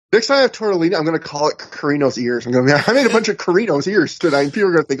 Next time I have tortellini, I'm going to call it Carino's ears. I made a bunch of Carino's ears tonight, and people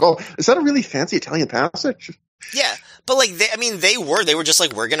are going to think, oh, is that a really fancy Italian passage? Yeah, but like, they were just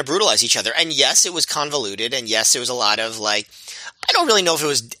like, we're going to brutalize each other. And yes, it was convoluted, and yes, it was a lot of like, I don't really know if it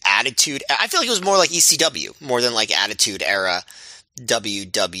was attitude. I feel like it was more like ECW, more than like attitude era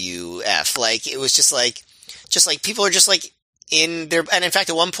WWF. Like, it was just like people are just like in their, and in fact,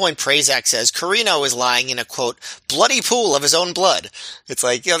 at one point, Prazak says Carino is lying in a quote bloody pool of his own blood. It's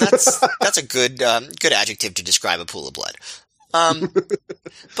like, that's a good adjective to describe a pool of blood.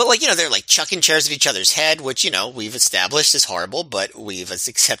 But like, they're like chucking chairs at each other's head, which, we've established is horrible, but we've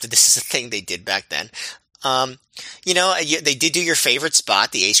accepted this is a thing they did back then. They did do your favorite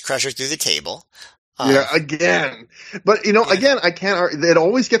spot, the ace crusher through the table. Yeah, again. But, again, I can't, it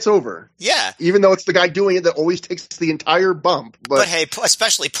always gets over. Yeah. Even though it's the guy doing it that always takes the entire bump. But hey,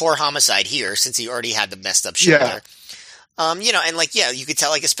 especially poor Homicide here, since he already had the messed up shoulder. Yeah. And like, yeah, you could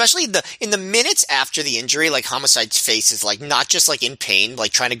tell, like, especially in the minutes after the injury, like, Homicide's face is like, not just like in pain,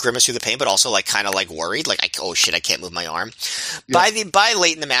 like trying to grimace through the pain, but also like kind of like worried, like, oh shit, I can't move my arm. Yeah. By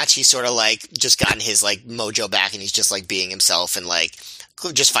late in the match, he's sort of like just gotten his like mojo back and he's just like being himself and like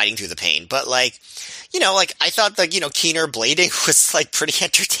just fighting through the pain. But like, like I thought like, Keener blading was like pretty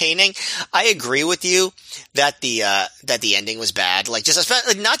entertaining. I agree with you that the ending was bad. Like just,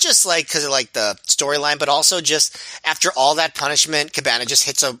 especially, not just like because of like the storyline, but also just after all that punishment, Cabana just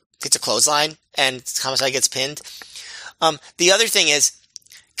hits a clothesline and Homicide gets pinned. The other thing is,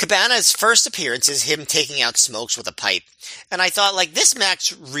 Cabana's first appearance is him taking out Smokes with a pipe. And I thought, like, this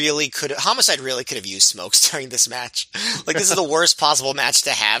match Homicide really could have used Smokes during this match. Like, this is the worst possible match to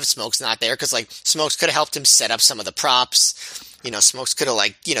have Smokes not there, because, like, Smokes could have helped him set up some of the props. Smokes could have,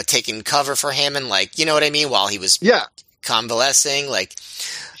 like, taken cover for him and, like, you know what I mean, while he was convalescing. Like,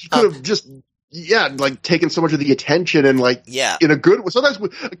 he could have just... Yeah, like taking so much of the attention and like in a good way. Sometimes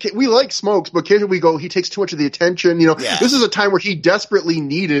we like Smokes, but occasionally we go, he takes too much of the attention. This is a time where he desperately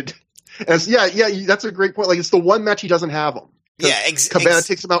needed. That's a great point. Like it's the one match he doesn't have him. Yeah, Cabana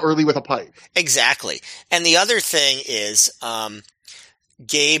takes him out early with a pipe. Exactly. And the other thing is,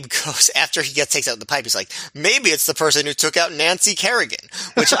 Gabe goes after he takes out the pipe. He's like, maybe it's the person who took out Nancy Kerrigan,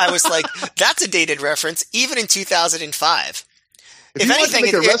 which I was like, that's a dated reference, even in 2005.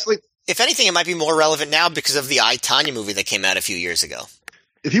 If anything, it might be more relevant now because of the I, Tonya movie that came out a few years ago.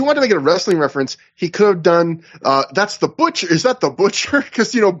 If he wanted to make it a wrestling reference, he could have done, that's the Butcher. Is that the Butcher?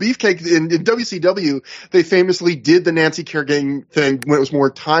 Because, Beefcake in WCW, they famously did the Nancy Kerrigan thing when it was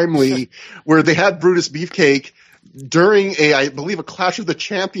more timely, where they had Brutus Beefcake during I believe, a Clash of the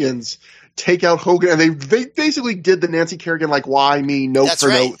Champions take out Hogan, and they basically did the Nancy Kerrigan, like, why me, note for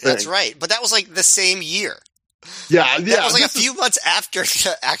note thing. That's right. But that was like the same year. Yeah. That was like a few months after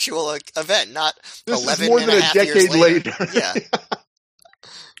the actual event, not 11 more and than a half years later. Yeah.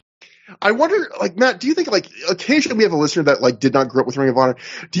 I wonder, like, Matt, do you think, like, occasionally we have a listener that, like, did not grow up with Ring of Honor.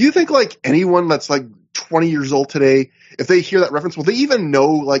 Do you think, like, anyone that's, like, 20 years old today, if they hear that reference, will they even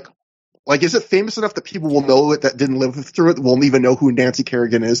know, like, is it famous enough that people will know it that didn't live through it, won't even know who Nancy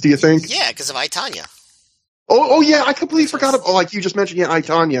Kerrigan is, do you think? Yeah, because of I, Tonya. Oh, yeah, I completely forgot about, like, you just mentioned, I,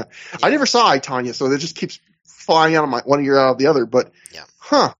 Tonya. Yeah. I never saw I, Tonya, so it just keeps flying out of one ear out of the other, but,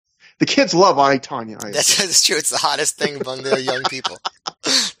 the kids love I, Tonya. That's true. It's the hottest thing among the young people.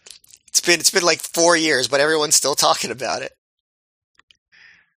 It's been like 4 years, but everyone's still talking about it.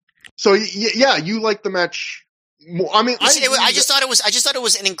 So yeah, you like the match more. I mean, I just thought it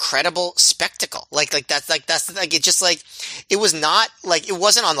was an incredible spectacle. That's it just like, it was not like, it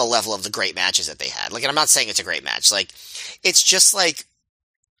wasn't on the level of the great matches that they had. Like, and I'm not saying it's a great match. Like, it's just like,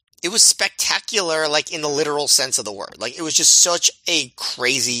 it was spectacular, like, in the literal sense of the word. Like, it was just such a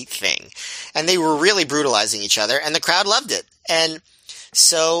crazy thing. And they were really brutalizing each other, and the crowd loved it. And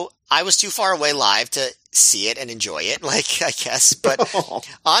so I was too far away live to see it and enjoy it, like, I guess. But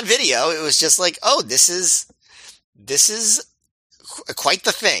on video, it was just like, oh, this is quite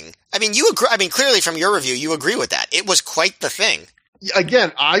the thing. I mean, you agree. I mean, clearly from your review, you agree with that. It was quite the thing.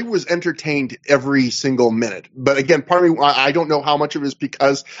 Again, I was entertained every single minute. But again, part of me, I don't know how much of it is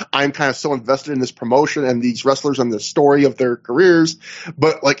because I'm kind of so invested in this promotion and these wrestlers and the story of their careers.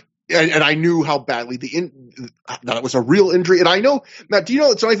 But like, and I knew how badly that it was a real injury. And I know, Matt, do you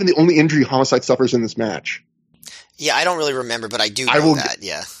know it's not even the only injury Homicide suffers in this match? Yeah, I don't really remember, but I do know that.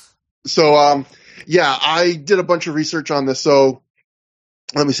 Yeah. So, yeah, I did a bunch of research on this. So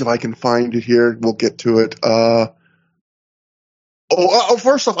let me see if I can find it here. We'll get to it.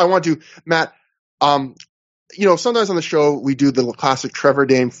 First off, I want to, Matt, sometimes on the show we do the classic Trevor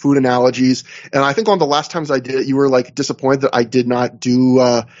Dame food analogies, and I think one of the last times I did it, you were like disappointed that I did not do.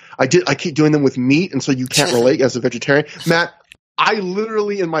 I keep doing them with meat, and so you can't relate as a vegetarian. Matt, I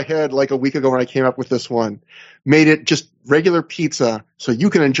literally in my head like a week ago when I came up with this one, made it just regular pizza, so you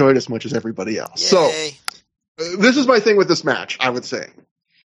can enjoy it as much as everybody else. Yay. So this is my thing with this match, I would say.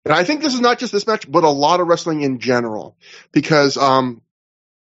 And I think this is not just this match, but a lot of wrestling in general. Because I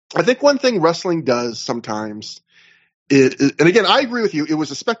think one thing wrestling does sometimes and again, I agree with you, it was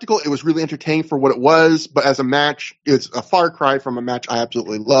a spectacle, it was really entertaining for what it was, but as a match, it's a far cry from a match I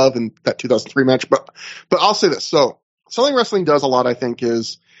absolutely love in that 2003 match. But I'll say this. So something wrestling does a lot, I think,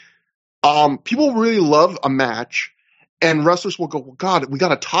 is people really love a match. And wrestlers will go, well, God, we got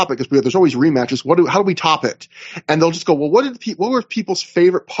to top it because there's always rematches. How do we top it? And they'll just go, well, what were people's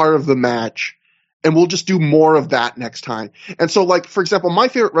favorite part of the match? And we'll just do more of that next time. And so, like, for example, my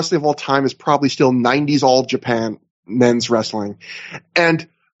favorite wrestling of all time is probably still 90s All Japan men's wrestling. And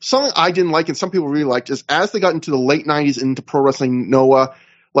something I didn't like and some people really liked is as they got into the late 90s into Pro Wrestling Noah,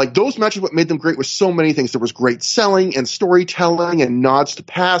 like those matches, what made them great was so many things. There was great selling and storytelling and nods to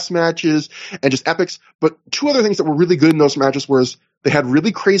past matches and just epics. But two other things that were really good in those matches was they had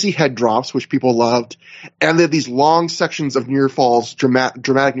really crazy head drops, which people loved, and they had these long sections of near falls,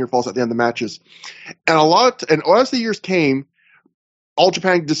 dramatic near falls at the end of the matches. And as the years came, All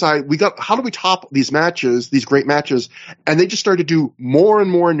Japan decided how do we top these matches, these great matches? And they just started to do more and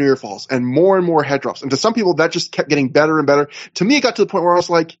more near falls and more head drops. And to some people, that just kept getting better and better. To me, it got to the point where I was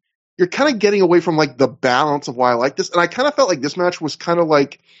like, you're kind of getting away from like the balance of why I like this. And I kind of felt like this match was kind of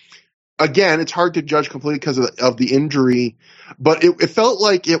like, again, it's hard to judge completely because of the injury, but it felt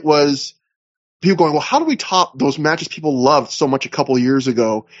like it was people going, well, how do we top those matches people loved so much a couple of years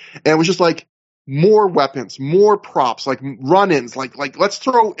ago? And it was just like, more weapons, more props, like run-ins, like let's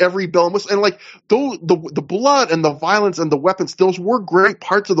throw every bell and whistle. And like the blood and the violence and the weapons, those were great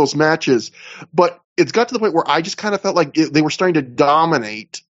parts of those matches. But it's got to the point where I just kind of felt like they were starting to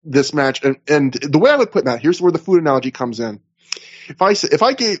dominate this match. And the way I would put Matt, here's where the food analogy comes in. If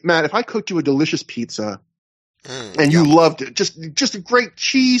I cooked you a delicious pizza and you loved it, just a great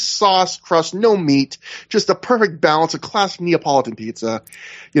cheese sauce crust, no meat, just a perfect balance, a classic Neapolitan pizza,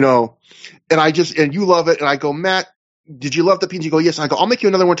 and you love it. And I go, Matt, did you love the pizza? You go, yes. And I go, I'll make you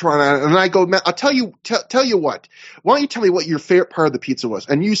another one tomorrow. And I go, Matt, I'll tell you what, why don't you tell me what your favorite part of the pizza was?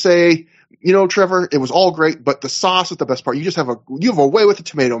 And you say, Trevor, it was all great, but the sauce is the best part. You have a way with the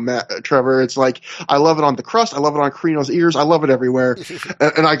tomato, Matt, Trevor. It's like, I love it on the crust. I love it on Carino's ears. I love it everywhere.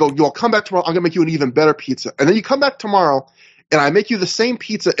 and I go, you'll come back tomorrow. I'm going to make you an even better pizza. And then you come back tomorrow and I make you the same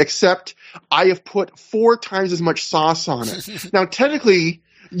pizza, except I have put 4 times as much sauce on it. Now, technically,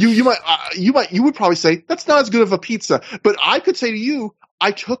 you would probably say that's not as good of a pizza, but I could say to you,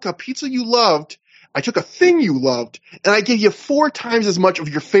 I took a pizza you loved, I took a thing you loved, and I gave you 4 times as much of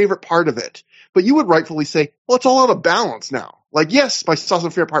your favorite part of it. But you would rightfully say, well, it's all out of balance now. Like, yes, my sauce is my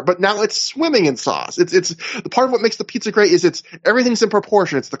favorite part, but now it's swimming in sauce. It's the part of what makes the pizza great is everything's in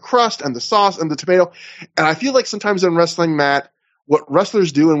proportion. It's the crust and the sauce and the tomato. And I feel like sometimes in wrestling, Matt, what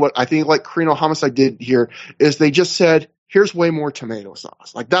wrestlers do and what I think like Carino Homicide did here is they just said, here's way more tomato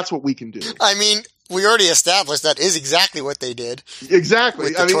sauce. Like, that's what we can do. I mean, we already established that is exactly what they did.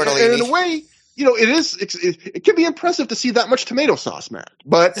 Exactly. I mean, and in a way, it can be impressive to see that much tomato sauce, Matt.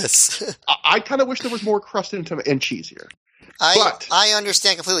 But yes. I kind of wish there was more crust and cheese here. I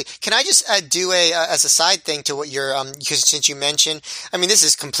understand completely. Can I just do as a side thing to what you're, because since you mentioned, I mean, this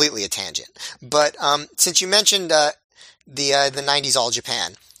is completely a tangent, but since you mentioned the 90s All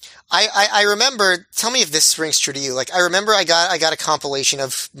Japan, I remember, tell me if this rings true to you. Like, I remember I got a compilation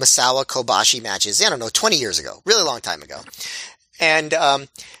of Misawa Kobashi matches, I don't know, 20 years ago, really long time ago. And,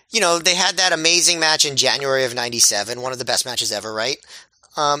 they had that amazing match in January of 97, one of the best matches ever, right?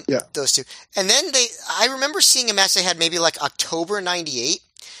 Yeah. Those two. And then I remember seeing a match they had maybe like October 98.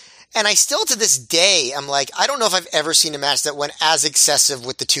 And I still, to this day, I'm like, I don't know if I've ever seen a match that went as excessive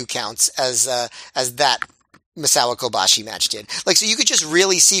with the 2 counts as that Misawa Kobashi match did. Like, so you could just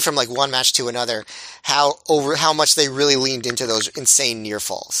really see from like one match to another how much they really leaned into those insane near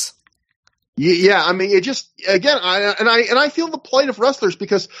falls. Yeah, I mean, it just, again, I feel the plight of wrestlers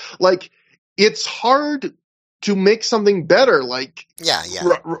because, like, it's hard to make something better. Like, yeah.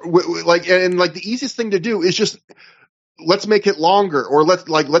 Like, and like the easiest thing to do is just, let's make it longer, or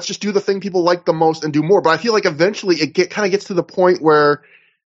let's just do the thing people like the most and do more. But I feel like eventually it kind of gets to the point where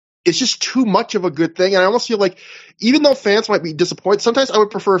it's just too much of a good thing. And I almost feel like, even though fans might be disappointed, sometimes I would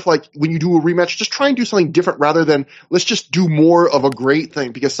prefer if, like, when you do a rematch, just try and do something different rather than let's just do more of a great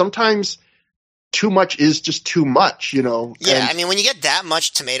thing, because sometimes too much is just too much, Yeah, and, I mean, when you get that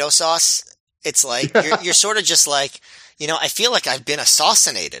much tomato sauce, it's like, you're sort of just like, I feel like I've been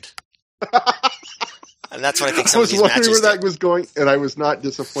assassinated. And that's what I think some of these matches I was wondering where that was going, and I was not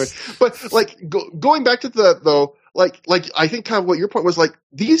disappointed. But, like, going back to though, like, I think kind of what your point was, like,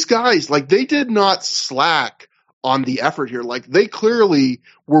 these guys, like, they did not slack on the effort here. Like, they clearly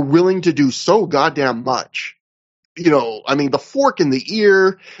were willing to do so goddamn much. I mean, the fork in the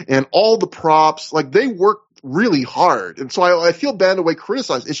ear and all the props, like, they worked really hard. And so I feel bad in a way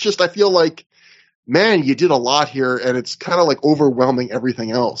criticized. It's just, I feel like, man, you did a lot here, and it's kind of like overwhelming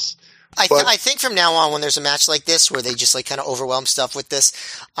everything else. I think from now on, when there's a match like this where they just like kind of overwhelm stuff with this,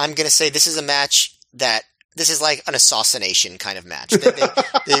 I'm going to say this is a match this is like an assassination kind of match.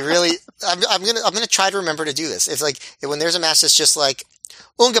 They really, I'm going to try to remember to do this. It's like, when there's a match that's just like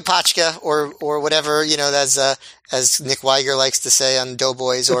Unga Pachka or whatever, as Nick Weiger likes to say on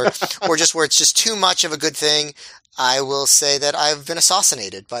Doughboys, or just where it's just too much of a good thing, I will say that I've been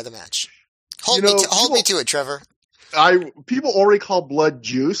assassinated by the match. Hold me to it, Trevor. People already call blood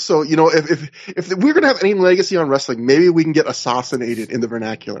juice, so if we're gonna have any legacy on wrestling, maybe we can get assassinated in the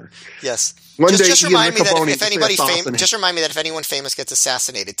vernacular. Yes. Just remind me that if anyone famous gets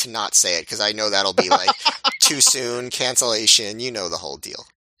assassinated, to not say it, because I know that'll be like too soon, cancellation, the whole deal.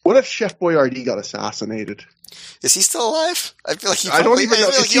 What if Chef Boyardee got assassinated? Is he still alive? I feel like he. I don't even know.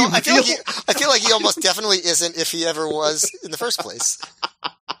 I feel like he almost definitely isn't, if he ever was in the first place.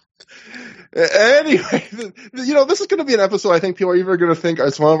 Anyway, this is going to be an episode I think people are either going to think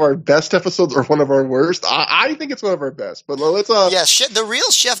it's one of our best episodes or one of our worst. I think it's one of our best, but let's the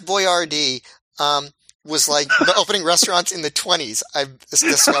real Chef Boyardee was like the opening restaurants in the 1920s, I'm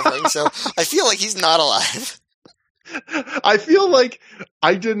discovering, so I feel like he's not alive. I feel like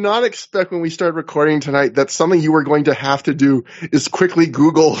I did not expect when we started recording tonight that something you were going to have to do is quickly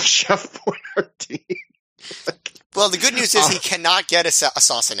Google Chef Boyardee. Well, the good news is he cannot get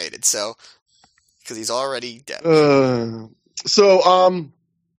assassinated, so, because he's already dead. Now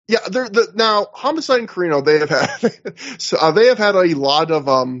Homicide and Carino, they have had a lot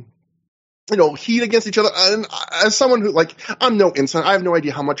of heat against each other. And as someone who, like, I'm no insider, I have no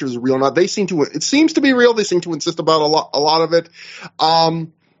idea how much it was real or not. It seems to be real. They seem to insist about a lot of it.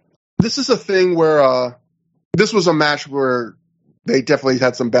 This is a thing where this was a match where they definitely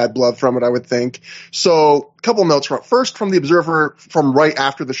had some bad blood from it, I would think. So, a couple notes. First, from the Observer, from right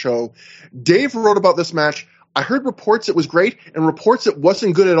after the show, Dave wrote about this match. I heard reports it was great and reports it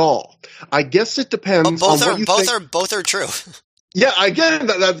wasn't good at all. I guess it depends on what you think. Both are true. Yeah, again,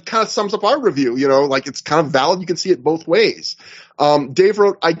 that kind of sums up our review. Like, it's kind of valid. You can see it both ways. Dave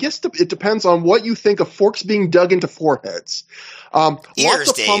wrote, I guess it depends on what you think of forks being dug into foreheads.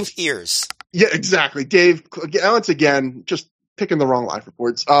 Ears, Dave. Ears. Yeah, exactly. Dave, once again, just picking the wrong live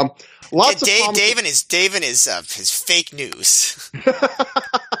reports. Dave and his fake news.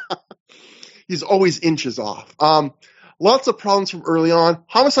 He's always inches off. Lots of problems from early on.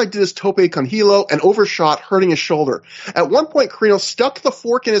 Homicide did his tope con hilo and overshot, hurting his shoulder. At one point, Carino stuck the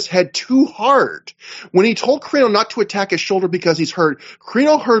fork in his head too hard. When he told Carino not to attack his shoulder because he's hurt,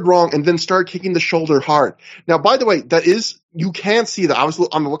 Carino heard wrong and then started kicking the shoulder hard. Now, by the way, you can see that. I was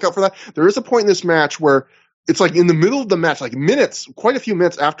on the lookout for that. There is a point in this match where it's like in the middle of the match, like quite a few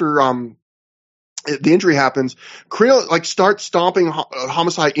minutes after the injury happens, Carino like starts stomping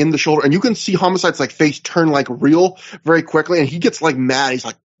Homicide in the shoulder, and you can see Homicide's like face turn like real very quickly, and he gets like mad. He's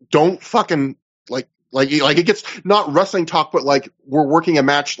like, "Don't fucking like it gets not wrestling talk, but like we're working a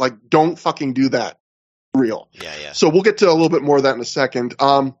match. Like, don't fucking do that, real." Yeah. So we'll get to a little bit more of that in a second.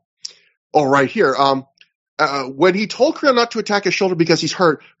 Right here. when he told Carino not to attack his shoulder because he's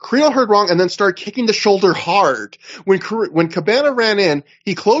hurt, Carino heard wrong and then started kicking the shoulder hard. When Cabana ran in,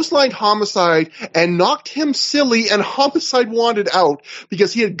 he clotheslined Homicide and knocked him silly, and Homicide wanted out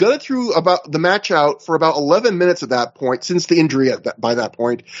because he had gutted through about the match out for about 11 minutes at that point, since the injury by that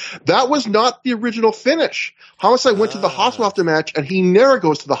point. That was not the original finish. Homicide went to the hospital after the match, and he never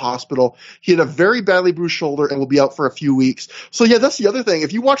goes to the hospital. He had a very badly bruised shoulder and will be out for a few weeks. So yeah, that's the other thing.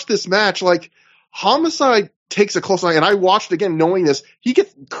 If you watch this match, like, Homicide takes a close line, and I watched it again knowing this.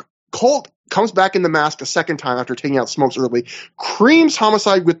 Colt comes back in the mask a second time after taking out Smokes early, creams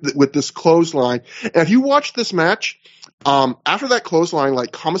Homicide with this clothesline. And if you watch this match, after that clothesline,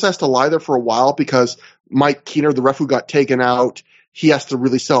 like, Homicide has to lie there for a while because Mike Keener, the ref who got taken out, he has to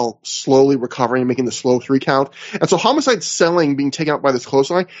really sell slowly recovering and making the slow 3 count. And so Homicide's selling being taken out by this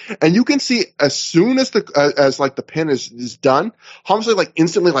clothesline. And you can see as soon as the pin is done, Homicide like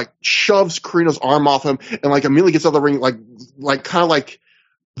instantly like shoves Carino's arm off him and like immediately gets out of the ring like kind of like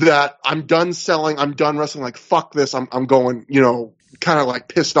that, I'm done selling, I'm done wrestling, like fuck this, I'm going, kind of like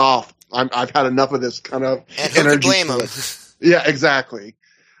pissed off. I've had enough of this kind of and who could blame him? Yeah, exactly.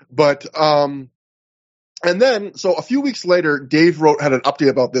 But and then, so a few weeks later, Dave had an update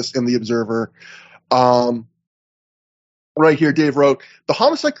about this in the Observer. Right here, Dave wrote, the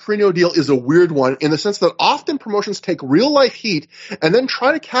Homicide Carino deal is a weird one in the sense that often promotions take real-life heat and then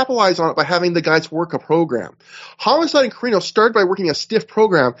try to capitalize on it by having the guys work a program. Homicide and Carino started by working a stiff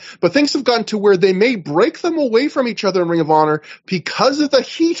program, but things have gotten to where they may break them away from each other in Ring of Honor because of the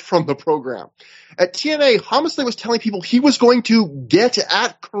heat from the program. At TNA, Homicide was telling people he was going to get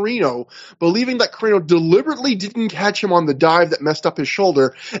at Carino, believing that Carino deliberately didn't catch him on the dive that messed up his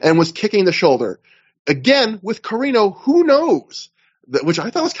shoulder and was kicking the shoulder. Again, with Carino, who knows? Which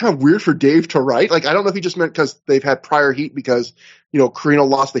I thought was kind of weird for Dave to write. Like, I don't know if he just meant because they've had prior heat because, Carino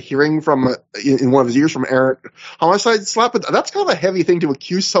lost the hearing from in one of his ears from Aaron Homicide slap. But that's kind of a heavy thing to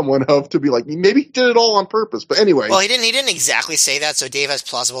accuse someone of, to be like, maybe he did it all on purpose. But anyway. Well, he didn't exactly say that, so Dave has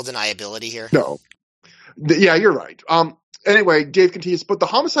plausible deniability here. No. Yeah, you're right. Anyway, Dave continues, but the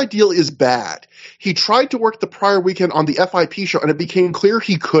Homicide deal is bad. He tried to work the prior weekend on the FIP show, and it became clear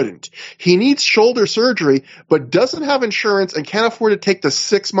he couldn't. He needs shoulder surgery, but doesn't have insurance and can't afford to take the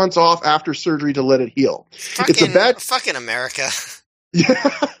 6 months off after surgery to let it heal. Fucking America.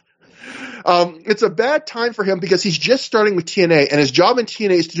 Yeah. It's a bad time for him because he's just starting with TNA, and his job in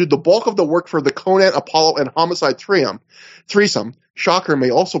TNA is to do the bulk of the work for the Conan, Apollo, and Homicide threesome. Shocker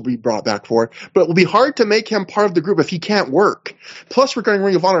may also be brought back for it, but it will be hard to make him part of the group if he can't work. Plus, regarding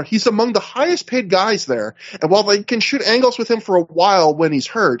Ring of Honor, he's among the highest paid guys there, and while they can shoot angles with him for a while when he's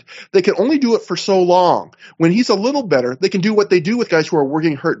hurt, they can only do it for so long. When he's a little better, they can do what they do with guys who are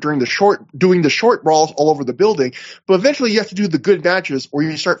working hurt doing the short brawls all over the building, but eventually you have to do the good matches or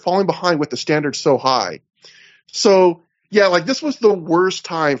you start falling behind with the standards so high. So, yeah, like, this was the worst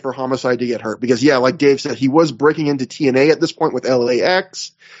time for Homicide to get hurt because, yeah, like Dave said, he was breaking into TNA at this point with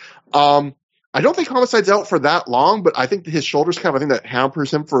LAX. I don't think Homicide's out for that long, but I think his shoulder's kind of a thing that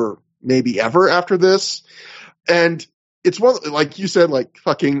hampers him for maybe ever after this. And it's one, like you said, like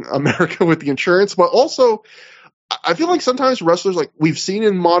fucking America with the insurance, but also I feel like sometimes wrestlers, like we've seen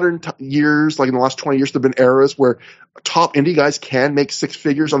in modern years, like in the last 20 years, there have been eras where top indie guys can make 6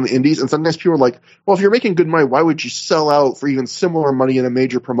 figures on the indies. And sometimes people are like, well, if you're making good money, why would you sell out for even similar money in a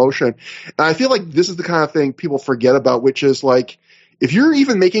major promotion? And I feel like this is the kind of thing people forget about, which is like, if you're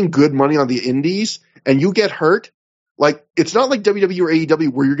even making good money on the indies and you get hurt, like, it's not like WWE or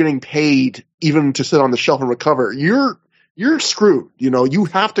AEW where you're getting paid even to sit on the shelf and recover. You're screwed. You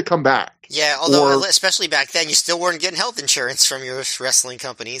have to come back. Yeah, although especially back then, you still weren't getting health insurance from your wrestling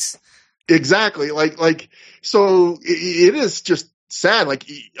companies. Exactly. So it is just sad. Like,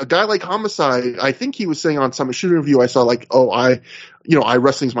 a guy like Homicide, I think he was saying on some shoot interview I saw, like, I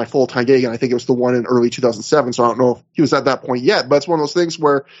wrestling's my full-time gig, and I think it was the one in early 2007, so I don't know if he was at that point yet, but it's one of those things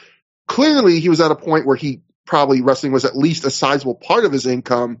where clearly he was at a point where wrestling was at least a sizable part of his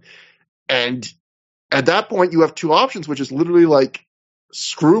income, and at that point you have 2 options, which is literally like,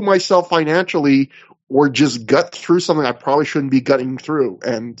 screw myself financially or just gut through something I probably shouldn't be gutting through.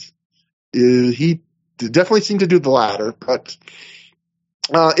 And he definitely seemed to do the latter, but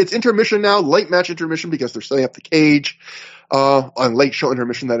it's intermission now, late match intermission because they're setting up the cage, on late show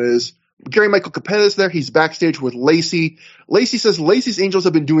intermission, that is. Gary Michael Capetta is there. He's backstage with Lacey. Lacey says Lacey's Angels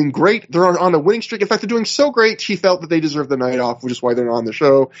have been doing great. They're on a winning streak. In fact, they're doing so great, she felt that they deserve the night off, which is why they're not on the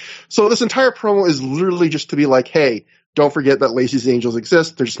show. So this entire promo is literally just to be like, hey, don't forget that Lacey's Angels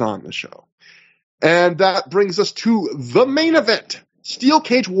exist. They're just not on the show. And that brings us to the main event. Steel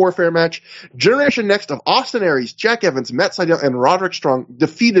Cage Warfare match, Generation Next of Austin Aries, Jack Evans, Matt Sydal, and Roderick Strong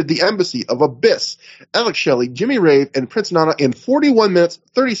defeated the Embassy of Abyss, Alex Shelley, Jimmy Rave, and Prince Nana in 41 minutes,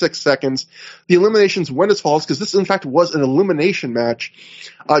 36 seconds. The eliminations went as follows, because this, in fact, was an elimination match.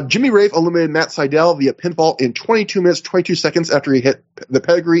 Jimmy Rave eliminated Matt Sydal via pinfall in 22 minutes, 22 seconds after he hit the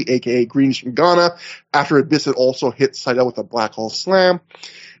pedigree, aka Greenies from Ghana, after Abyss had also hit Sydal with a Black Hole Slam.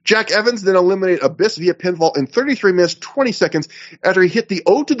 Jack Evans then eliminated Abyss via pinfall in 33 minutes, 20 seconds after he hit the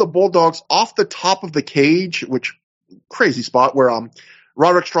Ode to the Bulldogs off the top of the cage, which crazy spot where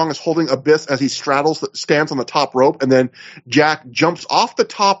Roderick Strong is holding Abyss as he stands on the top rope, and then Jack jumps off the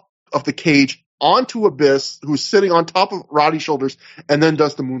top of the cage onto Abyss, who's sitting on top of Roddy's shoulders, and then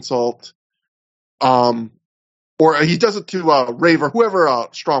does the moonsault. Or he does it to Rave or whoever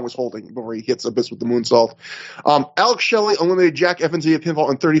Strong was holding before he hits Abyss with the moonsault. Alex Shelley eliminated Jack Evans via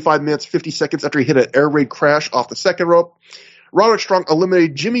pinfall in 35 minutes, 50 seconds after he hit an air raid crash off the second rope. Roderick Strong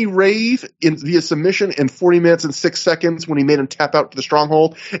eliminated Jimmy Rave via submission in 40 minutes and 6 seconds when he made him tap out to the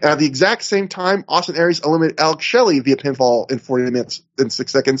stronghold. And at the exact same time, Austin Aries eliminated Alex Shelley via pinfall in 40 minutes and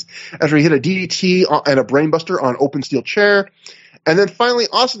 6 seconds after he hit a DDT and a brainbuster on open steel chair. And then finally,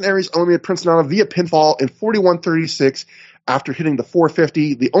 Austin Aries eliminated Prince Nana via pinfall in 41-36 after hitting the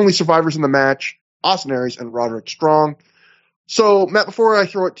 450. The only survivors in the match, Austin Aries and Roderick Strong. So, Matt, before I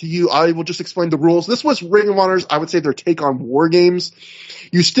throw it to you, I will just explain the rules. This was Ring of Honor's, I would say, their take on War Games.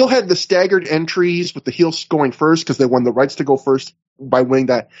 You still had the staggered entries with the heels going first because they won the rights to go first by winning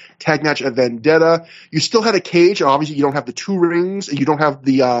that tag match at Vendetta. You still had a cage, and obviously you don't have the two rings, and you don't have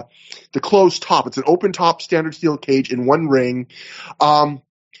the closed top. It's an open top standard steel cage in one ring.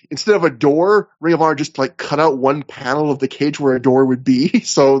 Instead of a door, Ring of Honor just cut out one panel of the cage where a door would be.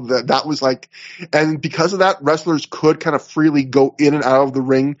 So that was and because of that, wrestlers could kind of freely go in and out of the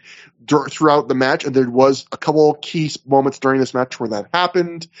ring throughout the match. And there was a couple key moments during this match where that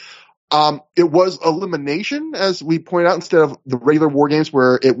happened. It was elimination, as we point out, instead of the regular War Games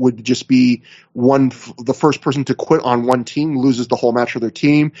where it would just be the first person to quit on one team loses the whole match for their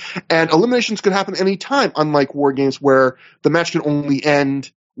team. And eliminations could happen anytime, unlike War Games where the match can only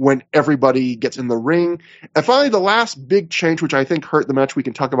end when everybody gets in the ring. And finally, the last big change, which I think hurt the match we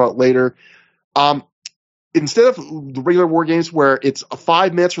can talk about later, instead of the regular War Games where it's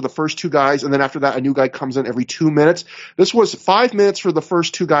 5 minutes for the first two guys, and then after that a new guy comes in every 2 minutes, this was 5 minutes for the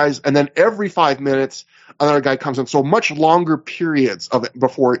first two guys, and then every 5 minutes another guy comes in. So much longer periods of it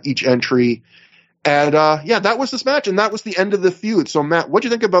before each entry. And that was this match, and that was the end of the feud. So, Matt, what do you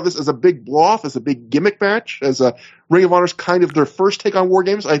think about this as a big blow-off, as a big gimmick match, as a Ring of Honor's kind of their first take on War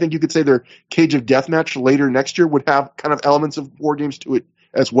Games? I think you could say their Cage of Death match later next year would have kind of elements of War Games to it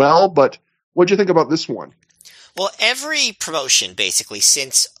as well. But what do you think about this one? Well, every promotion, basically,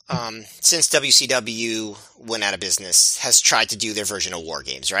 since WCW went out of business, has tried to do their version of War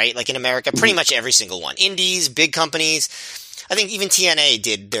Games, right? Like in America, pretty much every single one. Indies, big companies. I think even TNA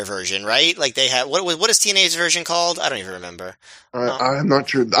did their version, right? Like they had what is TNA's version called? I don't even remember. I'm not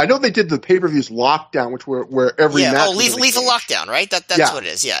sure. I know they did the pay-per-views Lockdown, which where every match. Lethal Lockdown, right? That's what it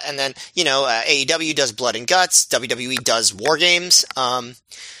is. Yeah, and then AEW does Blood and Guts. WWE does War Games. Or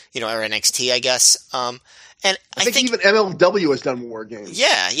NXT, I guess. And I think even MLW has done War Games.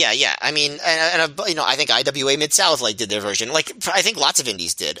 Yeah. I mean, I think IWA Mid-South did their version. I think lots of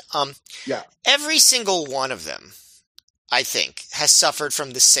indies did. Every single one of them, I think, has suffered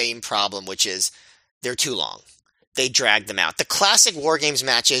from the same problem, which is they're too long. They dragged them out. The classic War Games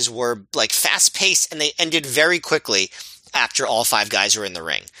matches were fast-paced, and they ended very quickly after all five guys were in the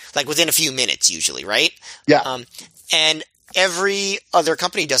ring. Within a few minutes, usually, right? Yeah. And every other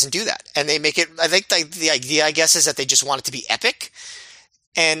company doesn't do that. And they make it, I think the idea, I guess, is that they just want it to be epic.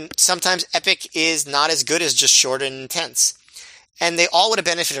 And sometimes epic is not as good as just short and intense. And they all would have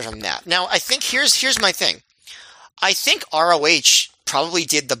benefited from that. Now, I think here's my thing. I think ROH probably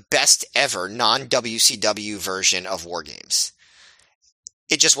did the best ever non-WCW version of War Games.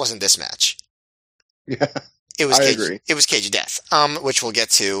 It just wasn't this match. Yeah, I agree. It was Cage of Death, which we'll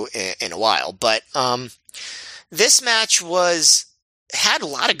get to in a while. But this match had a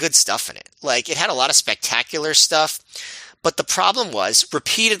lot of good stuff in it. It had a lot of spectacular stuff. But the problem was,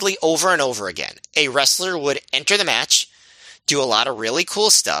 repeatedly, over and over again, a wrestler would enter the match, do a lot of really cool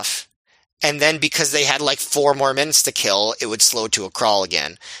stuff, and then because they had 4 more minutes to kill, it would slow to a crawl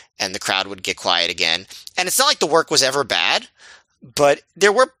again, and the crowd would get quiet again. And it's not like the work was ever bad, but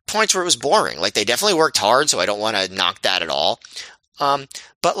there were points where it was boring. They definitely worked hard, so I don't want to knock that at all.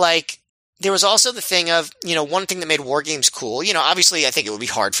 But there was also the thing of, one thing that made War Games cool, obviously I think it would be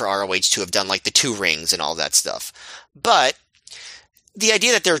hard for ROH to have done the 2 rings and all that stuff. But the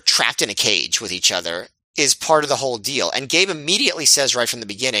idea that they're trapped in a cage with each other is part of the whole deal. And Gabe immediately says right from the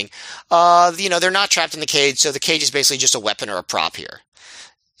beginning, they're not trapped in the cage, so the cage is basically just a weapon or a prop here.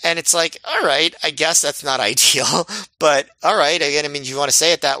 And it's like, all right, I guess that's not ideal, but all right, again, I mean, you want to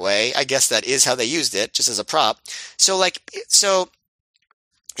say it that way, I guess that is how they used it, just as a prop. So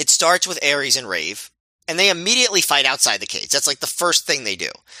it starts with Ares and Rave, and they immediately fight outside the cage. That's like the first thing they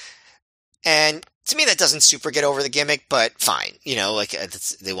do. And to me, that doesn't super get over the gimmick, but fine.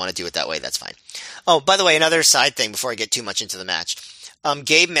 They want to do it that way, that's fine. Oh, by the way, another side thing before I get too much into the match.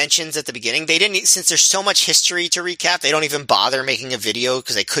 Gabe mentions at the beginning, since there's so much history to recap, they don't even bother making a video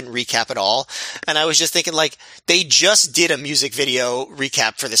because they couldn't recap it all. And I was just thinking, they just did a music video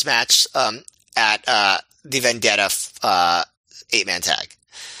recap for this match, at, the Vendetta, 8-man tag.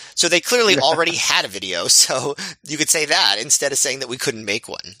 So they clearly already had a video, so you could say that instead of saying that we couldn't make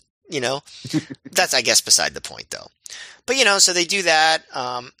one, That's, I guess, beside the point though. But, so they do that,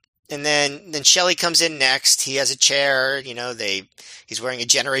 and then Shelley comes in next. He has a chair, he's wearing a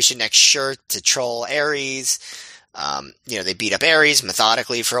Generation Next shirt to troll Ares. They beat up Ares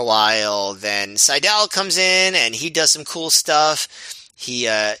methodically for a while. Then Seidel comes in and he does some cool stuff. He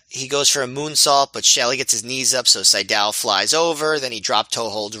goes for a moonsault, but Shelley gets his knees up, so Seidel flies over. Then he drop toe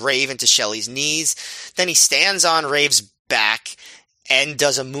holds Rave into Shelley's knees. Then he stands on Rave's back and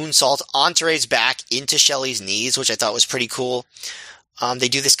does a moonsault onto Rave's back into Shelley's knees, which I thought was pretty cool. They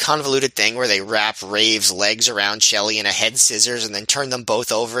do this convoluted thing where they wrap Rave's legs around Shelley in a head scissors and then turn them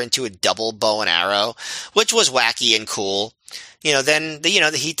both over into a double bow and arrow, which was wacky and cool. Then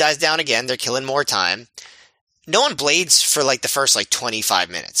the heat dies down again. They're killing more time. No one blades for the first 25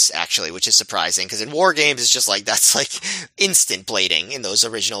 minutes, actually, which is surprising because in War Games it's just that's instant blading in those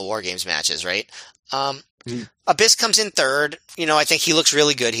original War Games matches, right? Abyss comes in third. I think he looks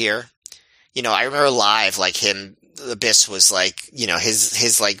really good here. I remember live, him, Abyss was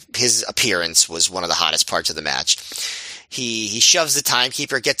his appearance was one of the hottest parts of the match. He shoves the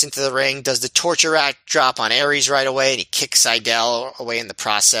timekeeper, gets into the ring, does the torture rack drop on Ares right away, and he kicks Seidel away in the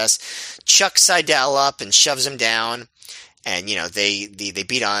process, chucks Seidel up and shoves him down. And, they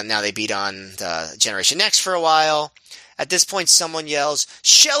beat on the Generation Next for a while. At this point, someone yells,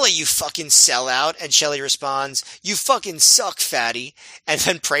 "Shelley, you fucking sellout!" And Shelley responds, "You fucking suck, fatty." And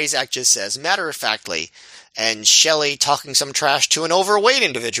then Prazak just says, matter-of-factly, and Shelley talking some trash to an overweight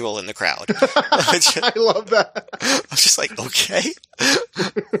individual in the crowd. I love that. I was just like, okay.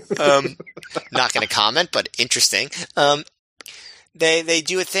 Not going to comment, but interesting. They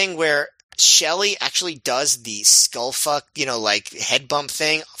do a thing where Shelley actually does the skull fuck, head bump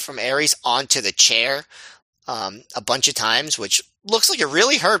thing from Ares onto the chair. A bunch of times, which looks like it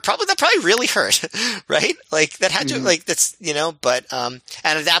really hurt. That probably really hurt, right? That had to, that's, but, and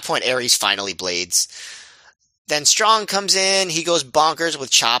at that point, Ares finally blades. Then Strong comes in. He goes bonkers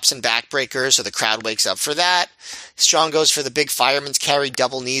with chops and backbreakers, so the crowd wakes up for that. Strong goes for the big fireman's carry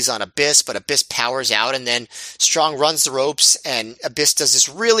double knees on Abyss, but Abyss powers out, and then Strong runs the ropes, and Abyss does this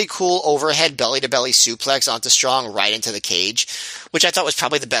really cool overhead belly-to-belly suplex onto Strong right into the cage, which I thought was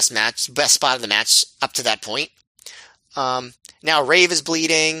probably the best spot of the match up to that point. Now Rave is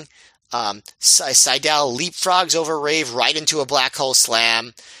bleeding. Seidel leapfrogs over Rave right into a black hole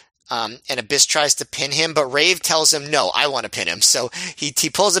slam. And Abyss tries to pin him, but Rave tells him, no, I want to pin him. So he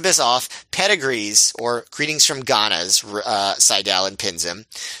pulls Abyss off, pedigrees, or greetings from Ghana's, Seidel, and pins him.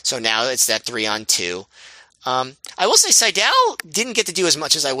 So now it's that 3-on-2. I will say Seidel didn't get to do as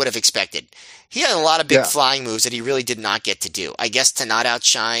much as I would have expected. He had a lot of big flying moves that he really did not get to do. I guess to not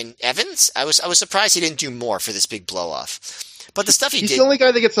outshine Evans, I was surprised he didn't do more for this big blow-off. But the stuff He's the only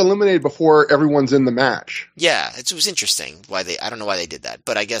guy that gets eliminated before everyone's in the match. Yeah, it was interesting I don't know why they did that,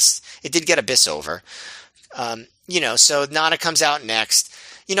 but I guess it did get Abyss over. So Nana comes out next.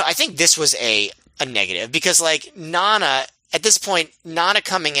 I think this was a negative because Nana, at this point, Nana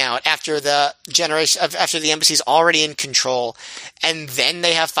coming out after the embassy's already in control and then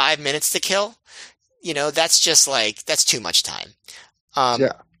they have 5 minutes to kill. That's just that's too much time.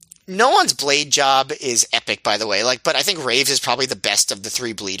 No one's blade job is epic, by the way. But I think Rave's is probably the best of the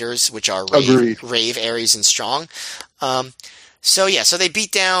three bleeders, which are Rave, Ares, and Strong. So they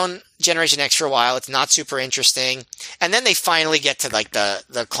beat down Generation X for a while. It's not super interesting, and then they finally get to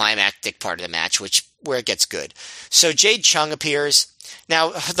the climactic part of the match, where it gets good. So Jade Chung appears.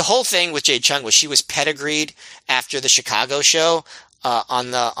 Now the whole thing with Jade Chung was she was pedigreed after the Chicago show. On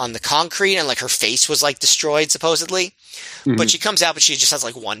the concrete, and her face was destroyed supposedly, but she comes out, but she just has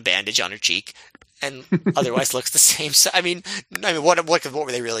one bandage on her cheek, and otherwise looks the same. So I mean, what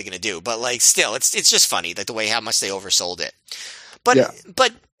were they really going to do? But still, it's just funny the way how much they oversold it.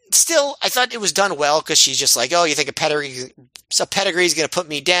 But still, I thought it was done well because she's just oh, you think a So Pedigree's going to put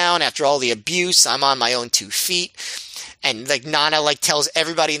me down after all the abuse. I'm on my own 2 feet. And like Nana like tells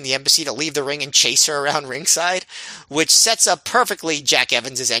everybody in the embassy to leave the ring and chase her around ringside, which sets up perfectly Jack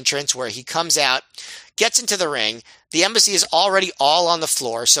Evans' entrance where he comes out, gets into the ring. The embassy is already all on the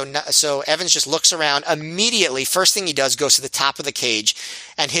floor. So Evans just looks around immediately. First thing he does, goes to the top of the cage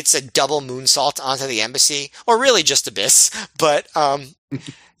and hits a double moonsault onto the embassy, or really just Abyss. But,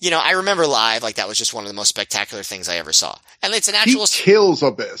 I remember live, like that was just one of the most spectacular things I ever saw. And it's an actual... He kills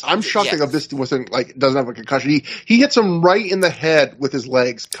Abyss. I'm shocked that Abyss doesn't have a concussion. He hits him right in the head with his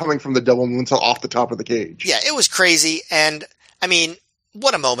legs coming from the double moonsault off the top of the cage. Yeah, it was crazy. And, I mean,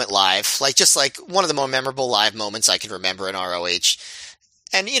 what a moment live. Just one of the more memorable live moments I can remember in ROH.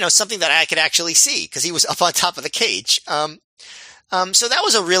 And, something that I could actually see because he was up on top of the cage. So that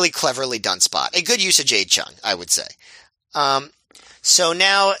was a really cleverly done spot. A good use of Jade Chung, I would say. So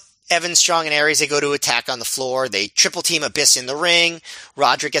now Evans, Strong, and Aries, they go to attack on the floor. They triple team Abyss in the ring.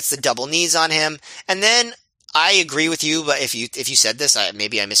 Roderick gets the double knees on him. And then I agree with you, but if you said this,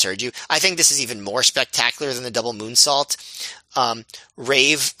 maybe I misheard you. I think this is even more spectacular than the double moonsault.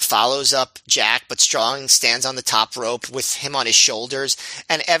 Rave follows up Jack, but Strong stands on the top rope with him on his shoulders,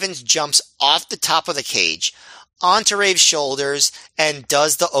 and Evans jumps off the top of the cage onto Rave's shoulders and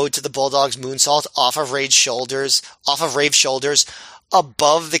does the Ode to the Bulldogs moonsault off of Rave's shoulders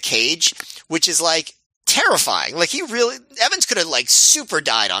above the cage, which is terrifying. Evans could have super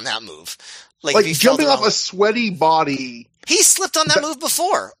died on that move. If he jumping off a sweaty body. He slipped on that move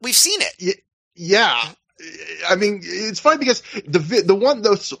before. We've seen it. Yeah. I mean, it's funny because the one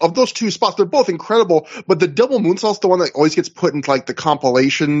of those 2 spots, they're both incredible, but the double moonsault's the one that always gets put into the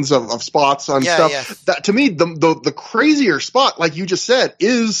compilations of spots on stuff. Yeah. That to me, the crazier spot, like you just said,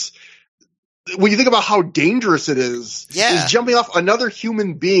 is when you think about how dangerous it is. Yeah. Is jumping off another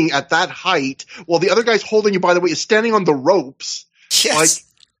human being at that height while the other guy's holding you, by the way, is standing on the ropes. Yes.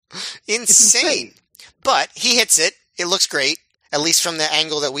 Insane. But he hits it. It looks great, at least from the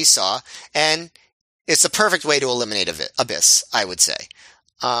angle that we saw, and it's the perfect way to eliminate Abyss, I would say,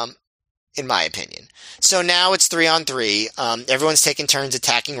 in my opinion. So now it's 3-on-3. Everyone's taking turns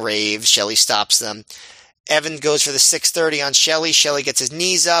attacking Rave. Shelley stops them. Evan goes for the 630 on Shelley. Shelley gets his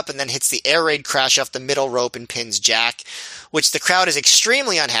knees up and then hits the air raid crash off the middle rope and pins Jack, which the crowd is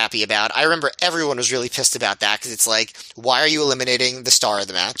extremely unhappy about. I remember everyone was really pissed about that because it's why are you eliminating the star of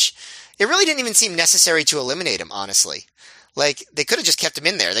the match? It really didn't even seem necessary to eliminate him, honestly. They could have just kept him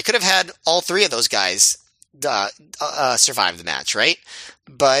in there. They could have had all 3 of those guys survive the match, right?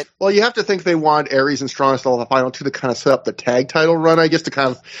 But you have to think they want Aries and Strong to the final 2 to kind of set up the tag title run, I guess, to kind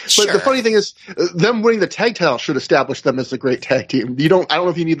of. Sure. But the funny thing is, them winning the tag title should establish them as a great tag team. I don't know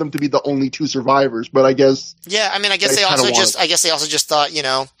if you need them to be the only 2 survivors, but I guess. Yeah, I mean, I guess they also just thought,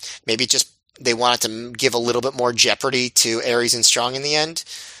 maybe they wanted to give a little bit more jeopardy to Aries and Strong in the end.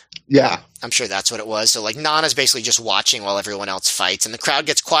 Yeah. I'm sure that's what it was. So Nana's basically just watching while everyone else fights, and the crowd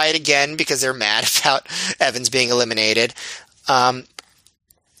gets quiet again because they're mad about Evans being eliminated. And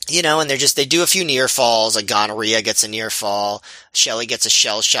they do a few near falls. Gonorrhea gets a near fall. Shelley gets a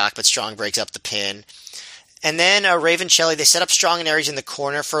shell shock, but Strong breaks up the pin. And then Raven Shelley, they set up Strong and Aries in the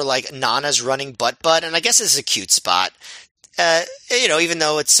corner for Nana's running butt, and I guess this is a cute spot. Even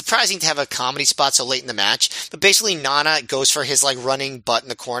though it's surprising to have a comedy spot so late in the match, but basically Nana goes for his running butt in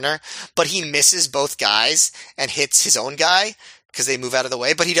the corner, but he misses both guys and hits his own guy because they move out of the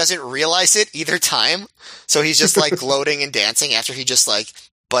way, but he doesn't realize it either time. So he's just gloating and dancing after he just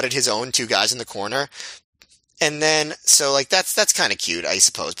butted his own 2 guys in the corner. And then, so that's kind of cute, I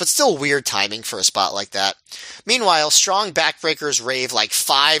suppose, but still weird timing for a spot like that. Meanwhile, Strong backbreakers Rave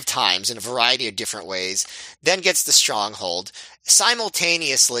 5 times in a variety of different ways, then gets the stronghold.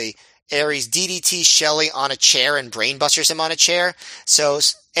 Simultaneously, Aries DDT Shelley on a chair and brainbusters him on a chair. So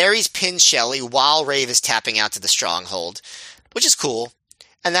Aries pins Shelley while Rave is tapping out to the stronghold, which is cool.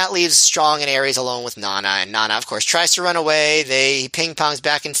 And that leaves Strong and Aries alone with Nana. And Nana, of course, tries to run away. He ping-pongs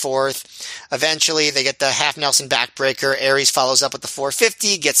back and forth. Eventually, they get the half Nelson backbreaker. Aries follows up with the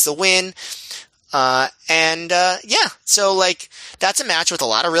 450, gets the win. So, that's a match with a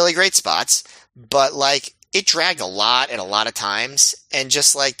lot of really great spots. But, it dragged a lot and a lot of times. And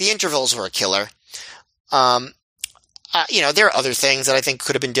just, the intervals were a killer. There are other things that I think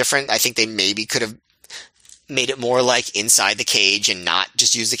could have been different. I think they maybe could have made it more inside the cage and not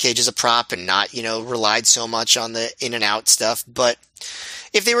just use the cage as a prop and not, relied so much on the in and out stuff. But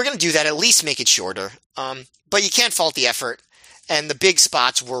if they were going to do that, at least make it shorter. But you can't fault the effort, and the big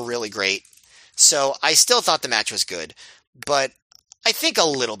spots were really great. So I still thought the match was good, but I think a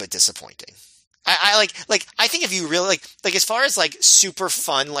little bit disappointing. I think if you really like as far as like super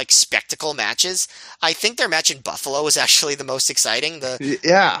fun like spectacle matches, I think their match in Buffalo was actually the most exciting.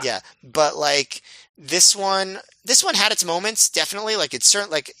 Yeah. Yeah, but like this one had its moments definitely. Like it's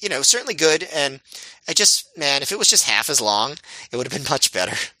certainly good, and man, if it was just half as long, it would have been much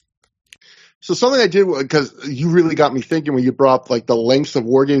better. So something I did, because you really got me thinking when you brought up like the lengths of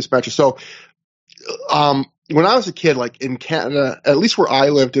War Games matches. So, when I was a kid, like in Canada, at least where I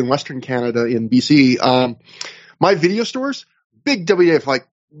lived in Western Canada in BC, my video stores, big WWF, like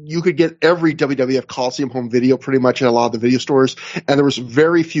you could get every WWF Coliseum home video pretty much at a lot of the video stores. And there was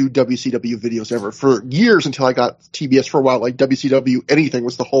very few WCW videos ever for years until I got TBS for a while. Like WCW, anything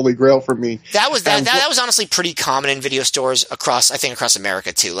was the holy grail for me. That was honestly pretty common in video stores across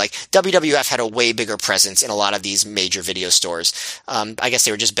America too. Like WWF had a way bigger presence in a lot of these major video stores. I guess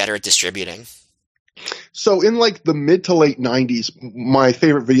they were just better at distributing. So in like the mid to late 90s, my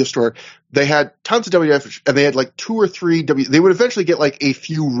favorite video store, they had tons of WWF, and they had like 2 or 3 they would eventually get like a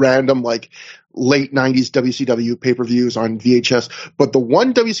few random like late 90s WCW pay-per-views on VHS. But the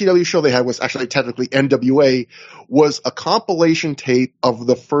one WCW show they had was actually technically NWA, was a compilation tape of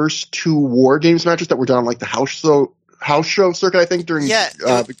the first 2 War Games matches that were done on like the house show circuit, I think, during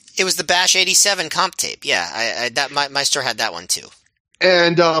it was the Bash 87 comp tape. Yeah, my store had that one too.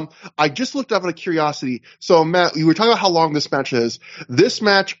 And I just looked up out of curiosity. So, Matt, you were talking about how long this match is. This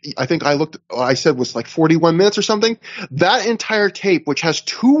match, I think I said was like 41 minutes or something. That entire tape, which has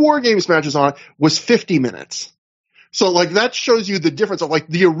 2 War Games matches on it, was 50 minutes. So, like, that shows you the difference of, like,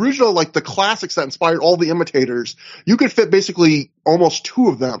 the original, like, the classics that inspired all the imitators. You could fit basically almost 2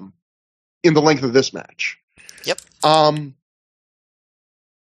 of them in the length of this match. Yep.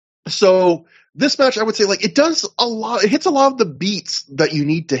 So this match, I would say, like, it hits a lot of the beats that you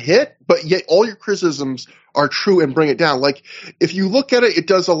need to hit, but yet all your criticisms are true and bring it down. Like, if you look at it, it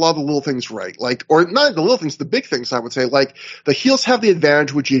does a lot of the little things right. Like, or not the little things, the big things, I would say. Like, the heels have the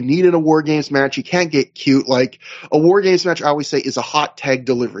advantage, which you need in a War Games match. You can't get cute. Like, a War Games match, I always say, is a hot tag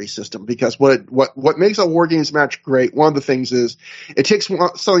delivery system, because what makes a War Games match great, one of the things is, it takes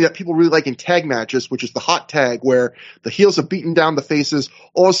something that people really like in tag matches, which is the hot tag, where the heels have beaten down the faces.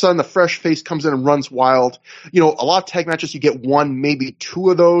 All of a sudden, the fresh face comes in and runs wild. You know, a lot of tag matches, you get 1, maybe 2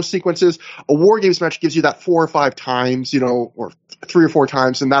 of those sequences. A War Games match gives you that 4 or 5 times, you know, or 3 or 4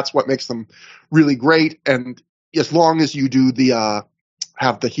 times, and that's what makes them really great. And as long as you do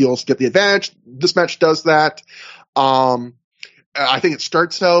have the heels get the advantage, this match does that. I think it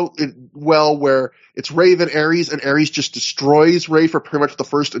starts out well where it's Ray and Aries, and Aries just destroys Ray for pretty much the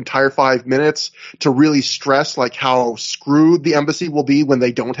first entire 5 minutes to really stress like how screwed the embassy will be when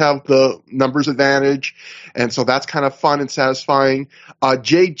they don't have the numbers advantage. And so that's kind of fun and satisfying.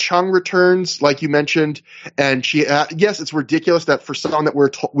 Jade Chung returns, like you mentioned, and she, yes, it's ridiculous that for someone that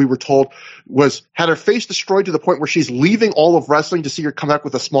we were told had her face destroyed to the point where she's leaving all of wrestling to see her come back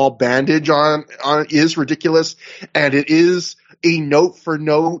with a small bandage on is ridiculous. And it is a note for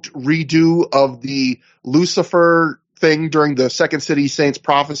note redo of the Lucifer thing during the Second City Saints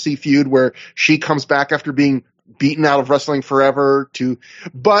Prophecy feud, where she comes back after being beaten out of wrestling forever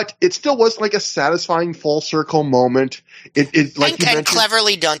but it still was like a satisfying full circle moment. It like you mentioned,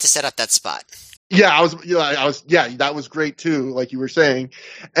 cleverly done to set up that spot. Yeah, that was great too, like you were saying.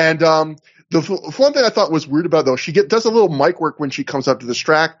 And the one thing I thought was weird about it, though, she does a little mic work when she comes up to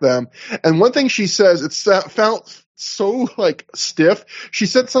distract them. And one thing she says, it felt so like stiff. She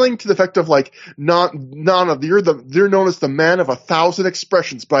said something to the effect of like, Nana, you're known as the man of 1,000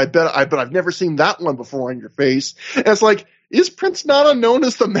 expressions, but I bet I've never seen that one before on your face. And it's like, is Prince Nana known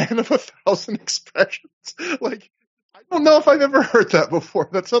as the man of 1,000 expressions? Like, I don't know if I've ever heard that before.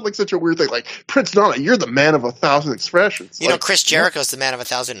 That sounds like such a weird thing. Like, Prince Nana, you're the man of 1,000 expressions. You know, Chris Jericho's the man of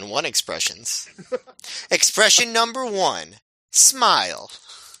 1,001 expressions. Expression number 1, smile.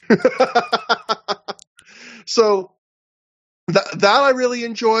 So that I really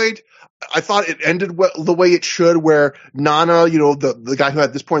enjoyed. I thought it ended the way it should, where Nana, you know, the guy who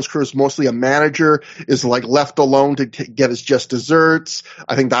at this point is mostly a manager, is like left alone to get his just desserts.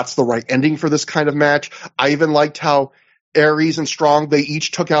 I think that's the right ending for this kind of match. I even liked how Aries and Strong, they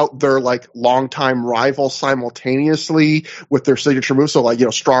each took out their like longtime rival simultaneously with their signature move. So like, you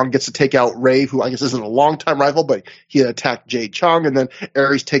know, Strong gets to take out Ray, who I guess isn't a longtime rival, but he had attacked Jade Chung, and then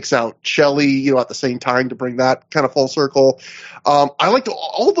Aries takes out Shelly, you know, at the same time to bring that kind of full circle. I liked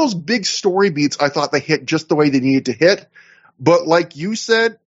all those big story beats. I thought they hit just the way they needed to hit, but like you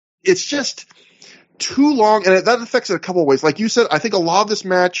said, it's just too long, and that affects it a couple of ways. Like you said, I think a lot of this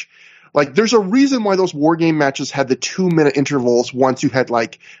match, like, there's a reason why those War Game matches had the 2-minute intervals once you had,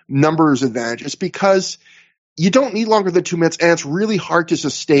 like, numbers advantage. It's because you don't need longer than 2 minutes, and it's really hard to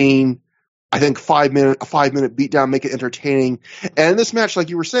sustain I think a 5-minute beatdown, make it entertaining. And in this match, like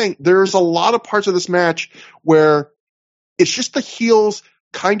you were saying, there's a lot of parts of this match where it's just the heels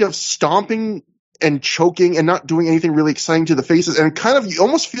kind of stomping and choking and not doing anything really exciting to the faces. And kind of, it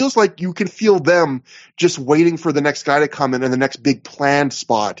almost feels like you can feel them just waiting for the next guy to come in and the next big planned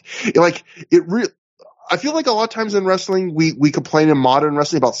spot. I feel like a lot of times in wrestling, we complain in modern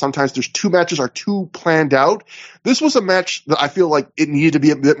wrestling about sometimes there's two matches are too planned out. This was a match that I feel like it needed to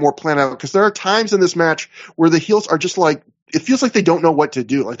be a bit more planned out, because there are times in this match where the heels are just like, it feels like they don't know what to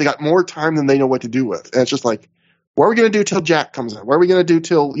do. Like they got more time than they know what to do with. And it's just like, what are we going to do till Jack comes in? What are we going to do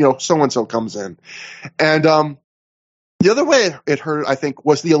till, so-and-so comes in? And the other way it hurt, I think,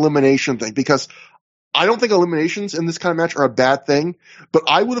 was the elimination thing, because I don't think eliminations in this kind of match are a bad thing, but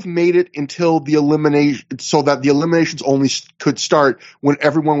I would have made it until the elimination, so that the eliminations only could start when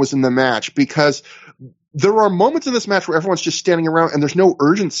everyone was in the match, because there are moments in this match where everyone's just standing around and there's no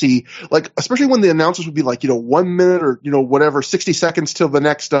urgency, like, especially when the announcers would be like, 1 minute or, whatever, 60 seconds till the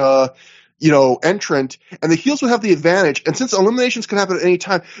next, entrant, and the heels would have the advantage. And since eliminations can happen at any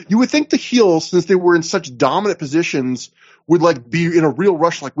time, you would think the heels, since they were in such dominant positions, would like be in a real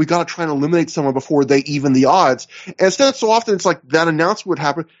rush, like we got to try and eliminate someone before they even the odds. And instead, so often it's like that announcement would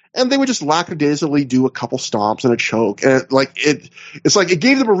happen, and they would just lackadaisically do a couple stomps and a choke, and it's like it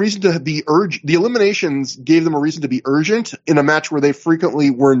gave them a reason to be urgent. The eliminations gave them a reason to be urgent in a match where they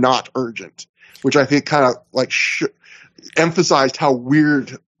frequently were not urgent, which I think kind of like emphasized how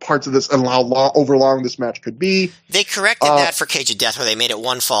weird parts of this and how long this match could be. They corrected that for Cage of Death, where they made it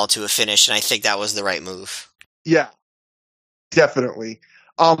one fall to a finish, and I think that was the right move. Yeah, definitely.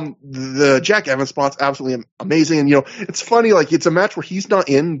 The Jack Evans spot's absolutely amazing, and it's funny, like it's a match where he's not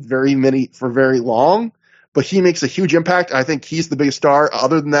in for very long, but he makes a huge impact. I think he's the biggest star.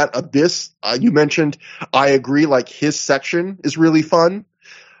 Other than that, Abyss, you mentioned, I agree, like his section is really fun,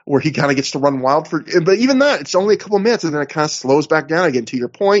 where he kind of gets to run wild but even that, it's only a couple minutes, and then it kind of slows back down again, to your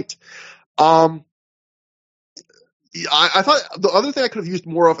point. I thought the other thing I could have used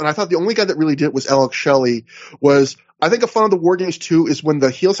more of, and I thought the only guy that really did it was Alex Shelley, was I think a fun of the War Games too is when the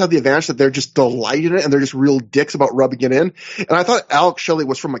heels have the advantage that they're just delighting it and they're just real dicks about rubbing it in. And I thought Alex Shelley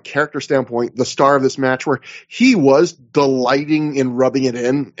was, from a character standpoint, the star of this match, where he was delighting in rubbing it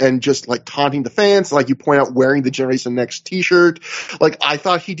in and just like taunting the fans, like you point out, wearing the Generation Next t-shirt. Like I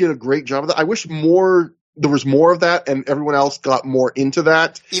thought he did a great job of that. I wish there was more of that, and everyone else got more into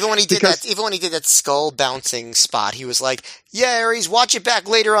that. Even when he did that skull bouncing spot, he was like, "Yeah, Aries, watch it back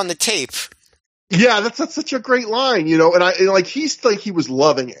later on the tape." Yeah, that's such a great line, and he's like, he was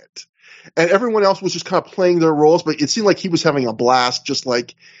loving it, and everyone else was just kind of playing their roles, but it seemed like he was having a blast, just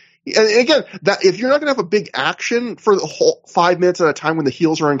like. And again, that if you're not going to have a big action for the whole 5 minutes at a time when the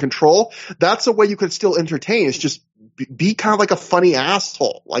heels are in control, that's a way you could still entertain. It's just be kind of like a funny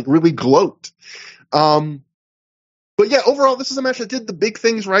asshole, like really gloat. But yeah, overall, this is a match that did the big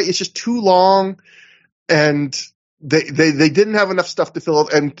things right. It's just too long, and they didn't have enough stuff to fill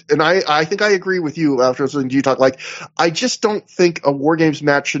it. And I think I agree with you after listening to you talk. Like, I just don't think a War Games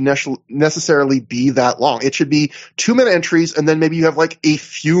match should necessarily be that long. It should be 2-minute entries, and then maybe you have like a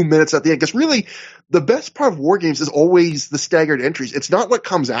few minutes at the end. Because really, the best part of War Games is always the staggered entries. It's not what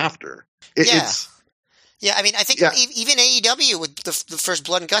comes after. Yeah, I mean, I think even AEW with the first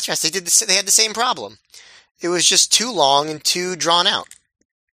Blood and Guts match, they had the same problem. It was just too long and too drawn out.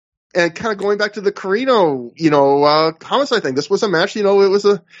 And kind of going back to the Carino, homicide thing, this was a match, it was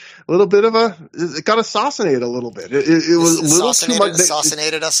a little bit of it got assassinated a little bit. It was a little too much.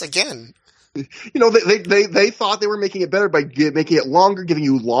 Assassinated us again. They thought they were making it better by making it longer, giving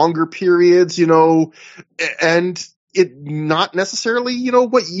you longer periods, and it not necessarily,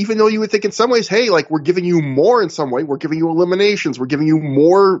 even though you would think in some ways, hey, like we're giving you more in some way, we're giving you eliminations, we're giving you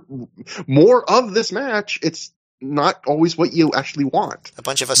more of this match. It's not always what you actually want. A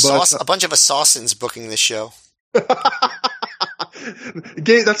bunch of assassins booking this show. Gabe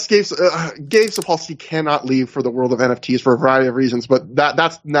Sapolsky cannot leave for the world of NFTs for a variety of reasons, but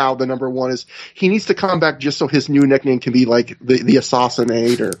that's now the number one is he needs to come back just so his new nickname can be like the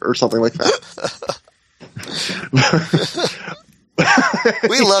Assassinate or something like that.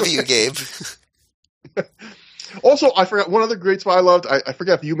 We love you, Gabe. Also, I forgot one other great spot I loved. I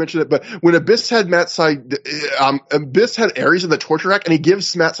forgot if you mentioned it, but when Abyss had Abyss had Aries in the torture rack, and he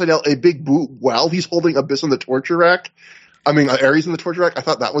gives Matt Sydal a big boot while he's holding Abyss in the torture rack. Aries in the torture rack. I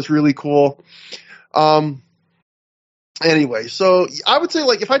thought that was really cool. Anyway, so I would say,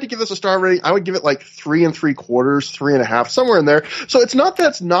 like, if I had to give this a star rating, I would give it like 3 3/4, 3.5, somewhere in there. So it's not that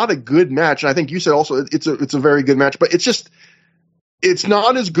it's not a good match. And I think you said also it's a very good match, but it's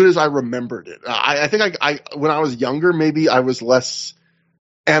not as good as I remembered it. I think I when I was younger, maybe I was less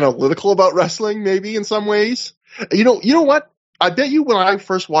analytical about wrestling, maybe in some ways. You know what? I bet you when I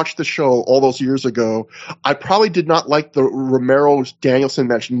first watched the show all those years ago, I probably did not like the Romero-Danielson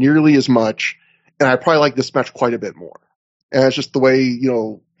match nearly as much, and I probably like this match quite a bit more. And it's just the way,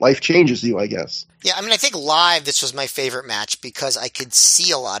 life changes you, I guess. Yeah, I mean, I think live this was my favorite match because I could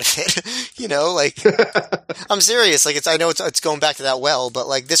see a lot of it. I'm serious. Like, I know it's going back to that well, but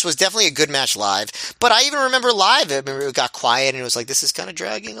like this was definitely a good match live. But I even remember live. I remember it got quiet and it was like this is kind of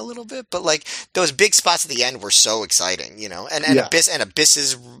dragging a little bit. But like those big spots at the end were so exciting, and Yeah.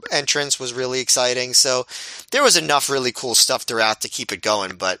 Abyss's entrance was really exciting. So there was enough really cool stuff throughout to keep it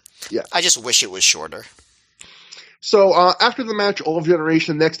going. But Yeah. I just wish it was shorter. So after the match, All of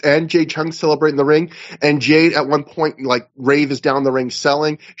Generation Next and Jade Chung celebrate in the ring, and Jade at one point, like, Rave is down the ring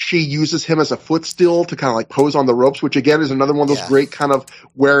selling. She uses him as a footstool to kind of like pose on the ropes, which again is another one of those great kind of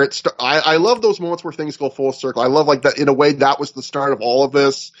where it's. I love those moments where things go full circle. I love like that in a way that was the start of all of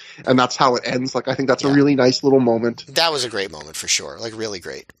this, and that's how it ends. Like I think that's a really nice little moment. That was a great moment for sure. Like really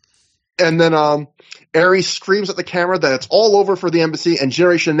great. And then Aries screams at the camera that it's all over for the Embassy, and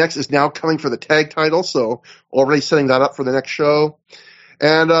Generation Next is now coming for the tag title, so already setting that up for the next show.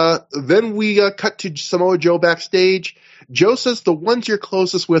 And then we cut to Samoa Joe backstage. Joe says the ones you're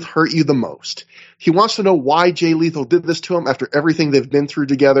closest with hurt you the most. He wants to know why Jay Lethal did this to him after everything they've been through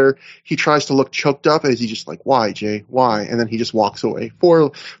together. He tries to look choked up as he's just like, why, Jay? Why? And then he just walks away.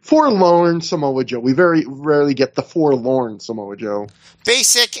 Forlorn Samoa Joe. We very rarely get the forlorn Samoa Joe.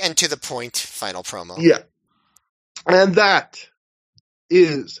 Basic and to the point final promo. Yeah. And that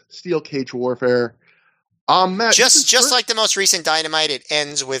is Steel Cage Warfare. Matt, just like the most recent Dynamite, it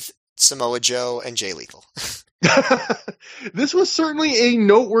ends with Samoa Joe and Jay Lethal. This was certainly a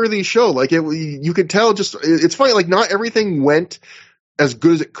noteworthy show. Like you could tell. It's funny. Like not everything went as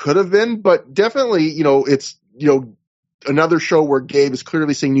good as it could have been, but definitely, it's another show where Gabe is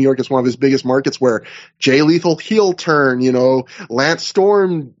clearly seeing New York as one of his biggest markets. Where Jay Lethal heel turn, Lance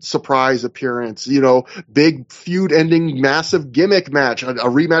Storm surprise appearance, big feud ending massive gimmick match, a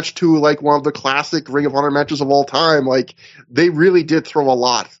rematch to like one of the classic Ring of Honor matches of all time. Like they really did throw a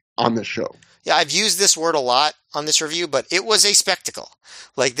lot on this show. Yeah, I've used this word a lot on this review, but it was a spectacle.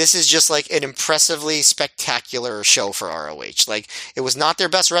 Like, this is just like an impressively spectacular show for ROH. Like, it was not their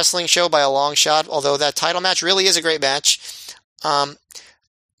best wrestling show by a long shot, although that title match really is a great match.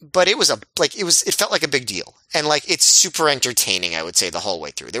 But it felt like a big deal. And like, it's super entertaining, I would say, the whole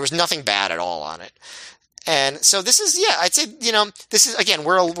way through. There was nothing bad at all on it. And so this is, I'd say, this is, again,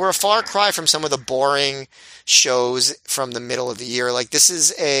 we're a far cry from some of the boring shows from the middle of the year. Like, this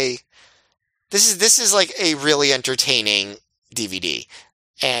is like a really entertaining DVD.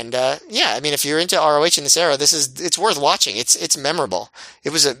 And, I mean, if you're into ROH in this era, it's worth watching. It's memorable. It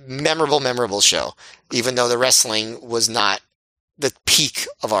was a memorable show, even though the wrestling was not the peak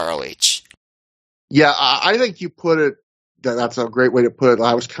of ROH. Yeah, I think you put it, that's a great way to put it.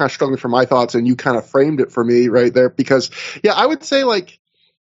 I was kind of struggling for my thoughts and you kind of framed it for me right there because, I would say like,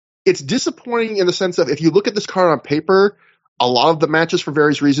 it's disappointing in the sense of if you look at this card on paper, a lot of the matches, for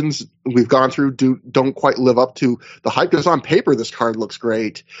various reasons we've gone through, don't quite live up to the hype. Because on paper, this card looks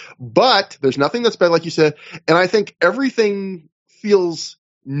great, but there's nothing that's bad, like you said. And I think everything feels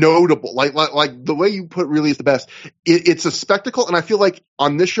notable. Like the way you put really is the best. It's a spectacle, and I feel like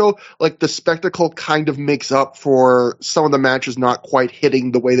on this show, like the spectacle kind of makes up for some of the matches not quite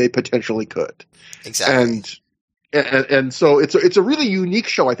hitting the way they potentially could. Exactly. And so it's a really unique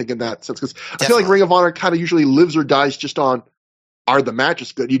show, I think, in that sense, because I feel like Ring of Honor kind of usually lives or dies just on, are the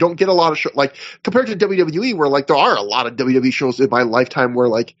matches good? You don't get a lot of shows, like, compared to WWE, where, like, there are a lot of WWE shows in my lifetime where,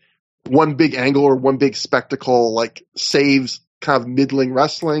 like, one big angle or one big spectacle, like, saves kind of middling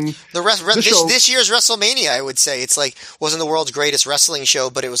wrestling. This year's WrestleMania, I would say, it's like, wasn't the world's greatest wrestling show,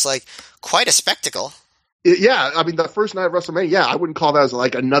 but it was, like, quite a spectacle. I mean, the first night of WrestleMania, I wouldn't call that as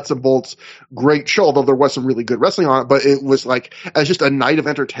like a nuts and bolts great show, although there was some really good wrestling on it, but it was like, as just a night of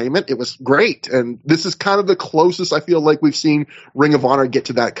entertainment, it was great. And this is kind of the closest I feel like we've seen Ring of Honor get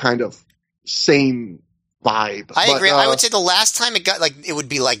to that kind of same vibe. I agree. I would say the last time it got like, it would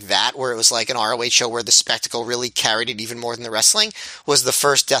be like that, where it was like an ROH show where the spectacle really carried it even more than the wrestling, was the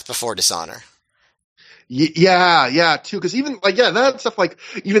first Death Before Dishonor. Yeah, too. Because even that stuff, like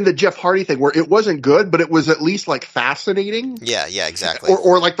even the Jeff Hardy thing, where it wasn't good, but it was at least like fascinating. Yeah, exactly.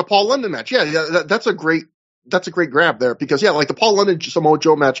 Or like the Paul London match. That's a great grab there, because like the Paul London Samoa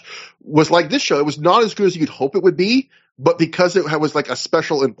Joe match was like this show. It was not as good as you'd hope it would be, but because it was like a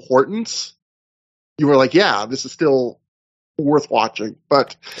special importance, you were like, yeah, this is still worth watching.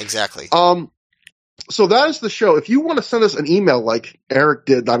 But exactly. So that is the show. If you want to send us an email like Eric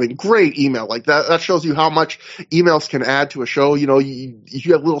did, I mean, great email. Like that shows you how much emails can add to a show. You know, if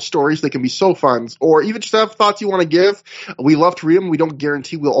you have little stories, they can be so fun. Or even just have thoughts you want to give. We love to read them. We don't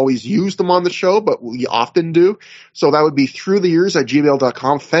guarantee we'll always use them on the show, but we often do. So that would be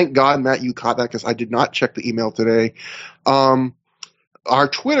throughtheyears@gmail.com. Thank God, Matt, you caught that because I did not check the email today. Our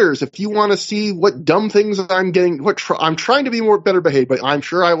Twitters, if you want to see what dumb things I'm getting, I'm trying to be better behaved, but I'm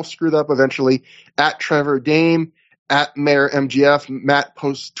sure I will screw that up eventually. At Trevor Dame, at Mayor MGF. Matt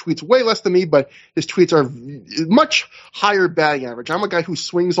posts tweets way less than me, but his tweets are much higher batting average. I'm a guy who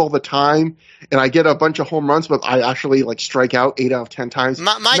swings all the time, and I get a bunch of home runs, but I actually like strike out 8 out of 10 times.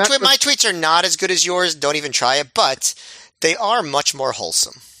 My tweets are not as good as yours. Don't even try it, but they are much more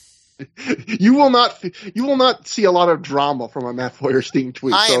wholesome. You will not see a lot of drama from a Matt Feuerstein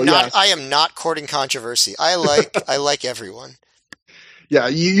tweet. I am not courting controversy. I like everyone. Yeah,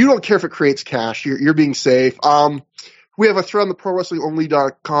 you don't care if it creates cash. You're being safe. We have a thread on the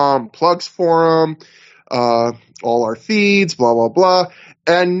ProWrestlingOnly.com plugs forum, all our feeds, blah, blah, blah.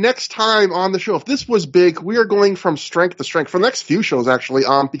 And next time on the show, if this was big, we are going from strength to strength for the next few shows, actually,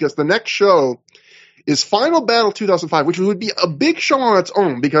 because the next show is Final Battle 2005, which would be a big show on its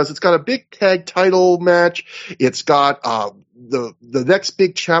own because it's got a big tag title match. It's got the next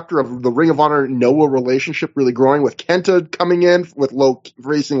big chapter of the Ring of Honor Noah relationship really growing with Kenta coming in with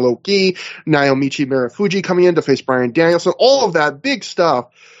racing Low Ki, Naomichi Marufuji coming in to face Bryan Danielson, all of that big stuff.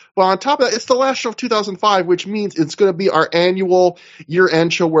 But on top of that, it's the last show of 2005, which means it's going to be our annual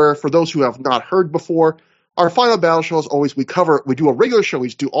year-end show where, for those who have not heard before, our Final Battle show is always we do a regular show, we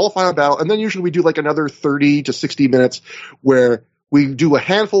do all Final Battle, and then usually we do like another 30 to 60 minutes where we do a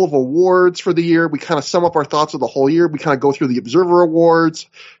handful of awards for the year. We kind of sum up our thoughts of the whole year. We kind of go through the Observer Awards,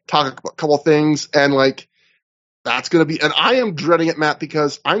 talk a couple of things, and like that's going to be – and I am dreading it, Matt,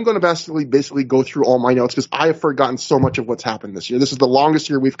 because I'm going to basically go through all my notes because I have forgotten so much of what's happened this year. This is the longest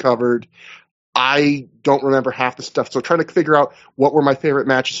year we've covered. I don't remember half the stuff. So trying to figure out what were my favorite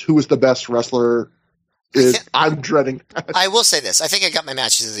matches, who was the best wrestler – I'm dreading that. I will say this. I think I got my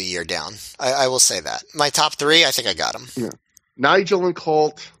matches of the year down. I will say that. My top 3, I think I got them. Yeah. Nigel and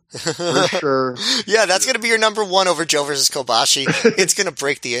Colt, for sure. Yeah, that's going to be your number 1 over Joe versus Kobashi. It's going to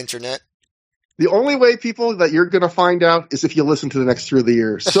break the internet. The only way, people, that you're going to find out is if you listen to the next Through the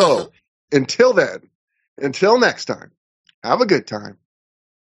Years. So, until next time, have a good time.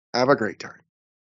 Have a great time.